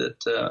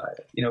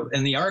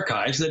in the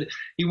archives that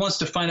he wants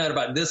to find out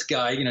about this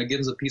guy,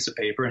 gives a piece of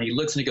paper, and he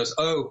looks and he goes,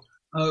 oh,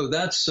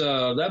 that's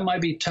that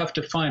might be tough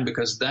to find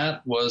because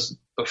that was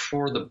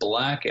before the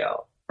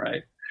blackout,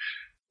 right?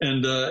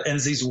 And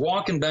as he's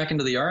walking back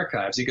into the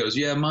archives, he goes,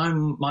 yeah, my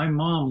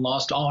mom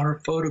lost all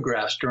her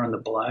photographs during the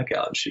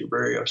blackout. And she was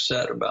very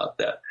upset about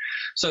that.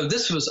 So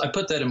I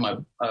put that in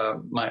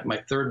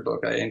my third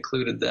book. I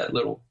included that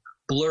little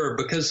blurb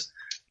because,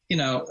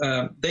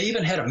 they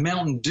even had a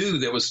Mountain Dew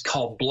that was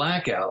called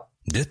Blackout.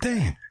 Did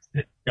they?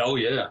 Oh,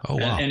 yeah. Oh,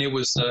 wow. And it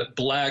was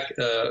black,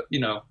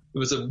 it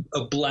was a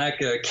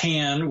black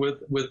can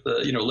with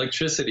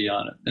electricity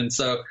on it. And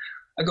so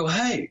I go,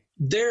 hey,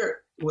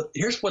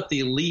 here's what the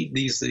elite,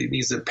 these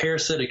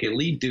parasitic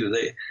elite do.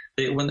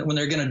 They when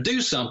they're going to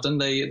do something,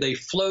 they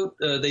float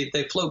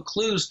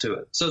clues to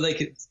it, so they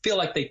could feel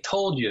like they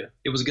told you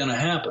it was going to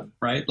happen,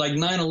 right? Like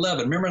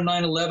 9/11. Remember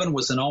 9/11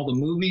 was in all the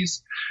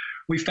movies.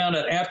 We found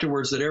out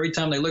afterwards that every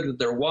time they looked at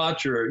their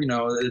watch or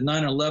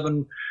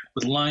 9/11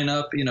 would line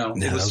up. Yeah,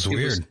 that was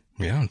weird.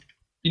 Yeah.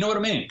 You know what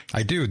I mean?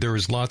 I do. There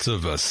was lots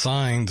of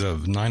signs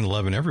of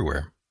 9/11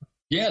 everywhere.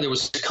 Yeah,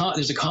 there's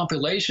a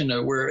compilation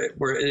where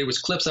it was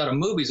clips out of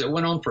movies that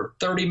went on for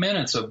 30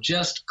 minutes of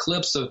just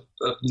clips of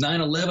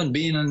 9/11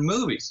 being in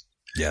movies.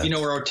 Yeah,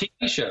 or our TV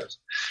shows.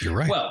 You're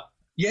right. Well,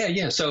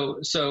 yeah.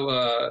 So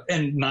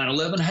and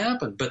 9/11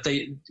 happened, but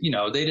they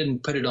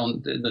didn't put it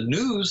on the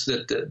news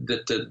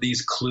that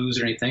these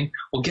clues or anything.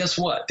 Well, guess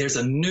what? There's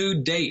a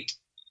new date.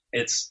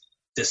 It's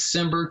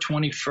December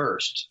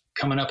 21st,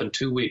 coming up in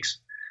 2 weeks.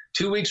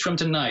 2 weeks from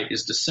tonight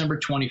is December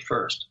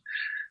 21st.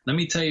 Let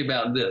me tell you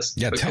about this.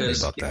 Yeah, tell me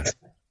about that.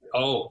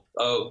 Oh,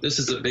 this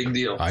is a big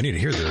deal. I need to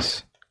hear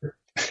this.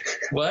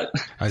 What?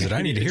 I said,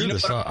 I need to hear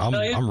this.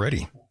 I'm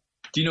ready.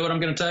 Do you know what I'm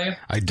going to tell you?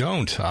 I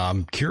don't.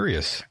 I'm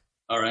curious.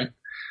 All right.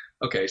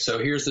 Okay, so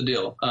here's the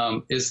deal.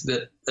 Is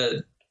that,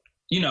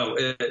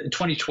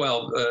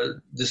 2012,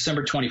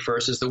 December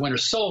 21st is the winter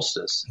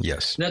solstice.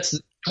 Yes.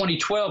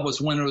 2012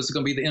 was when it was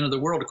going to be the end of the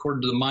world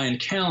according to the Mayan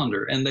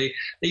calendar. And they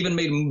even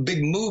made a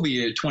big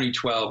movie in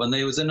 2012, and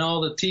they was in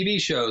all the TV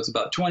shows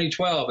about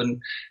 2012.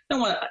 And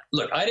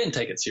look, I didn't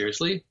take it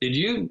seriously. Did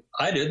you?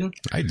 I didn't.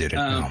 I didn't.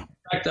 No. In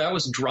fact, I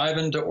was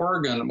driving to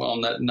Oregon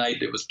on that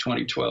night. It was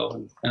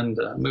 2012 and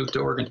moved to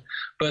Oregon.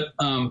 But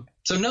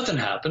so nothing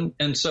happened.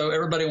 And so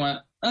everybody went,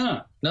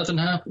 nothing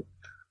happened.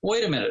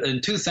 Wait a minute.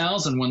 In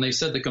 2000, when they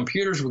said the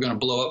computers were going to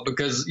blow up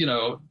because,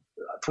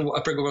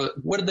 I forget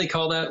what did they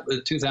call that?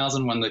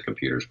 2000 when the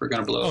computers were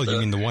going to blow up. Oh, you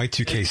mean the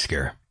Y2K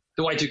scare?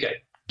 The Y2K.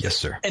 Yes,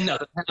 sir. And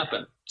nothing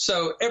happened.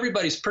 So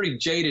everybody's pretty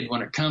jaded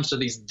when it comes to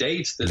these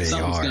dates that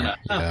something's going to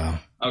happen.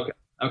 Yeah.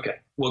 Okay.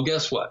 Well,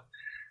 guess what?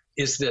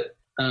 Is that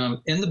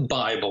in the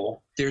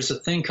Bible, there's a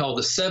thing called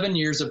the 7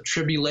 years of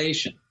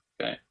tribulation,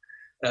 okay,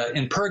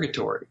 in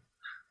purgatory.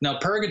 Now,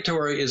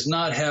 purgatory is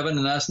not heaven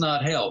and that's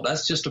not hell.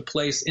 That's just a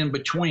place in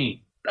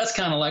between. That's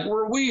kind of like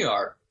where we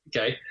are.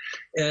 Okay.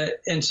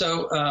 And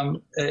so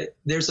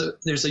there's a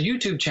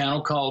YouTube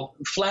channel called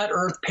Flat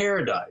Earth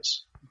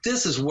Paradise.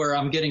 This is where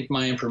I'm getting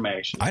my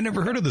information. I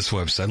never heard of this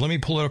website. Let me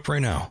pull it up right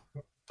now.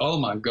 Oh,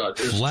 my God.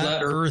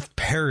 Flat Earth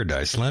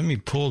Paradise. Let me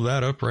pull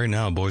that up right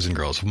now, boys and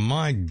girls.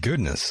 My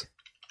goodness.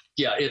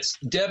 Yeah, it's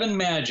Devin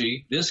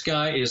Maggi. This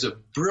guy is a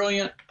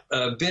brilliant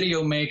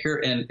video maker,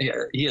 and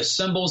he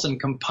assembles and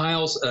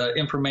compiles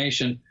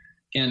information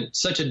in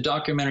such a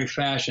documentary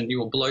fashion, you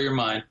will blow your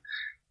mind.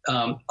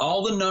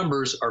 All the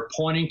numbers are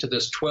pointing to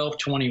this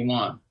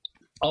 1221.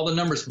 All the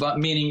numbers,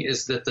 meaning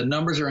is that the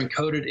numbers are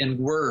encoded in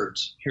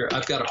words. Here,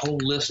 I've got a whole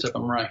list of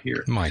them right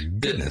here. My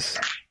goodness.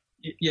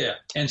 Yeah,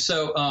 and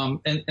so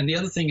and the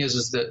other thing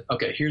is that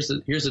okay, here's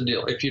the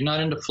deal. If you're not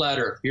into flat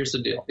Earth, here's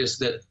the deal: is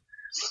that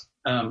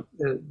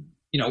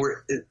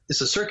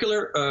it's a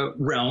circular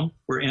realm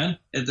we're in.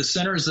 At the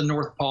center is the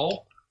North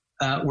Pole,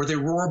 where the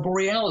Aurora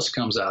Borealis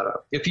comes out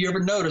of. If you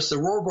ever notice, the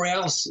Aurora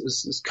Borealis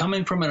is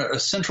coming from a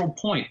central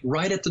point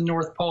right at the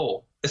North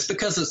Pole. It's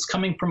because it's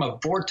coming from a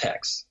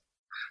vortex.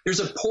 There's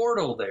a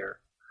portal there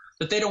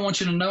that they don't want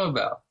you to know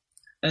about.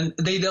 And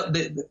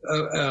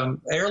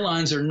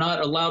airlines are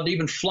not allowed to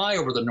even fly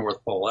over the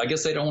North Pole. I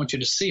guess they don't want you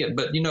to see it.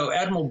 But,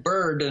 Admiral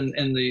Byrd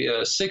in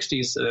the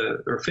 60s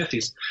or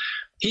 50s,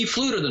 he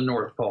flew to the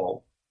North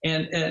Pole.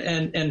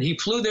 And he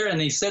flew there, and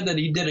he said that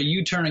he did a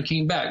U-turn and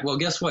came back. Well,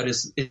 guess what?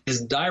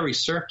 His diary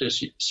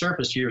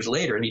surfaced years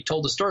later, and he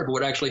told the story of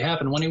what actually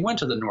happened when he went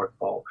to the North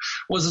Pole.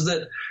 Was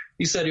that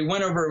he said he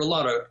went over a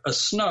lot of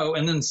snow,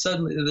 and then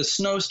suddenly the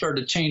snow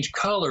started to change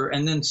color,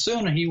 and then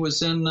soon he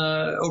was in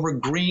over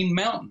green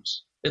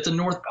mountains at the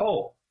North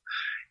Pole.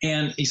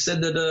 And he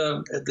said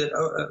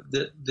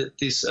that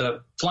these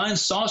flying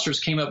saucers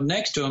came up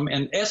next to him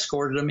and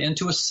escorted him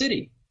into a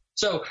city.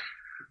 So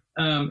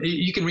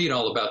you can read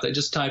all about that.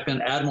 Just type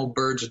in Admiral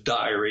Byrd's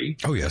diary.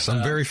 Oh, yes.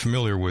 I'm very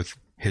familiar with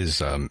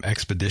his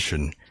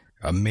expedition.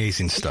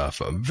 Amazing stuff.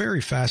 A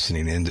very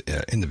fascinating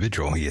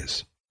individual he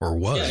is, or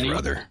was,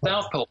 rather.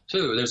 South Pole,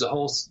 too. There's a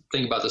whole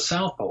thing about the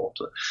South Pole.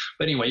 Too.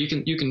 But anyway,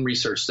 you can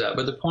research that.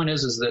 But the point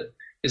is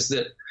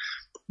that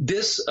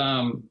this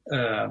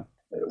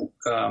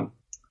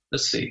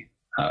let's see.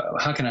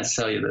 How can I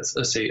tell you this?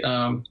 Let's see.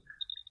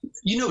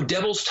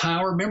 Devil's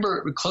Tower.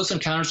 Remember Close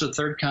Encounters of the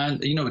Third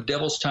Kind?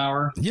 Devil's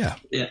Tower? Yeah.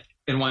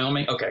 In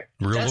Wyoming? Okay.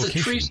 That's a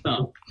tree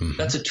stump. Mm-hmm.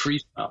 That's a tree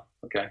stump.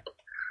 Okay.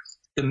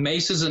 The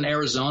mesas in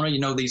Arizona,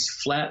 these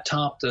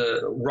flat-topped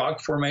rock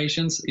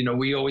formations,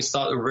 we always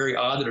thought they were very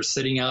odd that are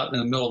sitting out in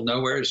the middle of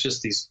nowhere. It's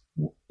just these,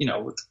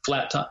 with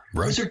flat top.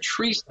 Right. Those are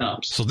tree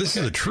stumps. So this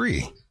is a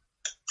tree.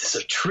 This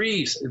is a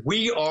tree.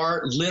 We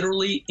are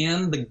literally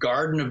in the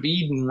Garden of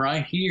Eden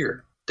right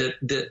here. That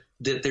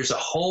there's a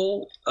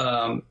whole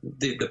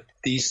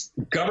these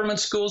government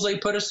schools they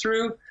put us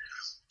through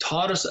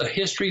taught us a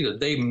history that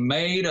they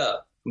made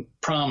up. I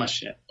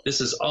promise you, this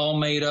is all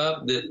made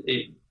up.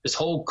 This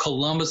whole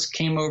Columbus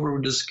came over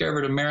and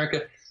discovered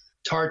America.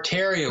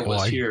 Tartaria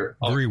was here.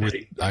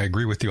 I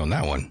agree with you on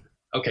that one.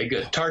 Okay,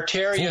 good.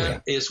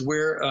 Tartaria is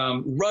where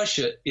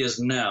Russia is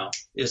now.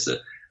 It's a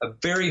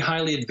very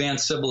highly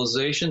advanced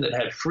civilization that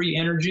had free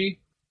energy,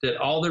 that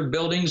all their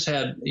buildings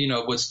had,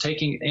 was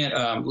taking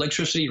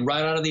electricity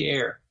right out of the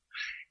air.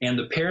 And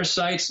the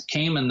parasites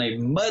came and they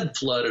mud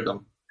flooded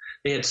them.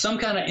 They had some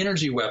kind of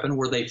energy weapon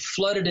where they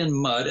flooded in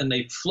mud, and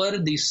they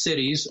flooded these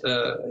cities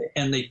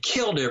and they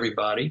killed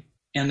everybody.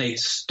 And they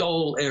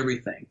stole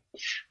everything.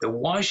 The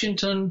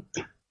Washington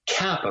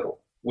Capitol,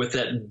 with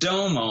that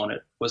dome on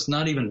it, was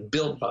not even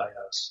built by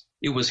us.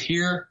 It was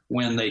here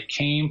when they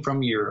came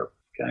from Europe.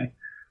 Okay,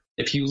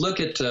 if you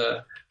look at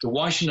the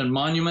Washington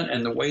Monument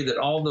and the way that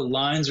all the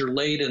lines are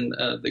laid in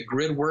the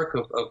grid work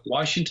of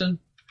Washington,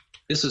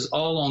 this is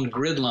all on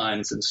grid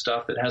lines and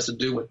stuff that has to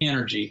do with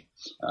energy,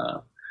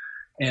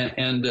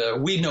 and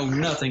we know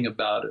nothing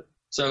about it.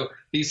 So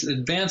this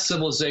advanced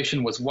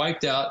civilization was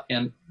wiped out,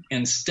 and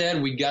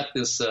instead we got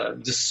this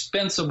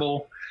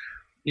dispensable,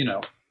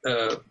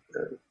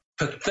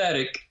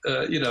 pathetic,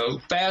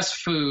 fast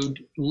food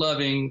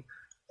loving,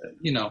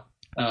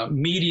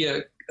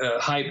 media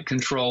hype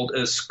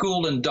controlled,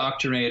 school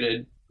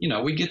indoctrinated.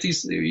 We get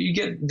you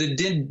get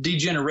the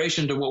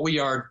degeneration to what we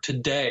are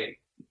today.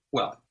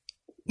 Well,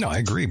 no, I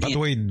agree. By the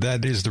way,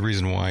 that is the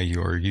reason why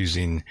you're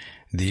using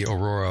the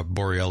Aurora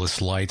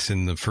Borealis lights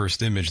in the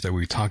first image that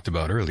we talked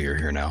about earlier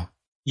here now.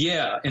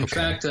 Yeah. In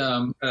fact,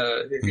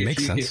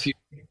 makes sense.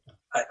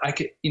 I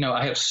could,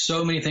 I have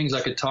so many things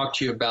I could talk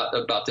to you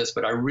about this,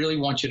 but I really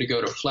want you to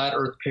go to Flat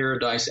Earth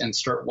Paradise and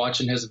start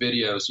watching his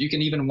videos. You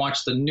can even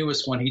watch the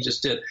newest one he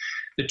just did,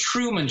 The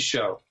Truman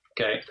Show.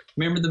 Okay.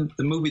 Remember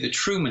the movie, The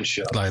Truman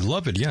Show? I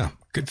love it. Yeah.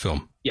 Good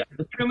film. Yeah.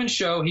 The Truman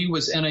Show, he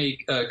was in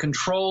a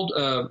controlled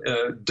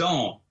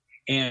dome,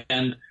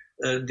 and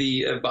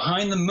the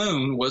behind the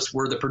moon was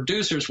where the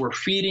producers were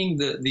feeding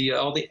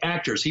all the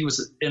actors. He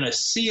was in a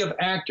sea of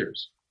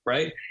actors,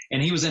 right?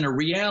 And he was in a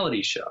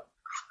reality show.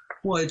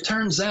 Well, it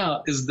turns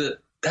out is that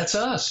that's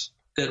us,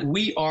 that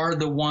we are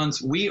the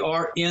ones, we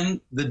are in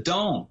the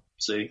dome.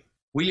 See,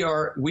 we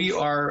are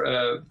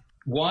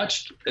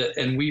watched,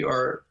 and we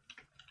are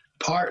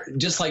part,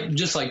 just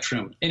like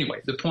Truman.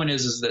 Anyway, the point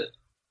is that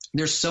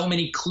there's so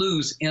many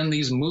clues in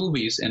these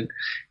movies, and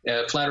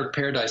Flat Earth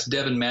Paradise,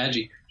 Devin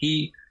Maggi,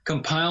 he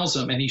compiles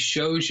them and he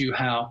shows you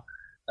how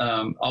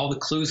all the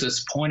clues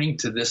is pointing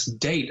to this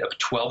date of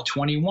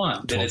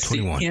 1221, that it's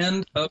the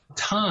end of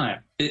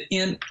time.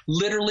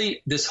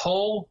 Literally, this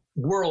whole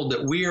world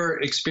that we are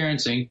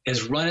experiencing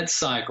has run its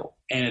cycle,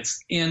 and it's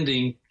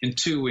ending in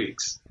 2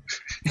 weeks.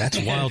 That's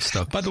wild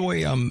stuff. By the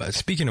way,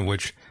 speaking of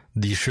which,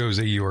 the shows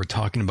that you are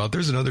talking about,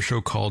 there's another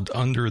show called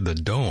Under the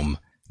Dome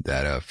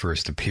that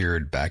first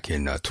appeared back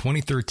in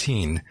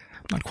 2013.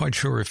 I'm not quite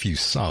sure if you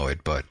saw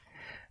it, but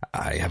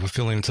I have a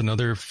feeling it's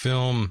another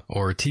film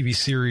or TV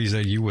series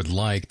that you would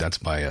like. That's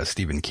by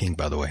Stephen King,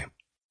 by the way.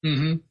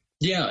 Mm-hmm.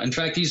 Yeah. In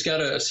fact, he's got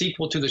a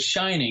sequel to The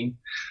Shining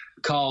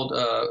called,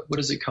 what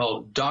is it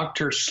called?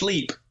 Dr.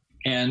 Sleep.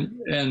 And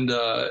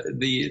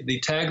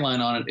the tagline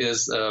on it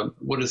is,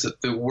 what is it?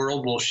 The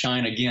world will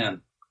shine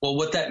again. Well,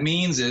 what that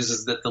means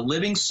is that the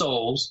living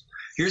souls,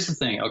 here's the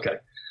thing. Okay.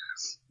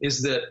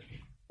 Is that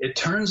it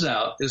turns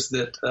out is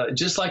that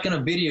just like in a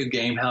video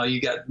game, how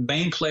you got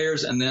main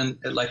players, and then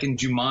like in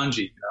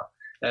Jumanji,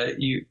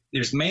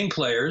 there's main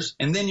players,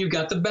 and then you've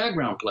got the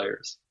background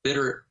players that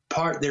are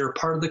part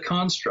of the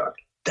construct.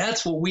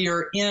 That's what we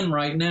are in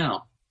right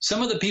now.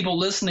 Some of the people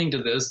listening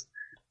to this,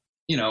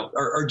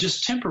 are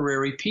just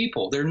temporary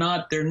people. They're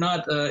not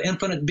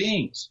infinite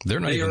beings.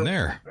 They're not even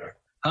there.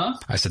 Huh?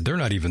 I said they're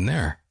not even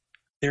there.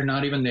 They're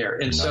not even there.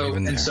 And so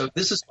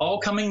this is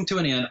all coming to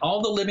an end.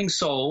 All the living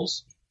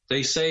souls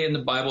They say in the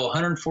Bible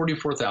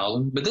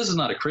 144,000, but this is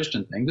not a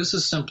Christian thing. This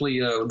is simply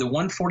the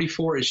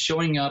 144 is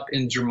showing up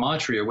in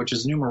gematria, which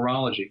is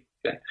numerology.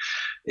 Okay,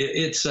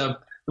 it's the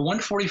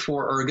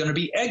 144 are going to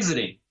be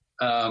exiting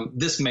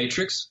this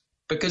matrix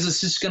because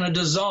it's just going to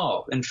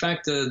dissolve. In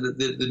fact,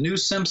 the new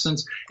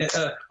Simpsons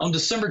on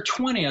December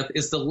 20th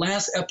is the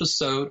last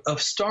episode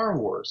of Star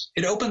Wars.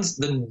 It opens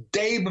the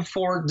day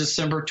before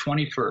December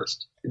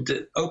 21st.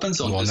 It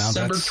opens on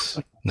December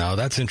 20th. Now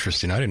that's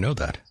interesting. I didn't know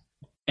that.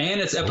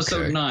 And it's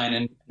episode 9,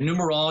 and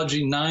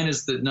numerology 9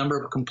 is the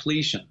number of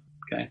completion.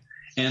 Okay,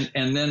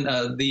 and then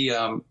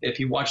if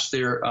you watch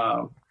their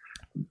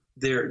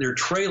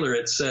trailer,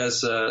 it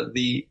says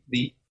the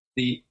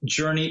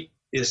journey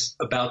is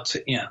about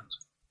to end.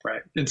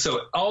 Right. And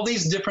so all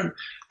these different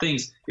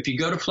things, if you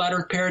go to Flat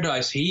Earth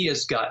Paradise, he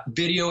has got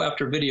video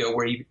after video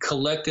where he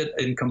collected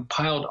and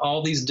compiled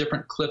all these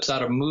different clips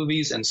out of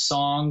movies and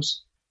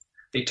songs.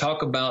 They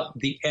talk about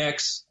the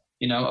X,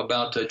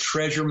 about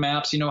treasure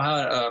maps. You know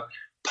how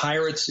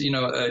pirates,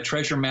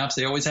 treasure maps,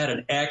 they always had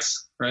an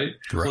X, right?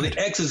 Well, the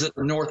X is at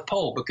the North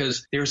Pole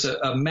because there's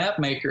a map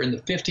maker in the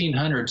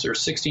 1500s or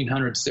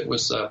 1600s that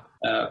was,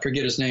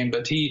 forget his name,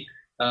 but he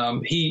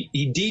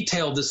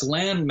detailed this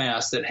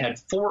landmass that had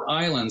 4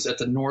 islands at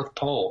the North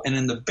Pole. And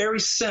in the very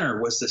center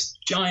was this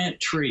giant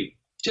tree,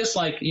 just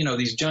like,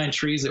 these giant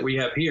trees that we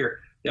have here.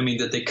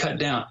 That they cut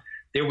down.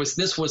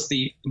 This was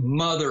the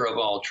mother of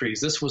all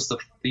trees. This was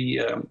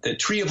the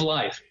tree of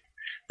life.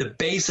 The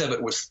base of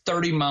it was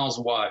 30 miles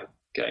wide.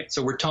 Okay.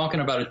 So we're talking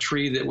about a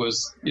tree that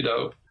was,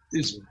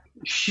 this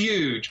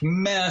huge,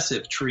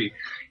 massive tree.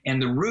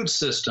 And the root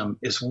system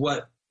is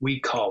what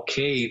we call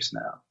caves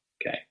now.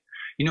 Okay.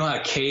 You know how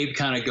a cave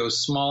kind of goes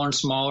smaller and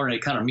smaller and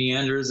it kind of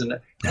meanders, and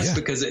that's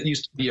because it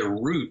used to be a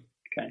root.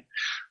 Okay.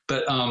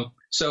 But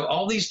so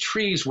all these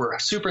trees were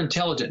super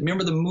intelligent.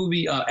 Remember the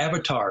movie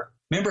Avatar?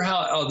 Remember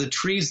how the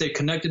trees, they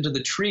connected to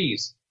the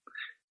trees?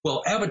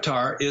 Well,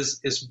 Avatar is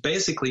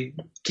basically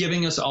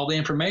giving us all the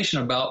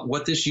information about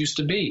what this used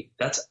to be.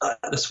 That's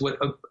what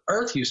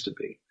Earth used to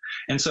be.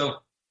 And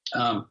so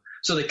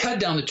they cut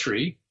down the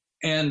tree,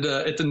 and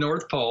at the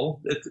North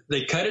Pole,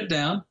 they cut it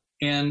down.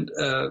 And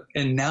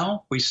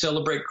now we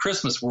celebrate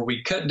Christmas where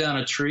we cut down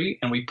a tree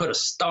and we put a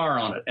star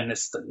on it, and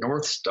it's the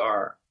North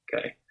Star.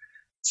 Okay.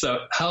 So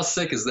how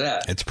sick is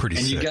that? It's pretty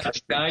sick. And you got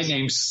a guy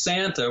named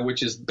Santa,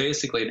 which is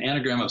basically an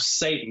anagram of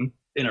Satan,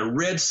 in a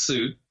red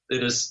suit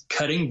that is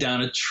cutting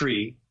down a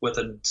tree with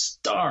a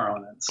star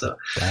on it. So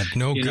that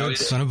good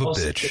son of a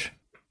bitch.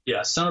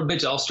 Son of a bitch.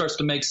 It all starts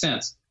to make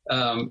sense.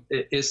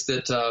 It's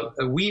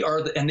that we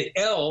are and the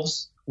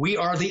elves. We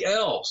are the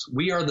elves.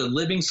 We are the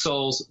living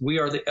souls. We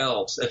are the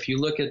elves. If you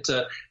look at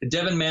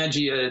Devin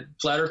Maggi at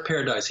Flat Earth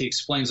Paradise, he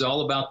explains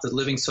all about the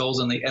living souls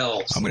and the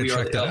elves. I'm going to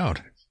check that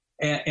out.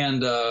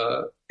 And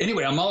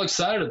anyway, I'm all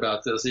excited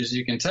about this, as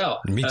you can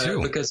tell. Me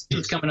too. Because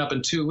it's coming up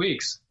in 2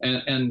 weeks.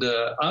 And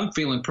I'm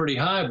feeling pretty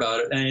high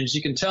about it. And as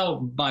you can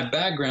tell, my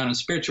background in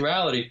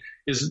spirituality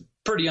is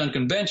pretty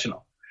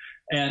unconventional.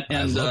 And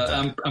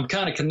I'm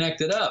kind of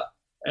connected up.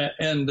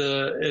 And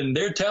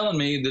they're telling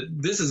me that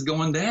this is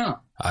going down.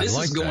 This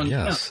is going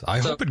down. I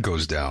hope it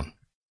goes down.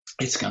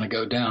 It's going to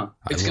go down.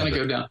 It's going to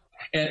go down.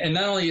 And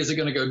not only is it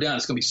going to go down,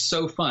 it's going to be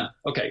so fun.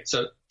 Okay,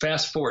 so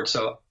fast forward.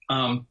 So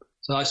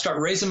I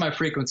start raising my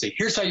frequency.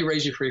 Here's how you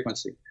raise your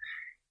frequency.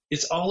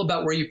 It's all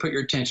about where you put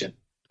your attention,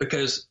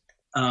 because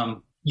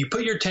you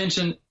put your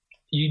attention,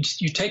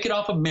 you take it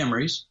off of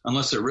memories,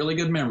 unless they're really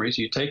good memories.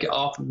 You take it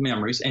off of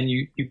memories and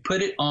you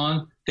put it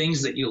on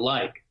things that you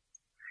like.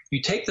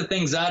 You take the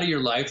things out of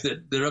your life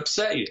that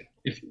upset you,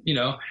 if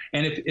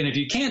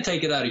you can't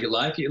take it out of your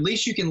life, at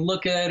least you can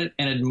look at it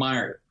and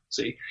admire it.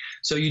 See,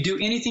 so you do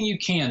anything you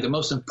can. The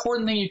most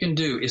important thing you can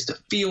do is to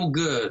feel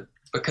good,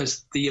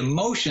 because the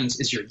emotions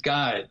is your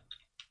guide.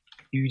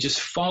 You just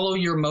follow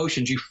your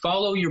emotions. You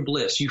follow your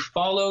bliss. You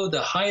follow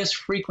the highest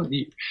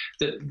frequency,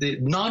 the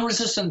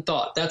non-resistant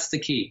thought. That's the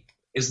key.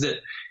 Is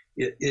that.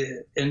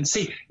 And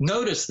see,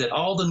 notice that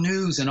all the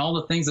news and all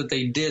the things that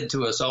they did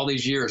to us all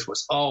these years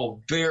was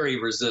all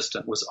very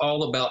resistant, was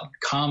all about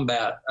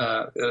combat,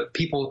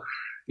 people,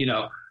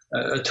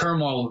 a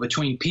turmoil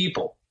between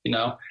people,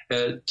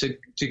 to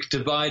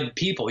divide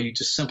people. You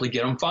just simply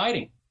get them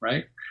fighting,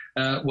 right?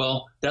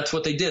 Well, that's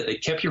what they did. They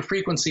kept your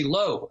frequency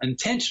low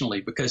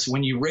intentionally, because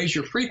when you raise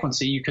your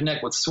frequency, you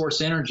connect with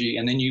source energy,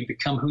 and then you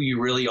become who you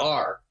really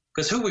are.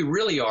 Because who we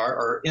really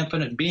are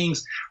infinite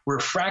beings. We're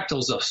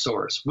fractals of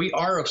source. We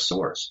are of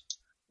source.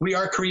 We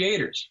are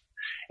creators.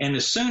 And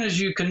as soon as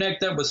you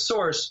connect up with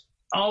source,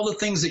 all the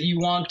things that you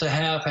want to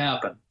have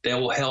happen, they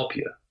will help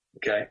you.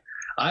 Okay.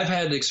 I've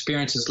had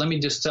experiences. Let me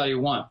just tell you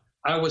one.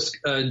 I was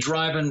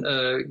driving,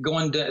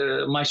 going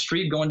down my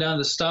street, going down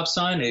the stop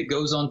sign. It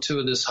goes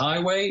onto this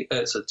highway.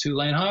 It's a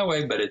 2-lane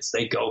highway, but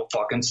they go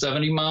fucking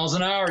 70 miles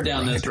an hour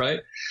down this, right?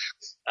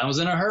 I was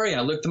in a hurry.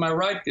 I looked to my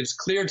right. It was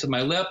clear. To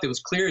my left, it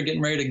was clear.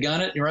 Getting ready to gun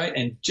it, right?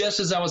 And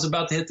just as I was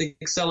about to hit the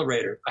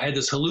accelerator, I had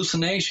this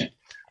hallucination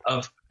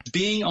of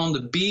being on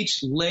the beach,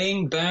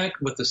 laying back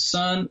with the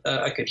sun.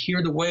 I could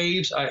hear the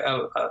waves.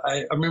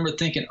 I remember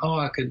thinking,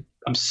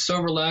 I'm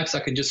so relaxed. I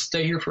could just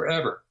stay here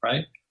forever.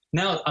 Right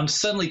now, I'm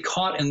suddenly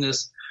caught in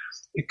this.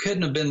 It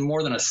couldn't have been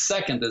more than a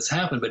second that's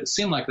happened, but it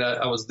seemed like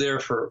that I was there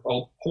for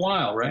a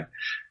while. Right.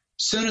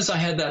 Soon as I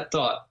had that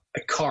thought,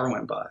 a car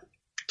went by.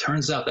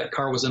 Turns out that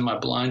car was in my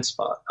blind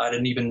spot. I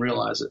didn't even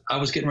realize it. I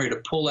was getting ready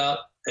to pull out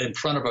in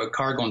front of a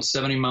car going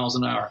 70 miles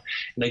an hour.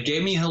 And they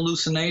gave me a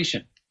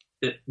hallucination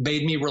that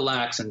made me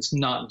relax and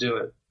not do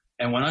it.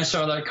 And when I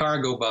saw that car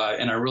go by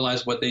and I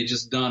realized what they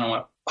just done, I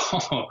went,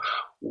 oh,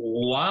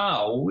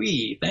 wow,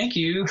 thank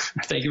you.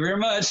 Thank you very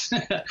much.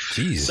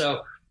 Jeez.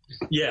 So,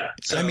 yeah.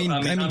 So, I mean,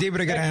 David,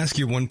 I got to ask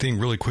you one thing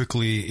really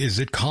quickly. Is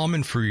it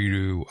common for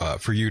you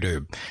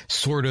to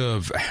sort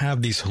of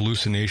have these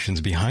hallucinations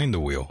behind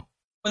the wheel?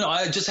 Well, no,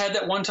 I just had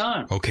that one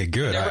time. Okay,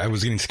 good. I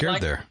was getting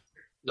scared there.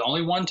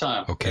 Only one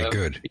time. Okay,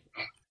 good.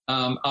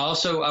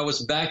 Also, I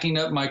was backing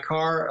up my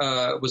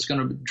car, was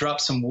going to drop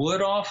some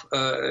wood off,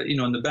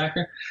 in the back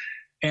there.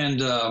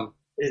 And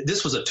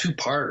this was a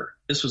two-parter.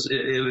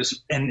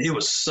 It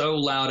was so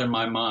loud in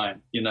my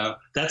mind.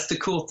 That's the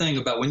cool thing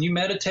about when you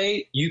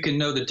meditate, you can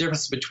know the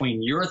difference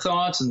between your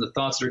thoughts and the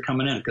thoughts that are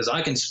coming in, because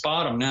I can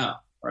spot them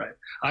now, right?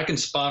 I can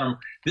spot them.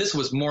 This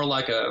was more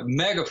like a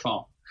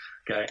megaphone.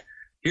 Okay.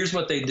 Here's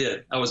what they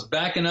did. I was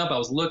backing up. I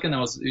was looking.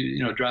 I was,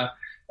 driving.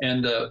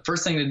 And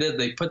first thing they did,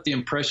 they put the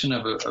impression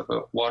of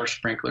a water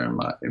sprinkler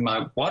in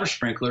my water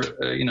sprinkler,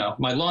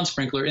 my lawn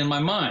sprinkler in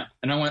my mind.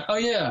 And I went, oh,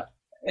 yeah.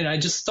 And I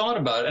just thought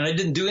about it, and I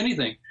didn't do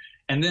anything.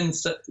 And then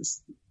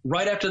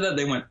right after that,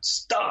 they went,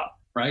 stop,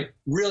 right?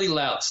 Really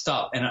loud,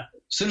 stop. And as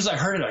soon as I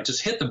heard it, I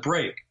just hit the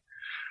brake.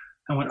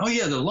 I went, oh,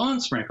 yeah, the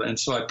lawn sprinkler. And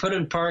so I put it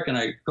in park, and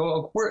I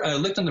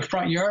looked in the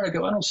front yard. I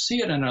go, I don't see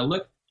it. And I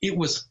looked. It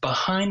was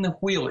behind the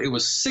wheel. It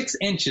was 6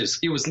 inches.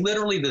 It was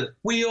literally the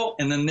wheel,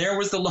 and then there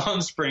was the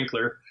lawn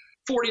sprinkler,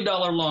 $40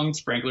 lawn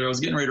sprinkler. I was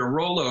getting ready to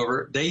roll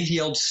over. They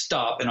yelled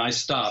stop, and I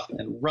stopped,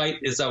 and right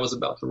as I was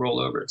about to roll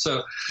over it.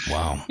 So,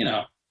 wow,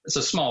 it's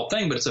a small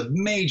thing, but it's a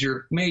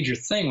major, major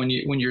thing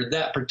when you're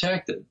that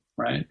protected,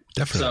 right?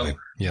 Definitely, so,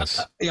 yes.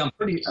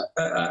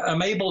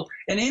 I'm able,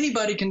 and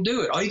anybody can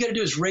do it. All you got to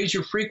do is raise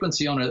your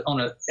frequency on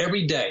a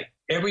every day.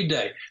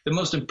 The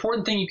most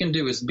important thing you can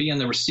do is be in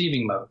the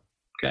receiving mode.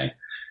 Okay.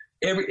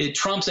 It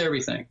trumps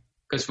everything,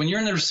 because when you're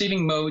in the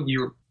receiving mode,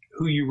 you're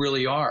who you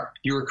really are.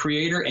 You're a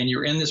creator, and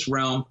you're in this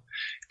realm.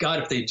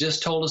 God, if they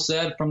just told us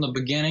that from the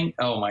beginning,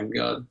 oh my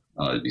God,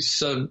 it'd be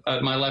so.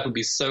 My life would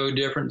be so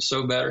different,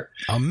 so better.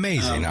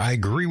 Amazing. I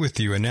agree with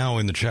you. And now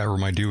in the chat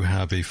room, I do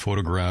have a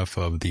photograph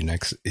of the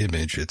next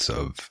image. It's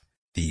of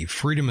the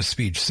freedom of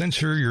speech.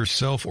 Censor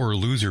yourself or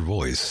lose your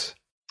voice.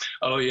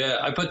 Oh yeah,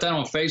 I put that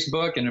on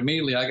Facebook, and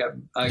immediately I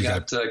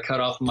got cut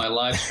off my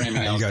live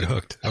streaming. You got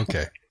hooked.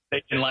 Okay.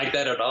 They didn't like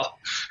that at all.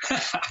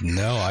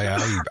 No,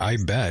 I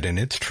bet. And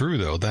it's true,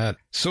 though, that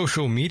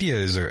social media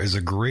is a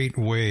great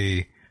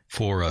way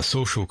for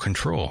social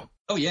control.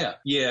 Oh, yeah.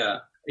 Yeah.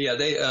 Yeah.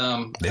 They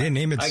didn't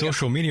name it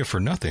social media for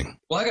nothing.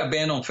 Well, I got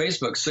banned on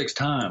Facebook 6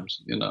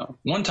 times,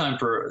 one time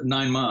for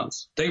 9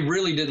 months. They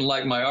really didn't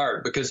like my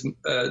art because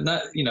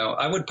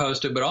I would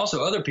post it, but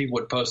also other people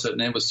would post it,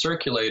 and it was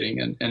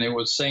circulating, and it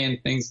was saying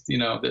things,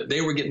 that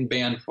they were getting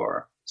banned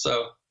for.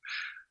 So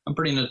I'm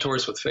pretty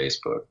notorious with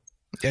Facebook.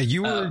 Yeah,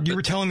 you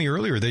were telling me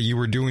earlier that you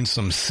were doing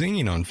some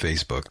singing on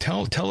Facebook.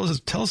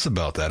 Tell us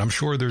about that. I'm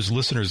sure there's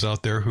listeners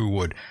out there who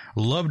would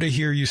love to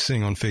hear you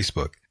sing on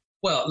Facebook.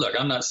 Well, look,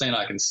 I'm not saying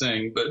I can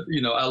sing, but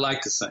I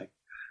like to sing.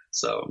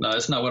 So no,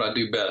 it's not what I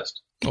do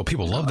best. Well,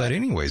 people love that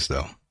anyways,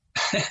 though.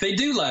 They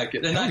do like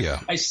it, and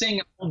I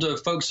sing old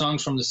folk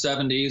songs from the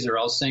 70s, or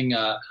I'll sing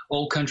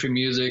old country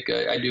music.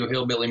 I do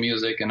hillbilly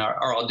music,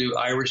 or I'll do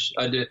Irish.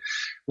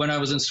 When I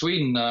was in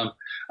Sweden.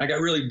 I got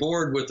really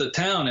bored with the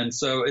town, and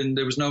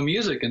there was no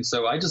music, and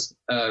so I just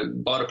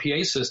bought a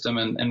PA system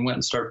and went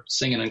and started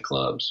singing in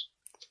clubs,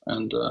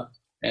 and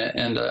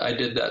I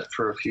did that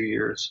for a few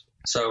years.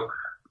 So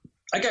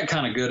I got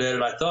kind of good at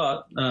it, I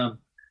thought.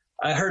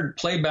 I heard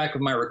playback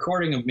of my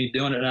recording of me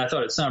doing it, and I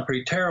thought it sounded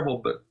pretty terrible,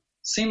 but it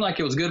seemed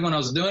like it was good when I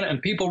was doing it,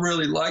 and people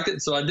really liked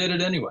it, so I did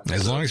it anyway.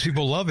 As long as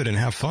people love it and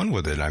have fun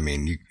with it, I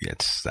mean,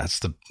 that's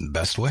the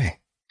best way.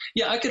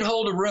 Yeah, I could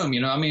hold a room,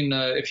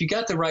 if you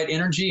got the right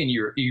energy and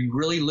you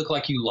really look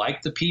like you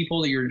like the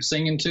people that you're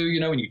singing to,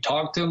 and you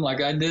talk to them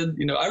like I did,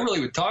 I really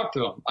would talk to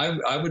them.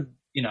 I would,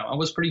 I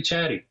was pretty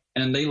chatty,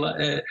 and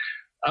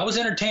I was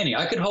entertaining.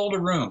 I could hold a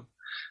room.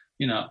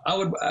 I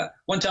would,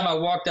 one time I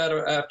walked out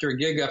after a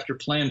gig after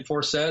playing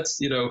 4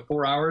 sets,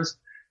 4 hours.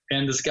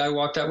 And this guy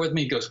walked out with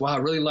me. He goes, wow, I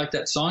really like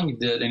that song you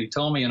did. And he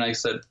told me, and I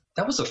said,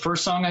 that was the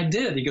first song I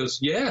did. He goes,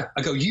 yeah.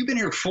 I go, you've been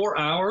here 4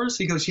 hours?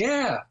 He goes,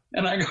 yeah.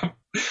 And I go,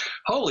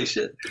 holy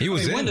shit. He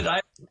was in. When did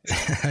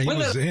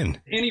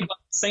anybody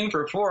sing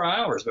for 4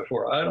 hours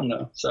before? I don't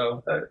know.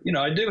 So,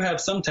 I do have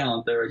some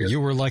talent there, I guess.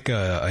 You were like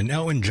an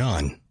Elton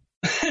John.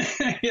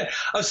 Yeah.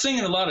 I was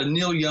singing a lot of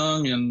Neil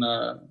Young and,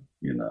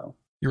 You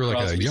were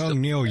like a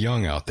young Neil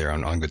Young out there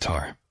on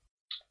guitar.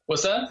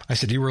 What's that? I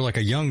said you were like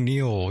a young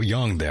Neil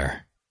Young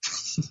there.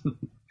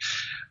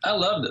 I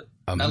loved it.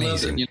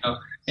 Amazing. I love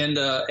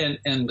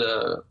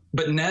it,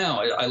 but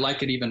now I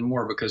like it even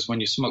more because when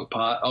you smoke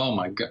pot, oh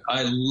my God,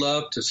 I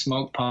love to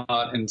smoke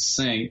pot and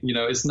sing.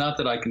 It's not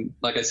that I can,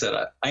 like I said,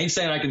 I ain't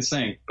saying I can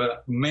sing,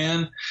 but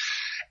man,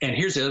 and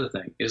here's the other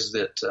thing is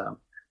that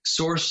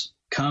Source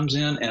comes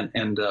in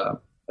and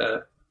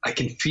I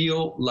can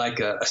feel like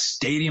a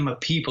stadium of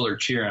people are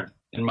cheering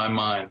in my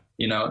mind.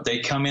 They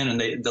come in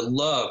and the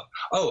love.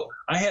 Oh,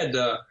 I had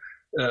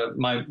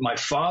my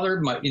father,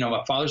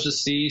 my father's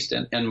deceased,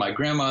 and my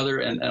grandmother,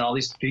 and all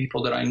these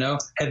people that I know,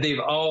 they've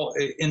all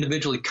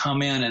individually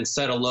come in and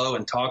said hello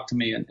and talked to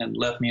me and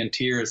left me in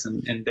tears,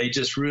 and they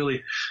just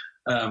really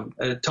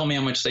told me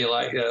how much they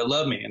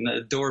love me and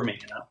adore me,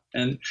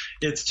 and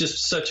it's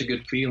just such a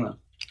good feeling.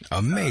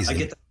 Amazing. I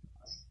get that.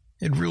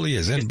 It really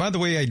is. And by the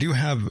way, I do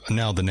have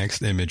now the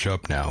next image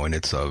up now, and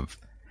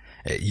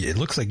it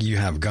looks like you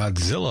have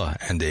Godzilla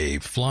and a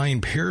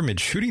flying pyramid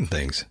shooting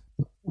things.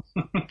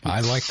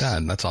 I like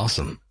that. That's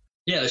awesome.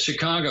 Yeah,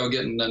 Chicago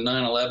getting the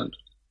 9/11.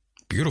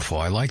 Beautiful.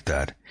 I like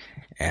that.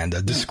 And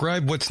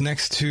describe what's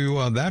next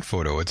to that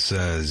photo. It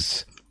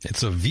says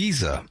it's a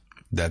Visa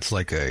that's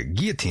like a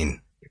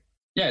guillotine.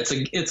 Yeah,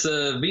 it's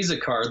a Visa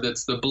card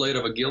that's the blade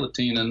of a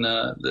guillotine, and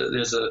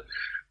there's a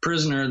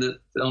prisoner that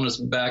on his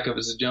back of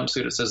his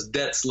jumpsuit it says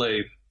 "debt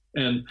slave,"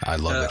 and I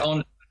love it.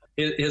 On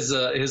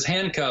his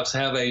handcuffs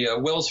have a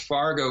Wells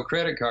Fargo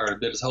credit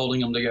card that is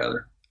holding them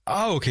together.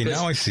 Oh, okay.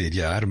 Now I see it.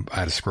 Yeah, I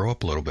had to scroll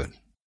up a little bit.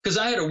 Because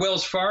I had a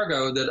Wells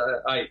Fargo that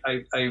I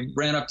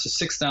ran up to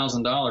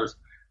 $6,000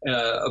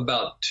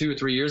 about 2 or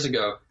 3 years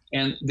ago,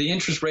 and the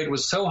interest rate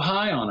was so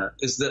high on it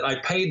is that I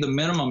paid the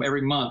minimum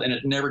every month, and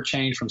it never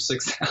changed from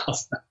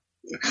 $6,000.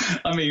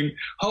 I mean,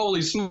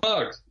 holy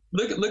smokes!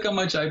 Look how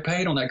much I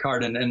paid on that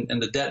card, and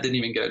the debt didn't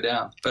even go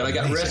down. But I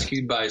got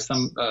rescued by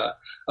some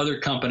other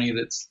company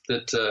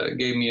that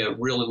gave me a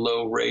really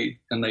low rate,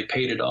 and they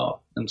paid it off,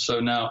 and so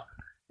now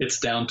it's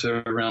down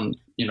to around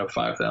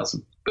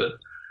 $5,000. But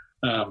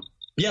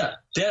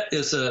debt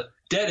is a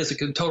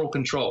total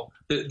control.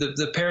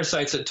 The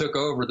parasites that took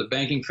over the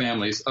banking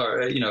families are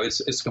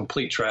it's a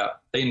complete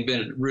trap. They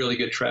invented a really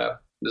good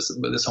trap.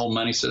 This whole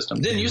money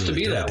system didn't used to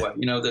be that way.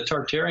 The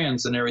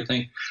Tartarians and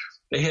everything,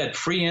 they had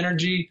free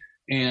energy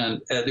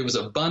and there was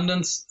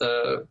abundance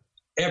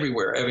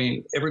everywhere. I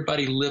mean,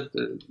 everybody lived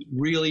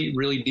really,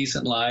 really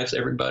decent lives.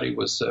 Everybody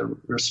was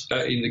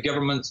respecting the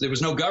government. There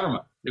was no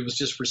government. It was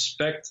just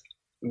respect.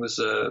 It was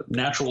a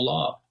natural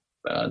law.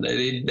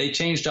 They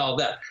changed all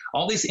that.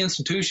 All these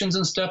institutions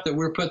and stuff that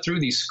we're put through,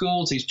 these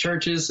schools, these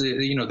churches,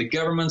 the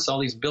governments, all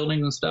these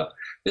buildings and stuff.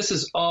 This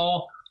is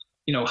all,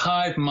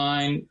 hive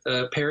mind,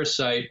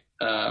 parasite,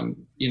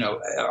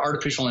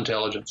 artificial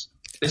intelligence.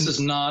 This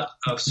is not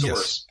of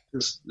source.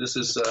 Yes. This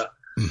is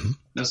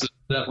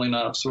definitely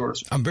not of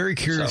source. I'm very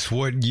curious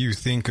what you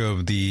think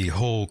of the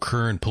whole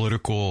current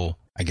political,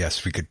 I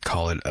guess we could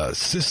call it a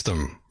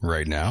system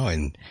right now.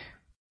 And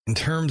in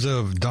terms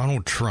of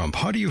Donald Trump,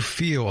 how do you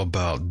feel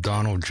about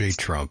Donald J.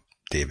 Trump,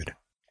 David?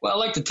 Well, I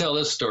like to tell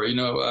this story.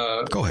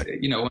 Go ahead.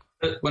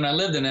 When I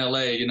lived in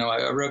L.A.,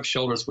 I rubbed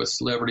shoulders with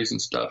celebrities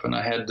and stuff, and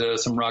I had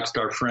some rock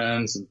star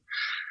friends.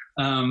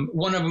 And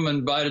one of them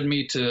invited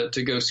me to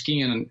go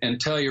skiing and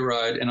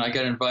Telluride, and I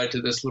got invited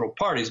to this little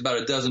party. It's about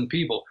a dozen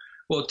people.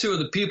 Well, two of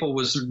the people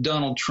was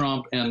Donald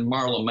Trump and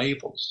Marla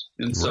Maples.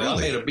 And so I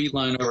made a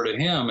beeline over to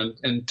him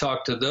and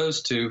talked to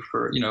those two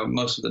for,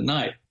 most of the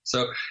night.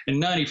 So in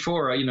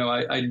 94,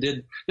 I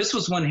did, this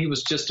was when he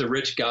was just a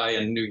rich guy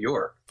in New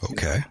York.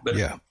 Okay. But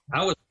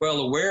I was well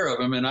aware of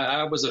him and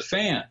I was a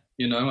fan,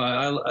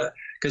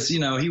 because,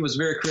 he was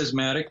very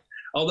charismatic,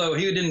 although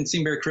he didn't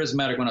seem very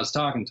charismatic when I was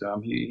talking to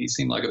him. He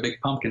seemed like a big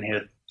pumpkin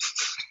head.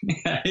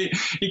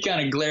 He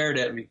kind of glared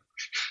at me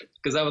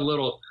because I was a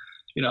little,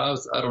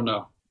 I don't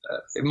know.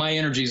 My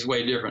energy is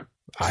way different.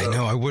 So. I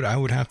know. I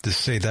would have to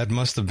say that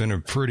must have been a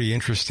pretty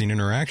interesting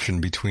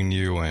interaction between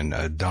you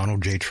and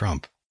Donald J.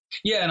 Trump.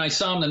 Yeah, and I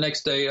saw him the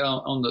next day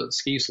on the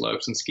ski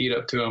slopes and skied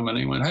up to him, and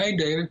he went, "Hey,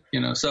 David,"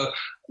 So,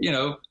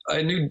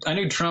 I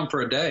knew Trump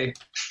for a day,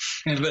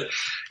 but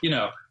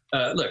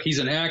look, he's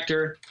an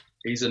actor.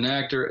 He's an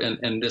actor,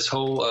 and this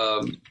whole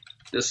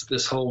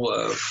this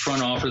whole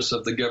front office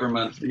of the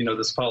government,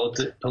 this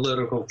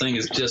political thing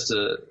is just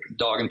a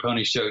dog and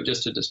pony show,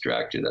 just to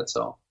distract you. That's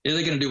all. They're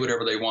going to do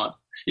whatever they want.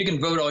 You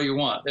can vote all you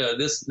want.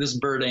 This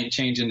bird ain't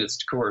changing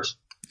its course.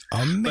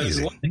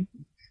 Amazing. But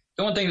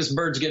the one thing this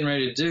bird's getting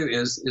ready to do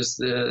is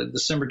the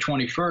December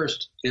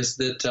 21st is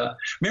that,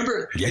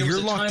 remember? Yeah,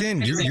 you're locked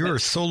in. You're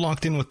so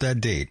locked in with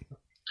that date.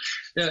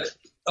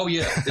 Oh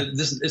yeah,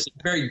 this is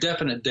a very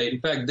definite date.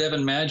 In fact,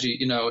 Devin Maggi,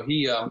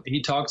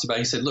 he talks about.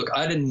 He said, "Look,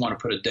 I didn't want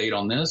to put a date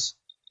on this."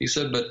 He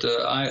said, "But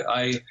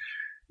I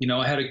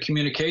had a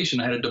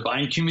communication. I had a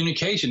divine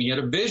communication. He had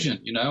a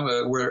vision,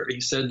 where he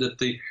said that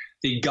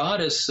the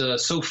goddess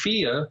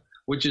Sophia,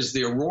 which is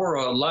the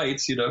aurora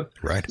lights,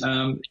 right?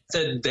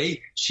 Said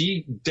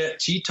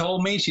she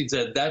told me, she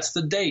said that's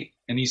the date."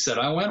 And he said,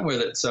 I went with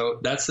it. So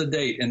that's the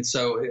date. And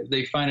so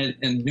they find it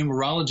in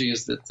numerology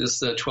is that this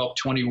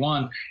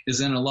 1221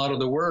 is in a lot of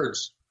the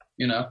words,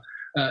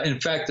 In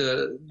fact,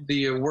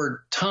 the word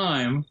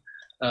time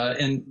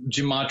in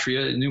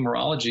gematria,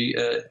 numerology,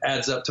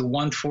 adds up to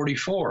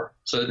 144.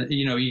 So,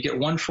 you get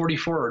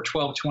 144 or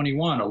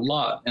 1221, a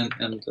lot. And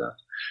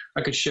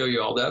I could show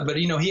you all that. But,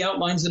 he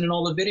outlines it in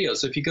all the videos.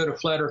 So if you go to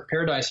Flat Earth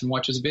Paradise and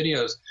watch his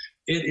videos,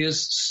 it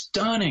is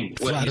stunning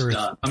what he's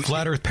done.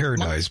 Flat Earth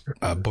Paradise,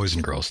 boys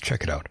and girls,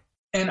 check it out.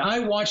 And I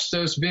watch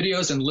those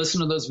videos and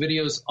listen to those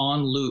videos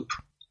on loop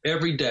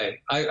every day.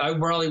 I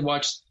probably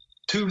watched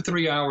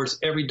 2-3 hours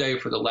every day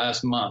for the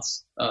last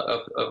months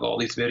of all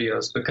these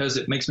videos because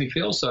it makes me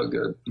feel so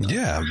good.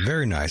 Yeah,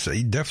 very nice.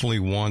 You definitely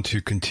want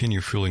to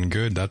continue feeling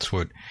good. That's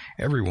what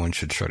everyone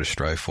should try to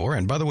strive for.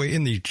 And by the way,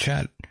 in the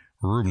chat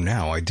room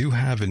now, I do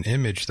have an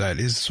image that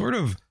is sort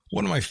of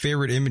one of my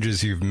favorite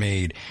images you've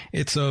made.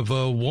 It's of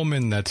a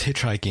woman that's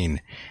hitchhiking,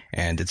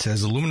 and it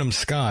says aluminum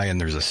sky, and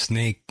there's a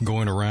snake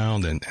going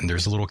around, and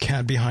there's a little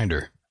cat behind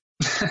her.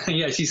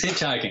 Yeah, she's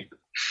hitchhiking.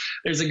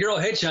 There's a girl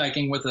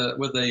hitchhiking with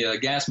a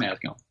gas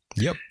mask on.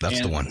 Yep,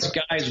 that's the one. The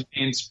sky is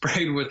being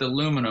sprayed with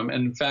aluminum.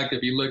 And in fact,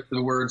 if you look,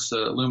 the words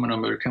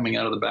aluminum are coming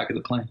out of the back of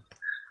the plane.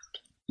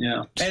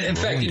 Yeah. And in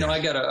fact, I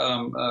got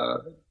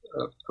a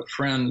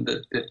friend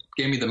that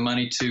gave me the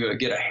money to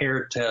get a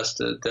hair test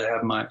to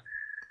have my,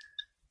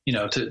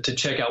 to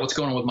check out what's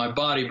going on with my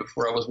body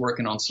before I was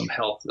working on some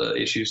health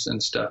issues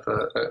and stuff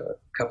a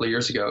couple of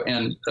years ago.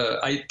 And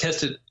I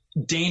tested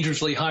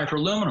dangerously high for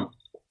aluminum.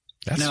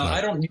 That's I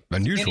don't use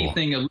unusual.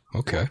 Anything.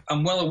 Okay.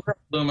 I'm well aware of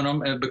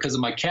aluminum because of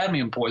my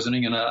cadmium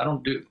poisoning, and I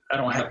don't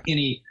have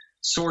any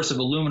source of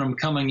aluminum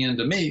coming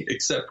into me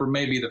except for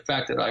maybe the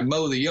fact that I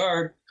mow the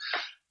yard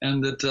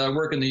and that I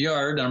work in the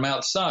yard and I'm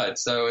outside.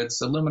 So it's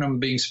aluminum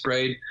being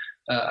sprayed.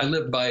 I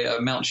live by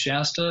Mount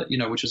Shasta,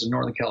 which is in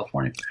Northern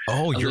California.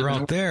 Oh, you're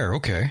out there.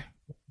 Okay.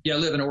 Yeah, I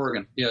live in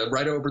Oregon. Yeah,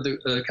 right over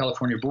the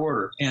California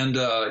border. And,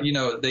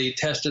 they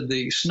tested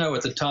the snow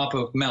at the top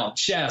of Mount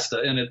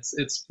Shasta, and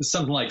it's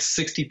something like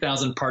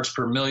 60,000 parts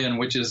per million,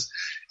 which is,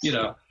 you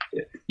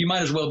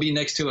might as well be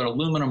next to an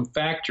aluminum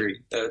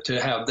factory to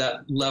have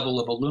that level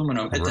of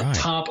aluminum at the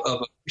top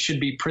of should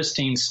be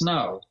pristine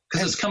snow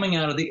because it's coming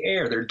out of the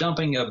air. They're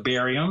dumping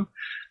barium.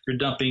 They're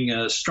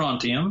dumping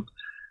strontium,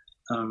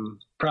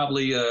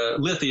 probably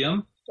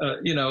lithium,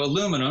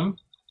 aluminum,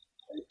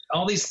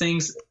 all these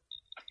things.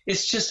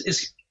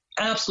 It's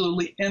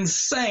absolutely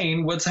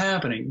insane what's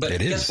happening. But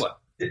guess what?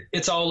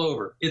 It's all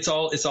over. It's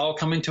all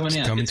coming to an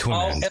end. It's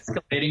all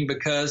escalating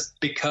because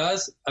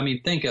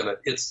think of it.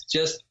 It's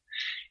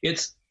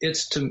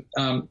to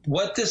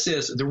what this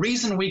is. The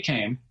reason we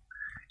came,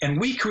 and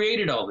we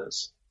created all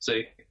this.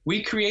 See,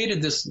 we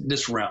created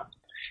this realm,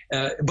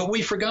 but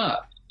we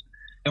forgot,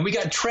 and we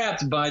got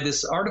trapped by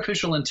this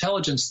artificial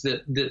intelligence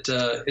that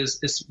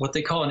is what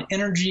they call an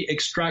energy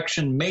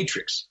extraction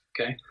matrix.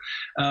 Okay.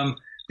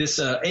 This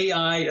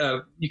AI,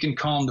 you can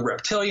call them the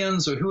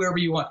reptilians or whoever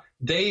you want.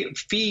 They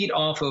feed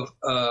off of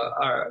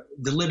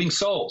the living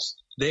souls.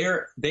 They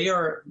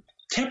are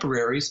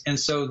temporaries, and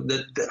so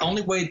the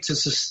only way to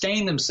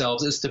sustain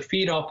themselves is to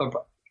feed off of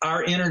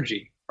our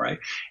energy, right?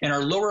 And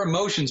our lower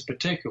emotions,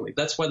 particularly.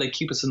 That's why they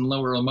keep us in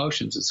lower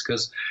emotions. It's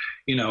because,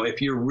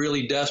 if you're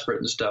really desperate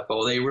and stuff,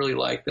 they really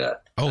like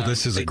that. Oh,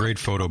 this is a great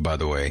photo, by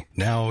the way.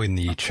 Now in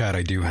the chat,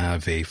 I do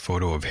have a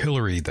photo of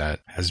Hillary that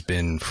has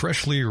been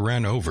freshly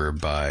ran over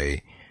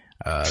by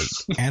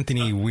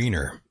Anthony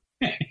Weiner.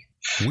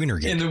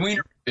 Wienergate. In the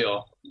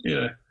Wienermobile.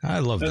 Yeah. I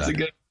love that.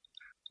 That's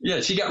yeah,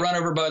 she got run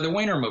over by the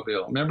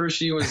Wienermobile. Remember,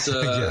 she was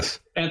yes.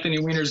 Anthony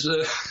Weiner's.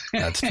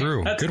 That's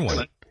true. Good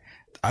one.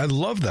 I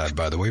love that,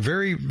 by the way.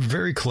 Very,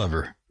 very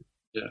clever.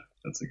 Yeah,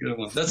 that's a good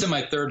one. That's in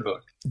my third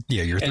book.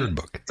 Yeah, your third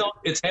book.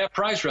 It's half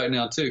price right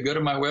now, too. Go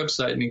to my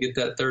website and you get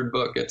that third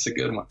book. It's a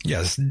good one.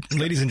 Yes.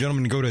 Ladies and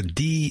gentlemen, go to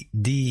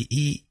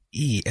DDEES.com,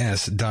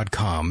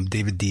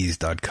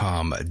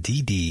 DavidDees.com,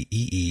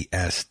 DDEES.com.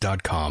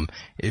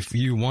 If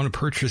you want to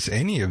purchase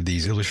any of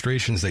these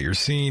illustrations that you're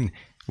seeing,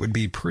 would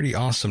be pretty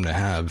awesome to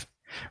have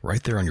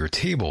right there on your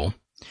table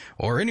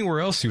or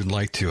anywhere else you'd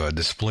like to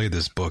display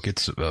this book.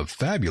 It's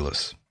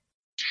fabulous.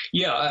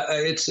 Yeah,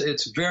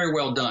 it's very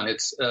well done.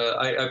 It's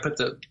I put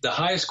the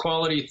highest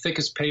quality,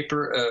 thickest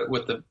paper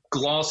with the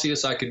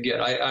glossiest I could get.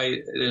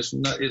 It's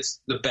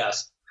the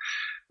best.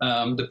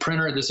 The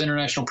printer, this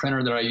international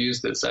printer that I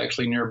use, that's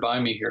actually nearby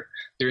me here.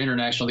 They're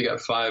international. They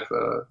got 5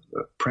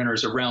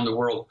 printers around the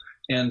world,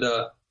 and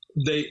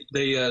they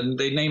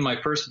named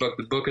my first book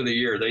the Book of the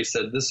Year. They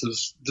said this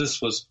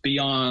was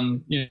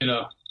beyond,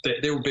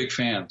 they were big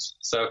fans.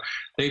 So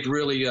they've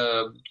really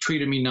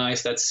treated me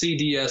nice. That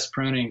CDS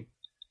printing.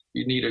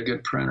 You need a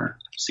good printer,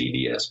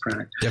 CDS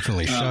printer.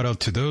 Definitely. Shout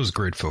out to those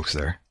great folks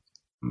there.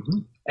 Mm-hmm.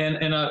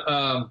 And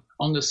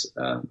on this,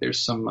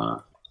 there's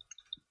some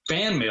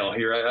fan mail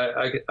here.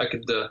 I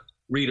could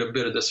read a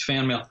bit of this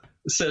fan mail.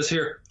 It says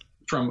here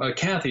from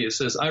Kathy, it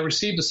says, I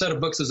received a set of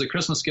books as a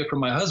Christmas gift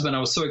from my husband. I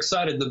was so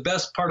excited. The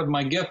best part of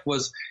my gift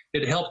was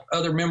it helped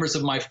other members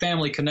of my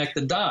family connect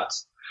the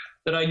dots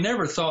that I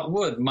never thought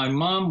would. My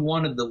mom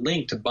wanted the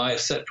link to buy a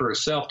set for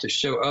herself to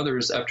show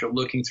others after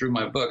looking through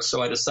my books,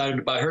 so I decided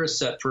to buy her a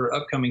set for her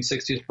upcoming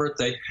 60th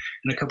birthday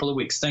in a couple of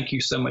weeks. Thank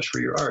you so much for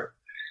your art.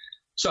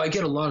 So I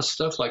get a lot of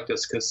stuff like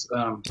this because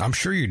I'm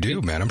sure you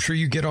do, man. I'm sure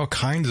you get all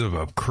kinds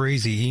of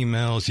crazy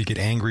emails. You get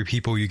angry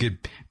people. You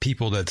get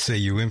people that say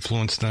you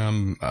influenced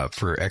them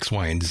for X,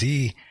 Y, and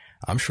Z.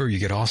 I'm sure you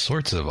get all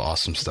sorts of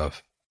awesome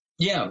stuff.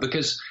 Yeah,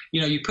 because,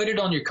 you put it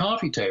on your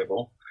coffee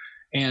table,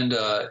 and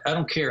I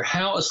don't care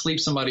how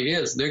asleep somebody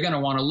is, they're going to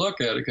want to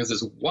look at it because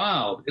it's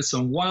wild. It's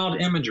some wild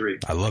imagery.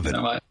 I love it.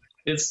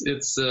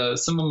 It's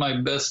some of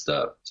my best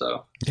stuff.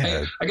 So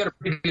yeah. I got a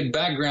pretty good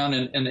background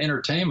in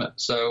entertainment.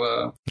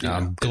 So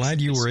I'm glad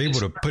you were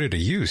able to put it to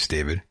use,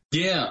 David.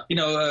 Yeah.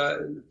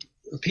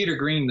 Peter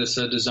Green, this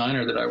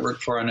designer that I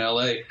worked for in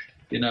L.A.,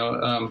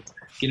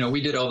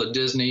 we did all the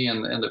Disney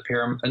and the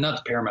Paramount,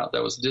 not the Paramount,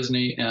 that was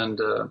Disney and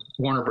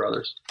Warner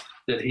Brothers,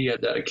 that he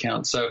had that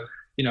account. So,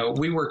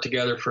 we worked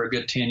together for a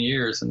good 10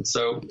 years. And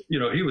so,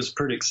 he was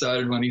pretty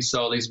excited when he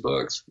saw these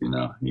books.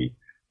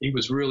 He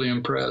was really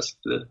impressed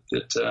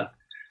that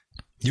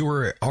you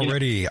were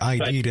already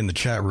ID'd in the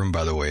chat room,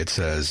 by the way. It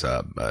says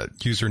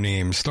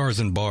username Stars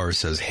and Bars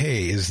says,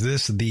 "Hey, is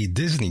this the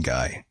Disney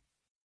guy?"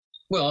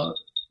 Well,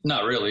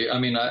 not really. I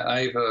mean,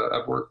 I've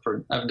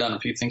done a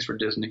few things for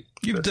Disney.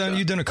 You've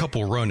done a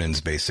couple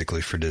run-ins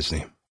basically for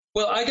Disney.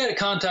 Well, I got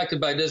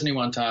contacted by Disney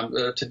one time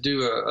to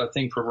do a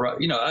thing for,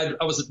 I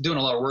was doing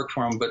a lot of work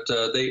for them, but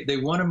they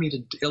wanted me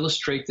to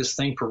illustrate this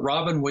thing for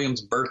Robin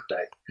Williams'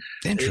 birthday.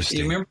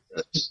 Interesting. You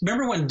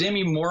remember when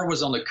Demi Moore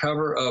was on the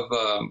cover of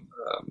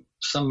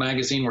some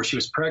magazine where she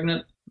was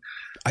pregnant?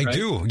 I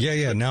do.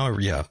 Yeah. Now,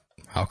 yeah.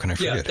 How can I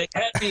forget? Yeah, they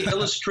had me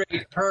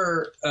illustrate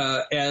her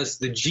as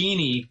the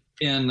genie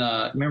in,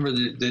 remember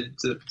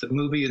the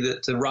movie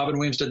that Robin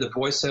Williams did the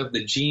voice of,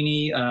 the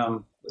genie, I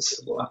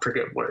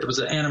forget what it was,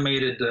 an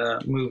animated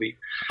movie.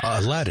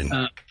 Aladdin.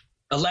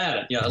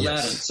 Aladdin.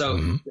 Yes.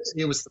 So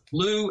it was the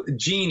blue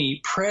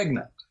genie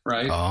pregnant,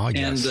 right? Oh, yes.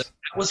 And that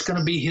was going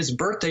to be his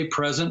birthday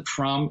present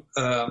from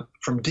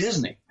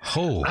Disney.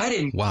 Oh,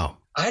 wow.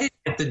 I didn't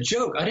get the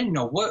joke. I didn't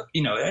know what, I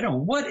don't know,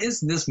 what is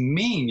this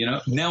mean?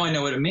 Now I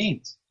know what it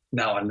means.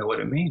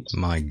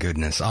 My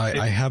goodness.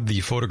 I have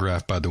the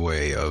photograph, by the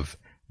way, of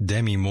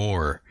Demi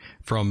Moore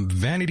from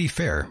Vanity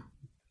Fair.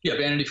 Yeah,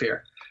 Vanity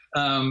Fair.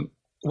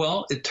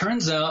 Well, it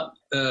turns out,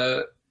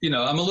 I'm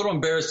a little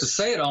embarrassed to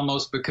say it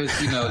almost because,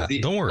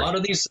 Don't worry. a lot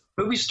of these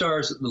movie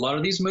stars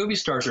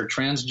are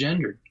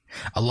transgendered.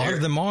 A lot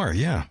of them are.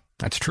 Yeah,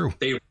 that's true.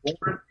 They're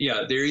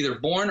either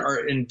born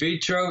or in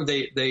vitro.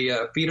 They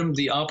feed them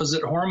the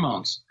opposite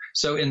hormones.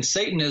 So in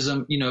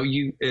Satanism,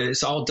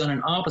 it's all done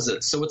in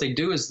opposites. So what they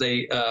do is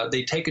they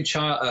take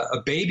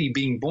a baby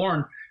being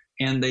born,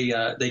 and they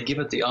give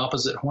it the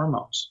opposite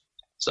hormones.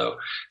 So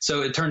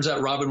it turns out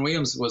Robin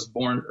Williams was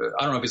born,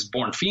 I don't know if he's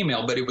born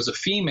female, but it was a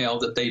female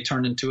that they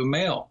turned into a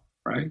male,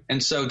 right?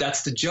 And so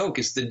that's the joke,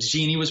 is the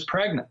genie was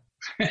pregnant.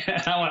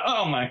 And I went,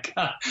 oh my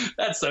God,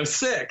 that's so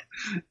sick.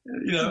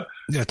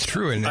 That's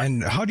true.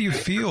 And how do you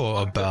feel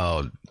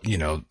about,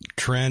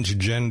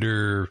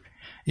 transgender,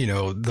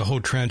 the whole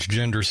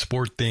transgender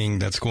sport thing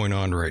that's going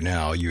on right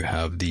now? You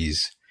have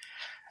these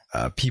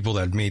people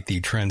that made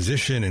the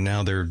transition, and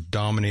now they're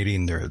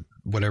dominating their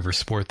whatever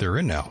sport they're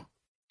in now.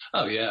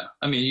 Oh yeah,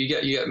 I mean you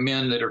got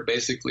men that are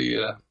basically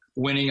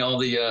winning all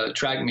the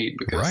track meet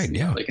because they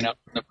can outrun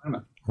the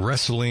women.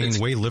 Wrestling,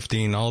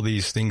 weightlifting, all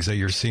these things that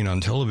you're seeing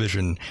on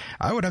television.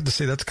 I would have to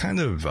say that's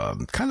kind of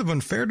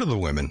unfair to the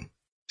women.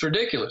 It's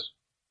ridiculous,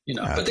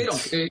 but they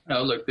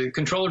don't. Look, the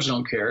controllers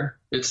don't care.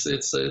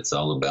 It's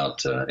all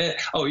about.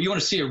 You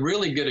want to see a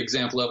really good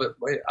example of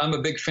it? I'm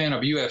a big fan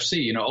of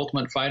UFC.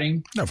 Ultimate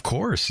Fighting. Of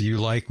course, you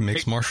like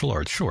mixed martial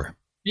arts, sure.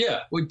 Yeah,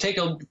 we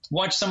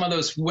watch some of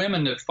those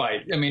women that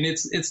fight. I mean,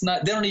 it's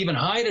not, they don't even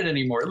hide it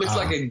anymore. It looks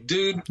like a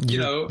dude,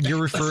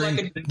 You're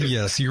referring,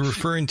 yes, you're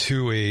referring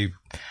to a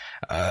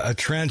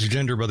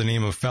transgender by the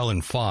name of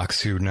Fallon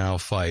Fox, who now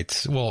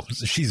fights. Well,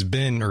 he's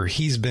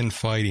been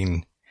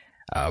fighting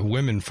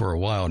women for a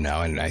while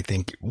now, and I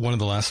think one of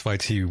the last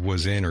fights he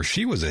was in, or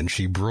she was in,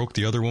 she broke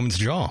the other woman's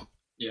jaw.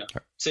 Yeah.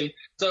 See,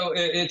 so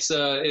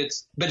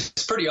but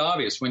it's pretty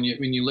obvious when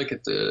you look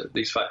at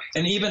these fights.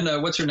 And even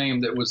what's her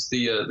name that was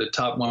the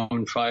top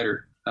woman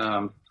fighter?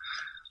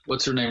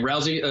 What's her name?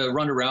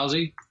 Ronda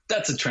Rousey.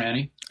 That's a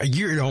tranny.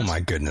 Oh my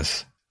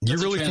goodness! You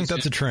really think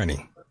that's a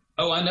tranny?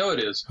 Oh, I know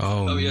it is.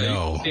 Oh yeah.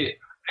 No.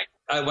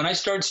 When I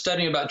started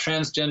studying about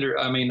transgender,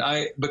 I mean,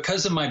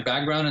 because of my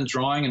background in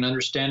drawing and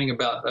understanding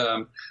about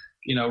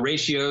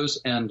ratios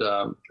and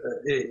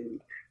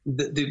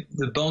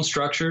the bone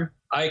structure,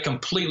 I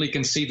completely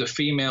can see the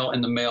female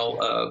and the male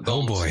bones.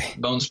 Oh boy.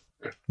 Bones.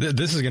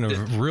 This is going to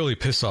really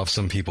piss off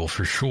some people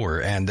for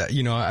sure. And,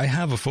 I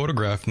have a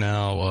photograph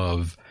now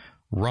of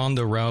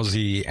Ronda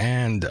Rousey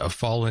and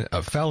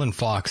Fallon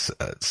Fox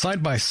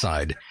side by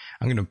side.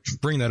 I'm going to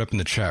bring that up in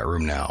the chat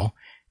room now.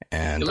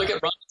 And look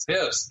at Ronda's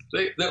hips.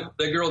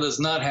 That girl does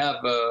not have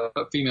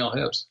female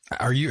hips.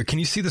 Can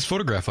you see this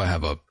photograph I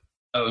have up?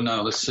 Oh,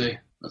 no. Let's see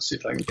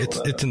if I can pull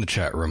that It's up. in the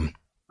chat room.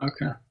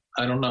 Okay.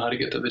 I don't know how to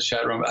get to the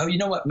chat room. Oh, you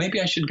know what? Maybe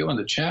I should go in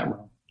the chat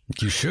room.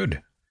 You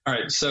should. All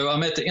right. So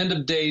I'm at the end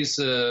of Dees.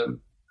 Well,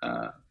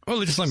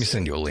 just let me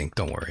send you a link.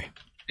 Don't worry.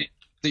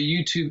 the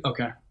YouTube.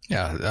 Okay.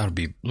 Yeah, that'll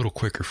be a little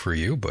quicker for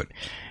you, but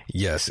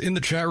yes, in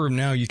the chat room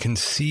now you can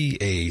see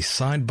a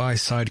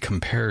side-by-side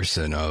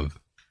comparison of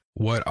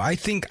what I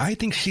think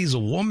she's a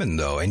woman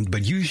though,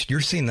 but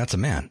you're saying that's a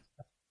man.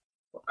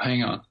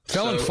 Hang on.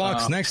 Felon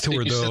Fox next to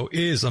her though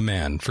is a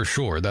man for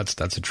sure. That's a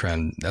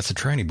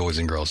tranny, boys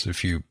and girls.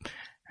 If you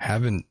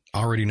haven't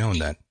already known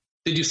that.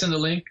 Did you send the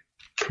link?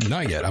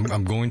 Not yet.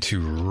 I'm going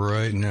to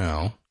right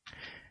now.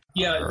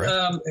 Yeah.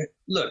 Right.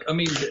 Look, I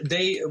mean,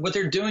 what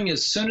they're doing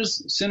is soon as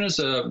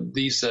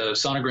these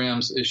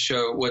sonograms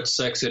show what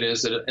sex it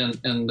is,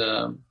 and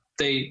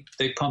they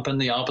pump in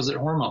the opposite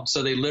hormone.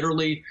 So they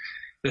literally,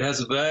 if it has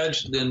a vag,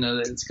 then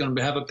it's going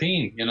to have a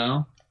peen. You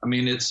know, I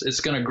mean, it's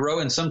going to grow,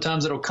 and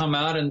sometimes it'll come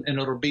out, and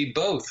it'll be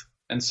both.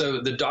 And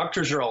so the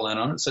doctors are all in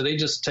on it. So they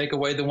just take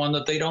away the one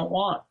that they don't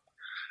want.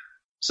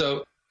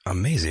 So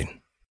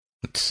amazing.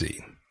 Let's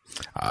see.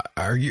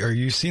 Are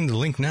you seeing the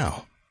link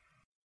now?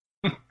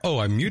 Oh,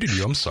 I muted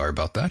you. I'm sorry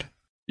about that.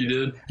 You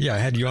did? Yeah, I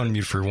had you on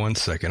mute for 1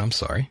 second. I'm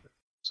sorry.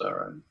 It's all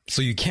right.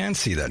 So you can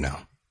see that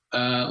now.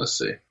 Let's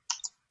see.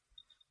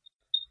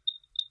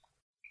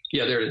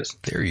 Yeah, there it is.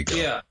 There you go.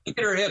 Yeah, look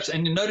at her hips,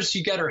 and you notice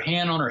you got her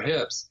hand on her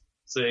hips.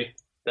 See,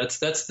 that's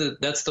the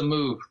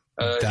move.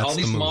 That's all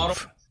these the move.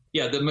 models.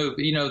 Yeah, the move.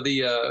 You know,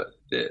 the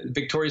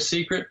Victoria's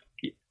Secret.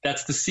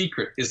 That's the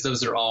secret. Is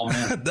those are all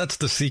men. That's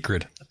the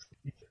secret.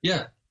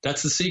 Yeah.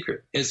 That's the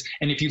secret.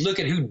 And if you look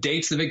at who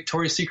dates the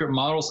Victoria's Secret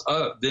models,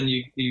 then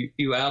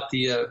you out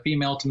the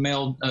female to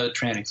male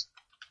trannies.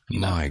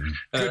 My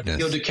goodness.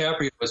 Leo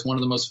DiCaprio was one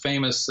of the most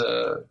famous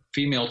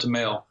female to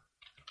male.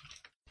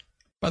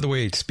 By the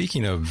way,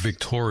 speaking of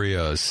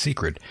Victoria's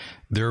Secret,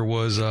 there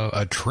was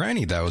a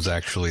tranny that was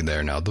actually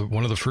there now,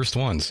 one of the first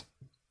ones.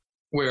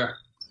 Where?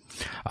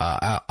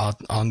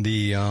 On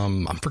the,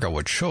 I forgot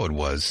what show it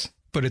was,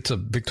 but it's a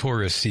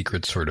Victoria's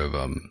Secret sort of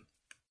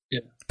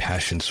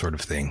passion sort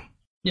of thing.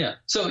 Yeah.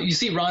 So you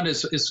see, Rhonda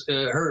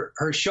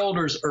her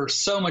shoulders are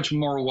so much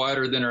more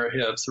wider than her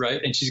hips,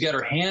 right? And she's got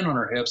her hand on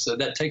her hips, so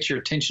that takes your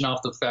attention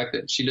off the fact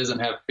that she doesn't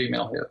have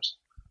female hips.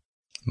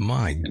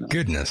 My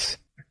goodness.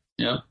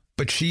 Yeah.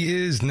 But she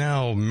is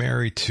now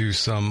married to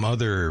some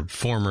other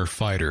former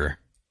fighter.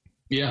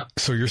 Yeah.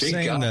 So you're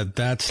saying that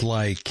that's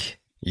like,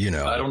 you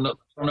know. I don't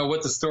know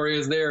what the story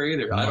is there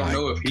either. I don't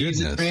know if he's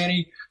a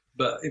tranny,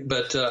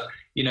 but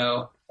you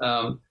know.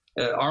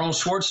 Arnold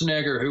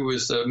Schwarzenegger, who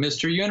was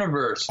Mr.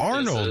 Universe.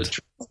 Arnold,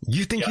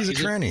 you think he's a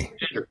tranny?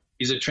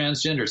 He's a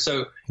transgender.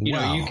 So you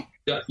know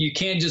you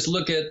can't just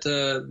look at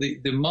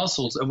the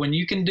muscles. When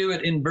you can do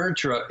it in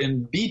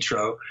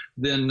vitro,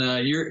 then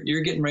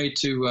you're getting ready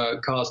to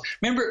cause.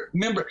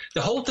 Remember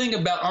the whole thing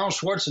about Arnold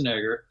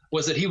Schwarzenegger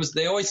was that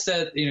they always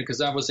said, you know,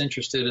 because I was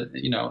interested,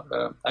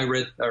 I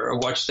read or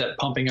watched that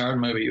Pumping Iron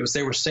movie.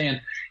 They were saying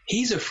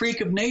he's a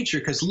freak of nature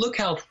because look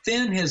how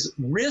thin his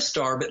wrists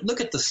are, but look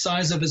at the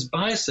size of his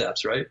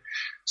biceps, right?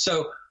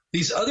 So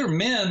these other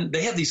men,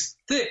 they have these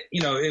thick,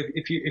 you know,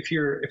 if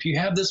you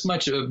have this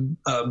much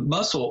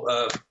muscle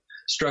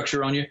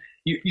structure on you,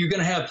 you're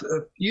going to have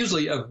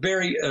usually a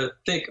very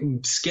thick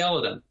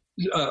skeleton.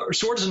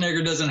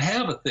 Schwarzenegger doesn't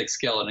have a thick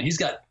skeleton. He's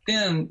got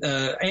thin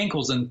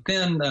ankles and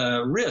thin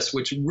wrists,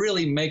 which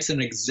really makes an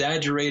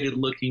exaggerated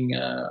looking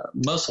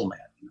muscle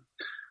man.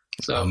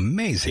 So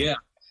amazing.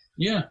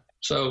 Yeah.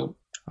 So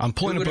I'm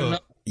pulling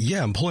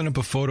up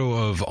a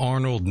photo of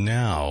Arnold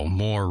now,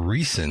 more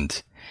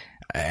recent,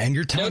 and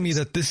you're telling me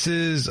that this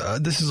is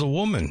a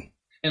woman.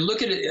 And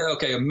look at it.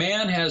 Okay, a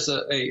man has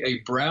a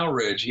brow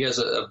ridge. He has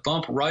a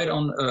bump right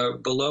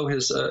on below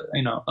his,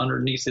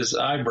 underneath his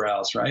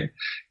eyebrows. Right.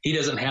 He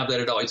doesn't have that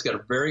at all. He's got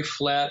a very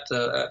flat.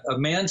 A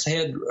man's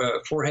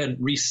forehead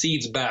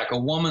recedes back. A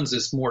woman's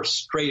is more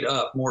straight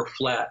up, more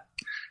flat.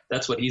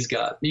 That's what he's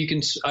got.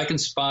 I can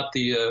spot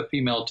the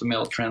female to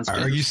male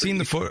transgender. Are you seeing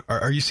the photo?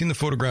 Are you seeing the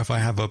photograph I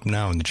have up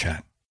now in the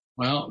chat?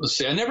 Well, let's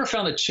see. I never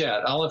found the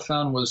chat. All I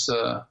found was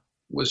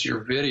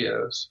your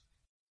videos.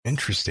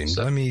 Interesting.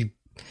 So, let me.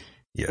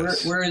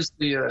 Yes. Where is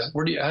the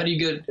how do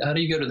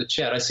you go to the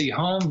chat? I see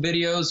home,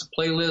 videos,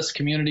 playlists,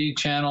 community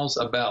channels,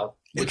 about.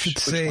 It should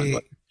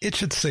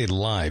say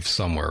live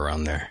somewhere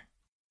around there.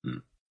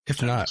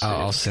 If not,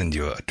 I'll send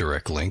you a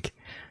direct link.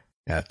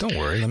 Yeah, don't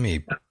worry. Let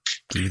me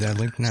give you that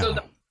link now.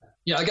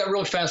 I got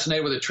real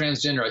fascinated with the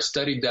transgender. I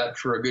studied that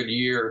for a good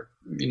year.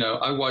 You know,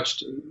 I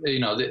watched. You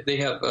know, they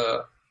have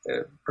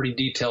pretty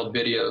detailed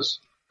videos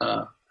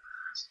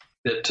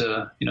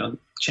that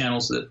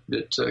channels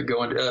that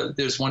go into.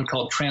 There's one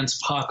called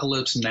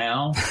Transpocalypse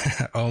Now.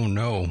 Oh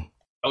no.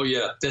 Oh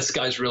yeah, this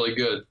guy's really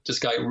good. This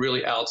guy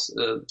really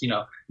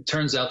it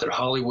turns out that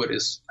Hollywood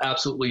is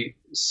absolutely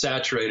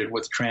saturated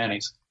with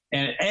trannies.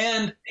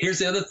 And here's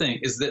the other thing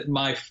is that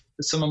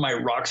some of my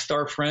rock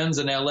star friends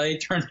in LA,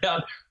 turned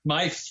out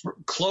my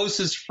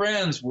closest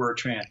friends were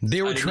trannies.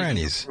 They were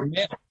trannies.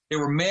 They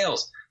were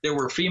males. They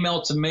were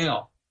female to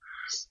male.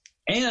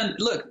 And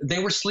look,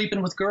 they were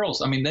sleeping with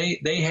girls. I mean,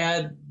 they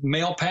had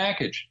male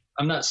package.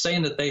 I'm not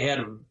saying that they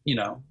had,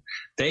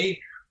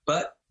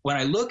 but when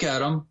I look at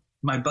them,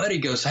 my buddy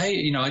goes,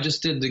 hey, I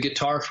just did the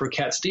guitar for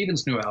Cat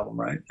Stevens' new album,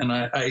 right? And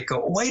I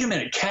go, wait a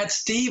minute, Cat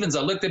Stevens.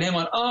 I looked at him and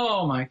went,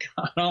 oh my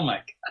God.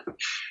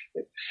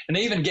 And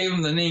they even gave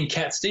him the name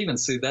Cat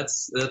Stevens. See,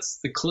 that's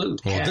the clue.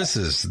 Well, Cat. this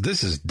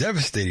is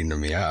devastating to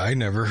me. I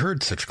never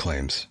heard such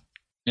claims.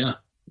 Yeah.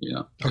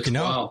 Okay,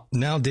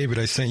 now, David,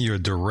 I sent you a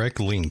direct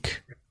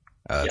link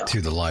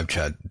to the live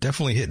chat.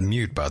 Definitely hit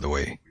mute, by the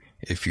way,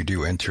 if you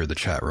do enter the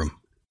chat room.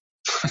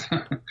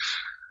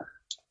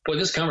 Boy,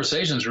 this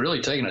conversation is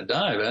really taking a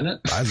dive, isn't it?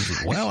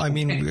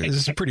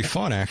 This is pretty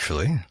fun,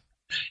 actually.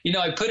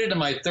 I put it in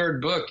my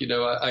third book.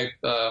 I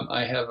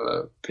have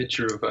a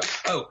picture of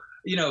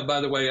by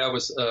the way, it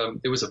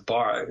was a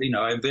bar.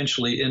 I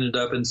eventually ended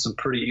up in some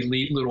pretty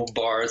elite little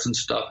bars and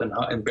stuff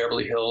in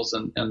Beverly Hills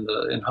and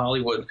in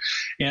Hollywood.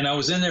 And I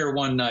was in there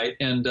one night,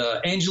 and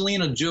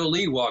Angelina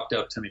Jolie walked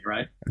up to me,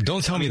 right?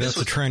 Don't tell me that's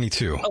a tranny,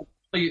 too. Oh,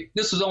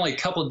 this was only a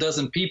couple of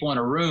dozen people in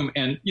a room,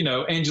 and,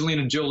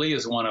 Angelina Jolie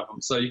is one of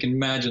them. So you can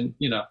imagine,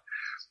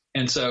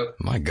 And so,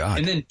 my God.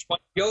 And then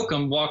Dwight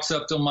Yoakam walks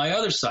up to my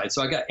other side.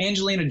 So I got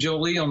Angelina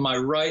Jolie on my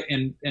right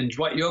and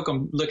Dwight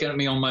Yoakam looking at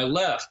me on my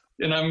left.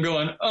 And I'm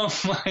going, oh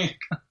my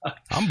God.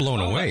 I'm blown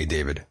away,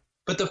 David.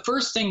 But the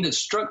first thing that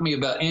struck me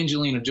about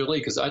Angelina Jolie,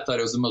 because I thought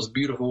it was the most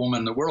beautiful woman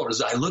in the world,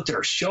 is I looked at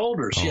her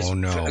shoulders.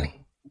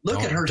 Look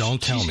at her. Don't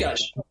tell me. She's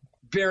got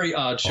very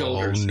odd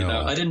shoulders. Oh,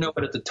 no. I didn't know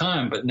it at the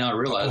time, but now I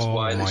realize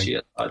why that she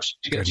had odd.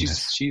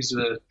 She's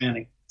a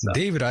Fanny. So.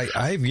 David,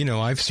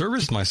 I've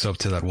serviced myself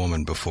to that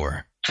woman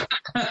before.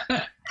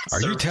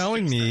 Are you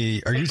telling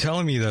me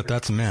that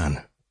that's a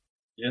man?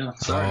 Yeah.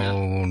 Sorry.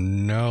 Oh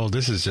no,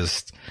 this is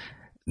just.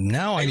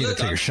 Now I need to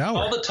take a shower.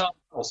 All the top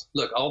models.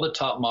 Look, all the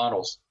top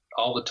models.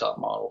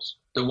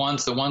 The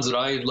ones that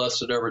I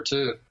lusted over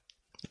too.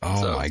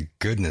 Oh my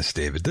goodness,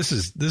 David! This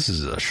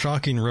is a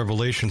shocking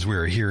revelations we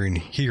are hearing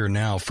here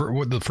now.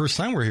 For the first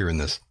time we're hearing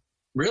this.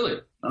 Really?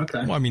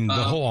 Okay. Well, I mean, the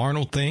whole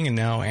Arnold thing, and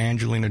now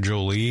Angelina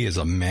Jolie is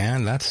a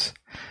man. That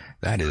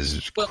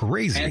is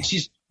crazy.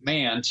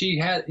 And she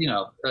had,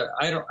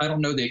 I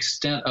don't know the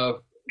extent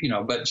of,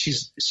 but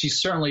she's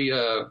certainly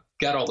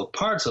got all the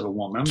parts of a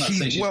woman. I'm not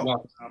saying she's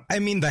walking around. I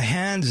mean,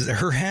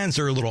 her hands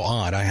are a little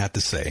odd, I have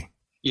to say.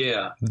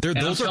 Yeah.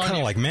 Those are kind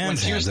of like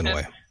man's hands in a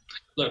way.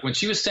 Look, when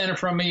she was standing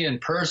from me in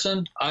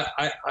person,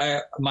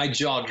 my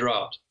jaw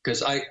dropped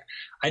because I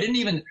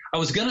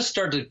was going to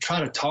start to try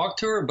to talk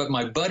to her, but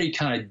my buddy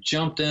kind of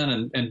jumped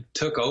in and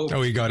took over.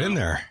 Oh, he got in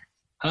there.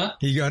 Huh?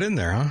 He got in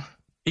there, huh?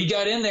 He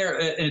got in there,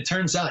 and it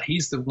turns out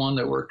he's the one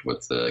that worked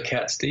with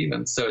Cat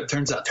Stevens. So it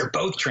turns out they're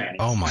both trannies.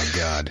 Oh, my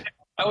God.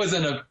 I was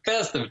in a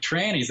fest of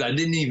trannies. I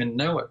didn't even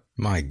know it.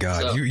 My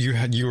God. So,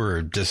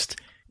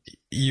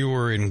 you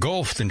were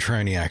engulfed in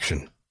tranny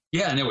action.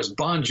 Yeah, and there was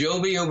Bon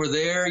Jovi over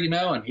there,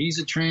 and he's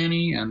a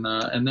tranny.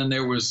 And then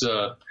there was,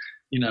 there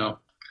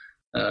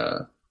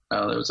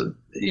was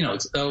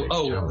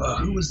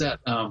who was that?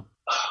 I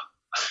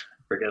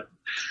forget.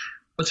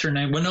 What's her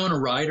name? Winona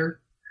Ryder.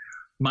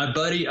 My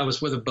buddy, I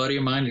was with a buddy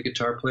of mine, a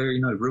guitar player,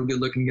 a real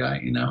good looking guy,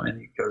 and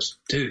he goes,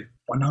 dude,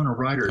 Winona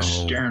Ryder is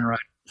staring right.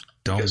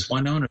 Because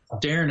Winona's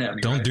staring at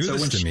me. Don't right? do so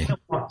this to me.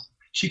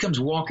 She comes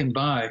walking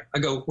by. I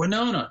go,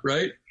 Winona,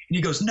 right? And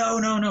he goes, no,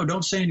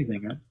 don't say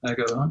anything. Right? I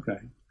go, okay.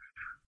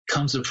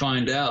 Comes to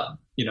find out,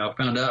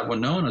 found out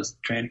Winona's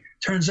training.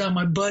 Turns out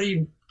my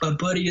buddy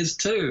is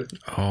too.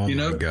 Oh,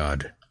 my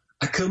God.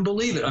 I couldn't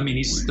believe it. I mean,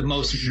 he's the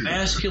most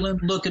masculine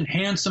looking,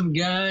 handsome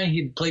guy.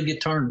 He played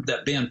guitar in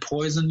that band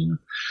Poison,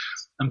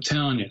 I'm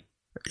telling you.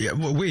 Yeah.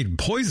 Well, wait,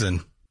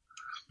 Poison?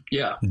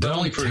 Yeah.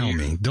 Don't tell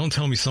me. Don't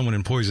tell me someone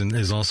in Poison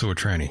is also a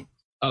tranny.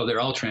 Oh, they're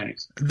all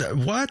trannies.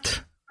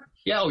 What?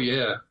 Yeah. Oh,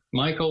 yeah.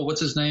 Michael,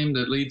 what's his name?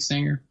 The lead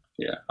singer?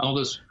 Yeah. All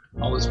those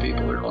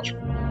people are all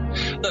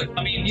trannies. Look,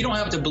 I mean, you don't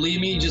have to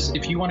believe me. Just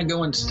if you want to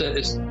go and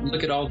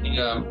look at all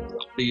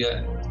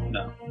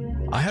no.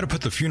 I had to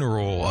put the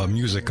funeral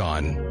music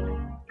on.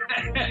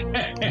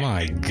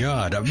 My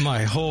God.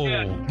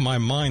 My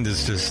mind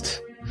is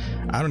just,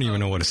 I don't even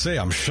know what to say.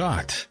 I'm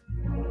shocked.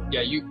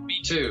 Yeah,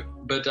 me too.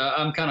 But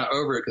I'm kind of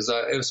over it because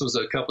this was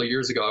a couple of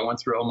years ago. I went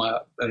through all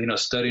my,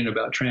 studying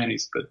about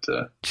trannies.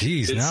 But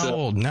geez,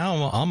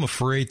 now I'm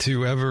afraid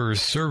to ever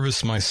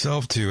service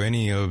myself to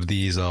any of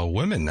these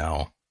women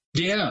now.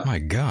 Yeah. My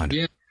God.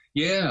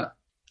 Yeah.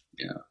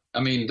 I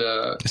mean,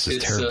 this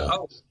is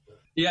terrible.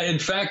 Yeah. In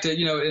fact, in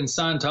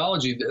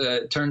Scientology,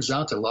 it turns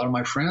out that a lot of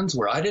my friends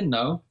were. I didn't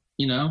know.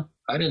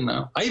 I didn't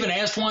know. I even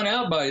asked one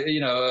out by.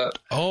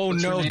 Oh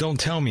no! Don't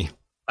tell me.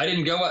 I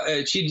didn't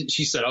go.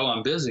 She said, "Oh,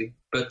 I'm busy."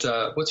 But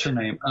what's her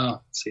name?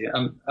 Oh, let's see,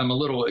 I'm a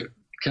little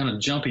kind of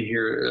jumpy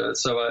here,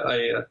 so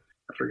I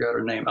forgot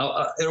her name.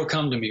 It'll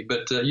come to me,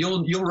 but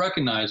you'll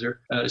recognize her.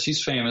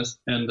 She's famous,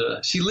 and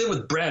she lived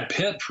with Brad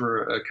Pitt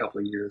for a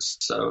couple of years.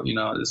 So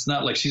it's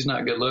not like she's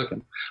not good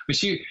looking. But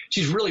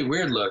she's really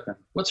weird looking.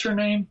 What's her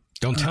name?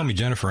 Don't tell me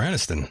Jennifer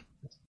Aniston.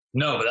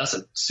 No, but that's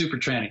a super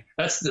tranny.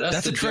 That's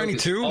a tranny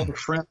too. All the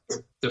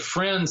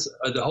friends,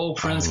 the whole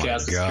Friends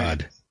cast. Oh my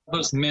God.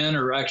 Those men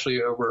were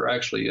actually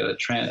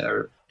trans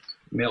or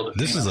male to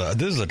female.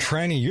 This is a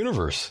tranny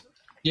universe.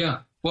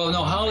 Yeah. Well,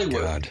 no,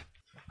 Hollywood. God.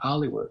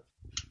 Hollywood.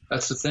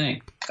 That's the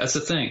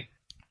thing.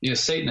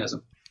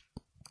 Satanism.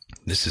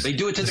 They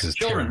do it to their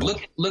children.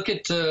 Terrible. Look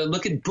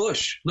at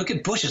Bush. Look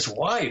at Bush's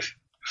wife.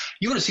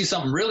 You want to see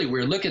something really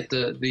weird? Look at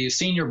the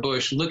senior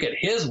Bush. Look at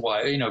his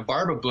wife,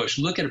 Barbara Bush.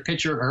 Look at a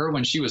picture of her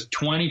when she was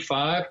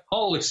 25.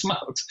 Holy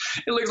smokes!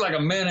 It looks like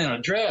a man in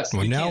a dress.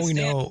 Well, now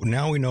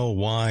we know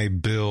why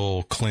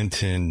Bill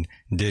Clinton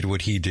did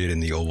what he did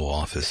in the Oval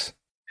Office.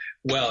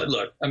 Well,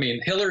 look, I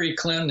mean, Hillary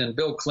Clinton and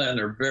Bill Clinton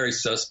are very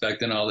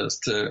suspect in all this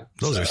too.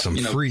 Those are some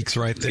freaks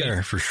right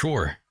there, for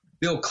sure.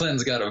 Bill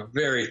Clinton's got a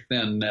very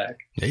thin neck.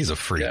 Yeah, he's a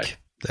freak. Okay.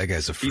 That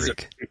guy's a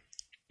freak.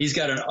 He's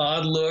got an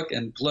odd look,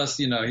 and plus,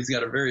 he's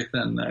got a very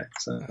thin neck.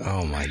 So.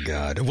 Oh, my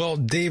God. Well,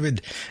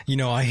 David,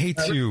 I hate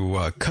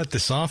to cut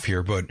this off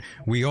here, but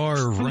we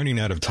are running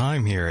out of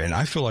time here, and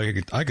I feel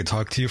like I could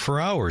talk to you for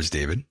hours,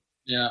 David.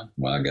 Yeah,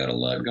 well, I got a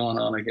lot going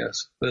on, I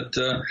guess. But,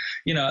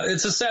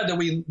 it's a sad that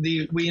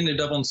we ended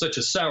up on such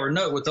a sour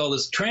note with all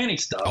this tranny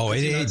stuff. Oh,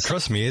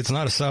 trust me, it's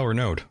not a sour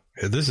note.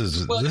 This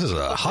is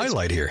a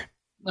highlight here.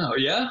 Oh,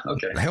 yeah?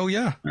 Okay. Hell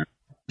yeah.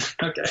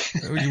 Okay.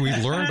 We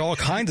learned all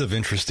kinds of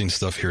interesting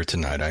stuff here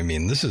tonight. I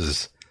mean, this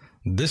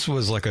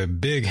was like a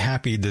big,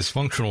 happy,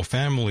 dysfunctional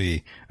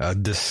family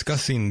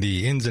discussing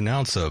the ins and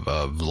outs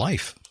of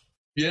life.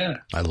 Yeah.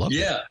 I love it.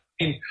 Yeah.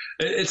 I mean,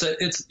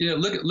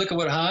 look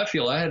at how I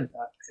feel.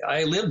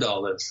 I lived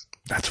all this.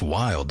 That's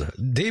wild.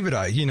 David,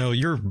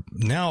 you're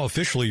now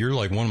officially, you're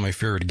like one of my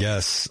favorite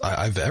guests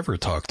I've ever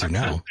talked to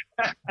now.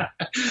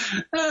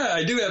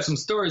 I do have some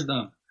stories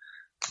though.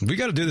 We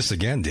got to do this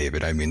again,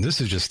 David. I mean, this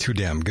is just too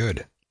damn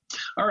good.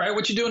 All right.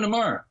 What you doing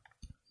tomorrow?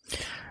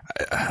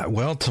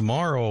 Well,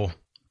 tomorrow, I'm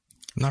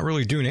not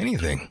really doing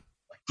anything.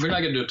 We're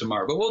not going to do it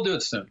tomorrow, but we'll do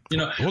it soon.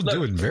 We'll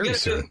do it very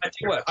soon. I tell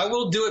you what, I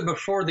will do it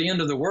before the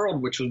end of the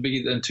world, which will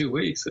be in 2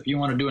 weeks. If you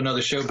want to do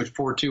another show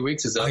before 2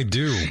 weeks is up. I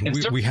do.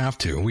 We have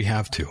to. We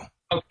have to.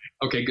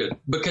 Okay, good.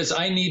 Because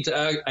I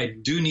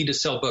do need to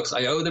sell books.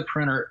 I owe the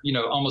printer,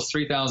 almost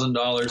 $3,000.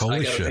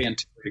 I got to pay in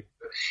 2 weeks.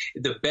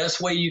 The best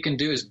way you can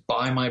do is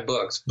buy my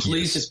books.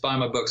 Please just buy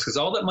my books because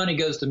all that money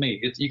goes to me.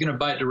 You're going to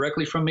buy it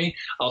directly from me.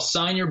 I'll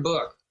sign your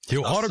book.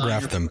 He'll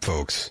autograph them,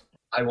 folks.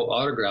 I will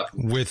autograph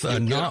them. With a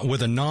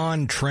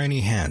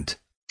non-tranny hand.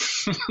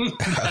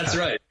 That's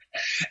right.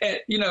 And,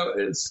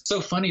 it's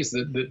so funny is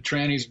that the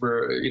trannies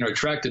were,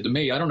 attracted to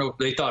me. I don't know if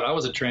they thought I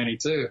was a tranny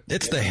too.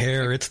 It's the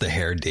hair. It's the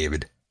hair,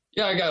 David.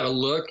 Yeah, I got a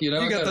look, You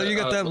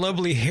got that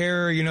lovely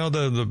hair,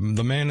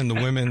 the men and the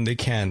women, they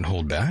can't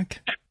hold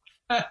back.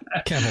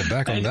 Can't hold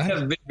back on that. I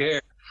have big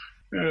hair.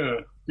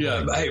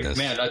 Yeah. Hey,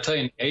 man, I tell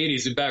you, in the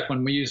 80s, back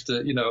when we used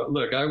to,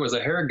 look, I was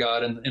a hair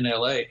god in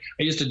L.A. I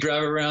used to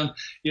drive around,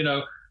 in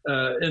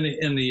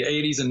the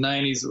 80s and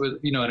 90s with,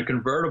 in a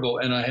convertible,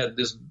 and I had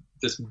this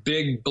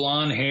big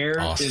blonde hair.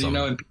 Awesome.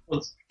 And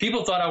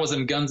people thought I was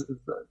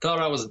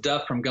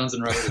Duff from Guns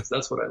N' Roses.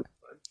 That's what I looked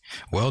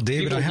like. Well,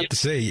 David, I have to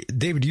say,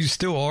 David, you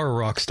still are a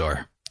rock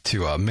star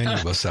to many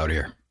of us out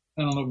here.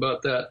 I don't know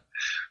about that.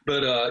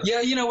 But,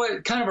 yeah, you know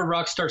what? Kind of a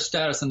rock star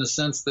status in the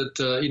sense that,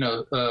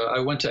 I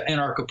went to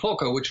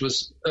Anarchapulco, which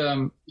was,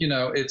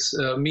 it's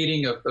a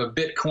meeting of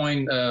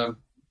Bitcoin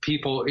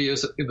people.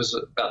 It was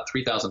about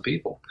 3,000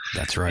 people.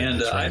 That's right. And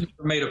that's right. I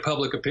never made a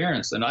public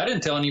appearance. And I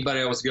didn't tell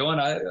anybody I was going.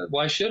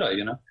 Why should I,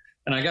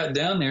 And I got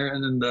down there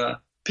and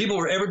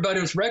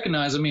everybody was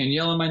recognizing me and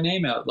yelling my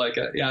name out. Like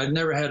I'd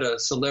never had a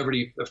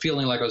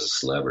feeling like I was a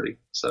celebrity.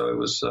 So it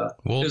was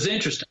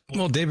interesting.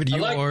 Well, David,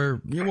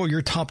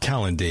 you're top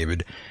talent,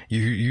 David.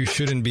 You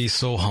shouldn't be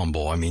so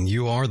humble. I mean,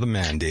 you are the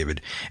man,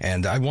 David.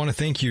 And I want to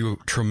thank you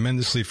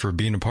tremendously for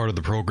being a part of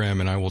the program.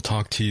 And I will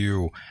talk to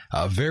you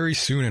very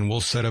soon and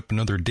we'll set up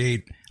another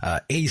date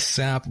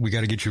ASAP. We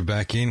got to get you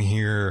back in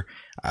here.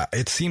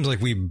 It seems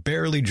like we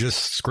barely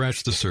just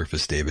scratched the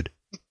surface, David.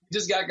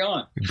 Just got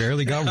going. We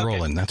barely got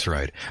rolling. That's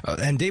right.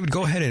 And David,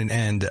 go ahead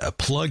and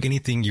plug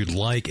anything you'd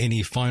like,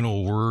 any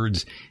final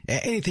words,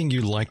 anything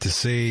you'd like to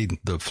say.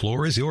 The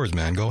floor is yours,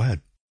 man. Go ahead.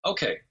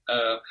 Okay.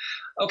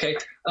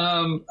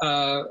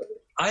 I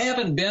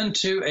haven't been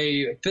to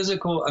a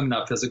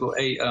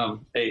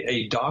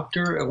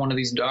doctor, one of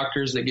these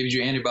doctors that gives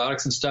you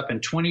antibiotics and stuff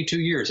in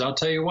 22 years. I'll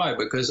tell you why,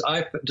 because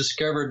I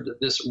discovered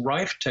this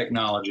Rife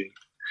technology.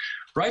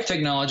 Rife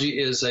technology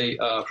is a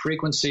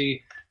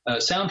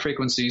sound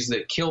frequencies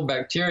that kill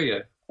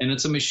bacteria. And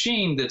it's a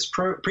machine that's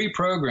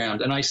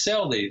pre-programmed, and I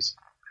sell these.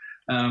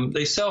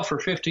 They sell for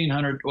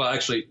 $1,500. Well,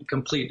 actually,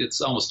 complete,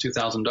 it's almost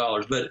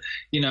 $2,000. But,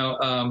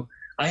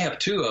 I have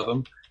two of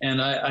them,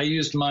 and I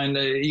used mine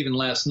even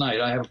last night.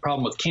 I have a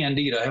problem with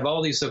candida. I have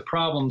all these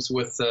problems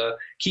with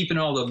keeping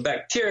all the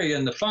bacteria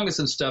and the fungus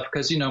and stuff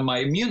because, my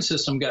immune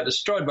system got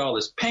destroyed by all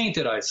this paint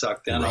that I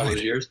sucked in all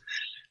those years.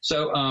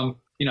 So,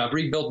 I've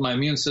rebuilt my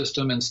immune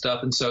system and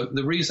stuff. And so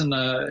the reason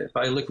if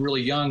I look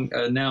really young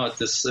now at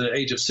this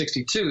age of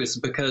 62 is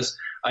because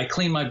I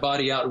clean my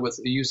body out with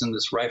using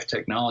this Rife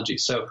technology.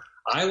 So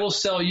I will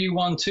sell you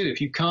one too.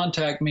 If you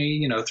contact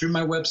me, through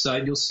my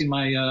website, you'll see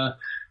my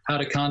how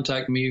to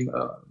contact me,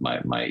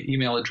 my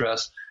email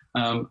address.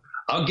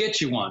 I'll get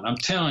you one. I'm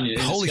telling you.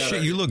 Holy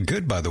shit, you look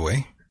good, by the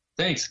way.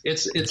 Thanks.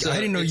 It's. I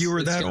didn't know you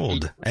were that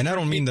old, and I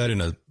don't mean that in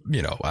a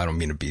I don't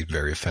mean to be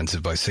very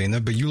offensive by saying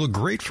that, but you look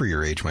great for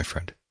your age, my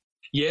friend.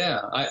 Yeah,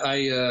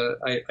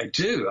 I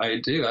do.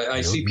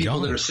 I see people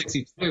young. that are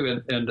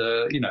 62 and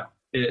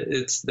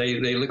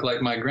they look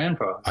like my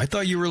grandpa. I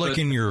thought you were like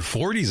in your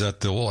 40s at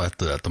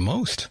the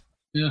most.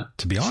 Yeah.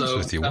 To be honest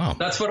with you, wow.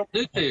 That's what I'll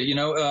do to you.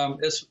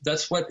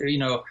 That's what,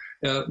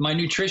 my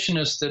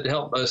nutritionist that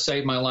helped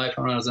save my life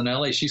when I was in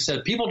LA, she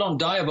said, people don't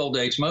die of old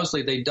age.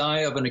 Mostly they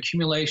die of an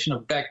accumulation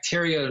of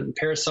bacteria and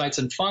parasites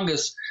and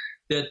fungus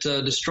that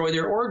destroy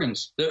their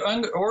organs. Their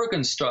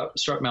organs start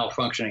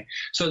malfunctioning.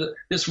 So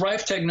this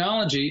Rife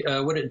technology,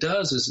 what it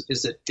does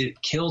is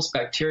it kills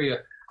bacteria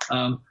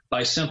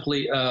by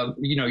simply,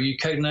 you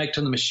connect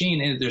to the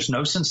machine and there's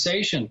no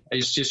sensation.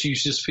 It's just, you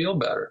just feel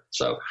better.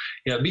 So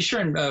yeah, be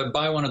sure and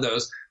buy one of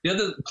those. The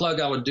other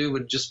plug I would do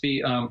would just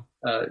be,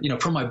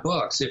 for my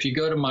books. If you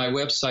go to my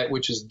website,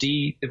 which is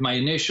my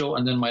initial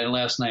and then my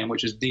last name,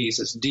 which is Dees,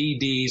 it's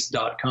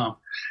ddees.com.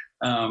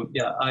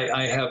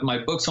 I have my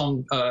books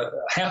on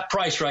half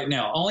price right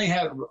now.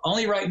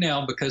 Only right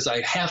now because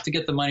I have to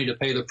get the money to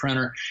pay the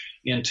printer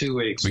in 2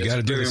 weeks. We got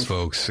to do this,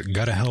 folks.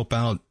 Got to help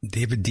out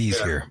David Dees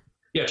here.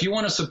 Yeah, if you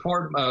want to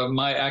support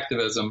my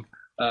activism,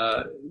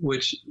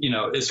 which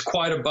is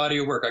quite a body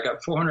of work. I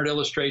got 400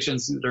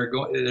 illustrations that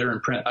are in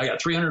print. I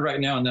got 300 right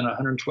now, and then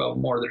 112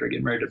 more that are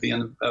getting ready to be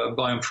in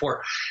volume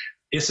 4.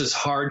 This is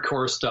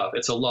hardcore stuff.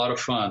 It's a lot of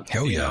fun.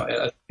 Hell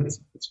yeah. It's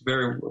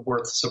very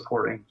worth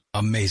supporting.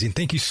 Amazing.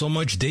 Thank you so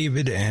much,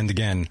 David. And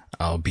again,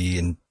 I'll be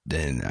in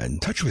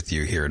touch with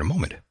you here in a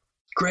moment.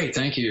 Great.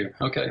 Thank you.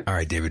 Okay. All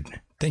right, David.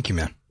 Thank you,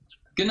 man.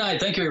 Good night.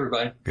 Thank you,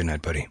 everybody. Good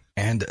night, buddy.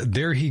 And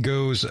there he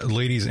goes,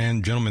 ladies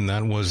and gentlemen.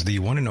 That was the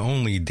one and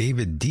only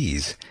David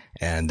Dees.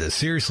 And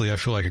seriously, I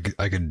feel like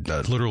I could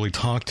literally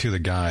talk to the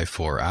guy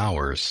for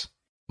hours.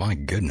 My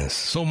goodness,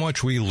 so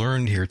much we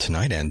learned here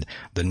tonight, and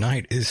the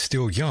night is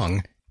still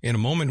young. In a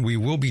moment, we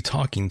will be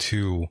talking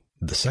to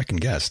the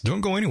second guest. Don't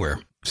go anywhere.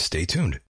 Stay tuned.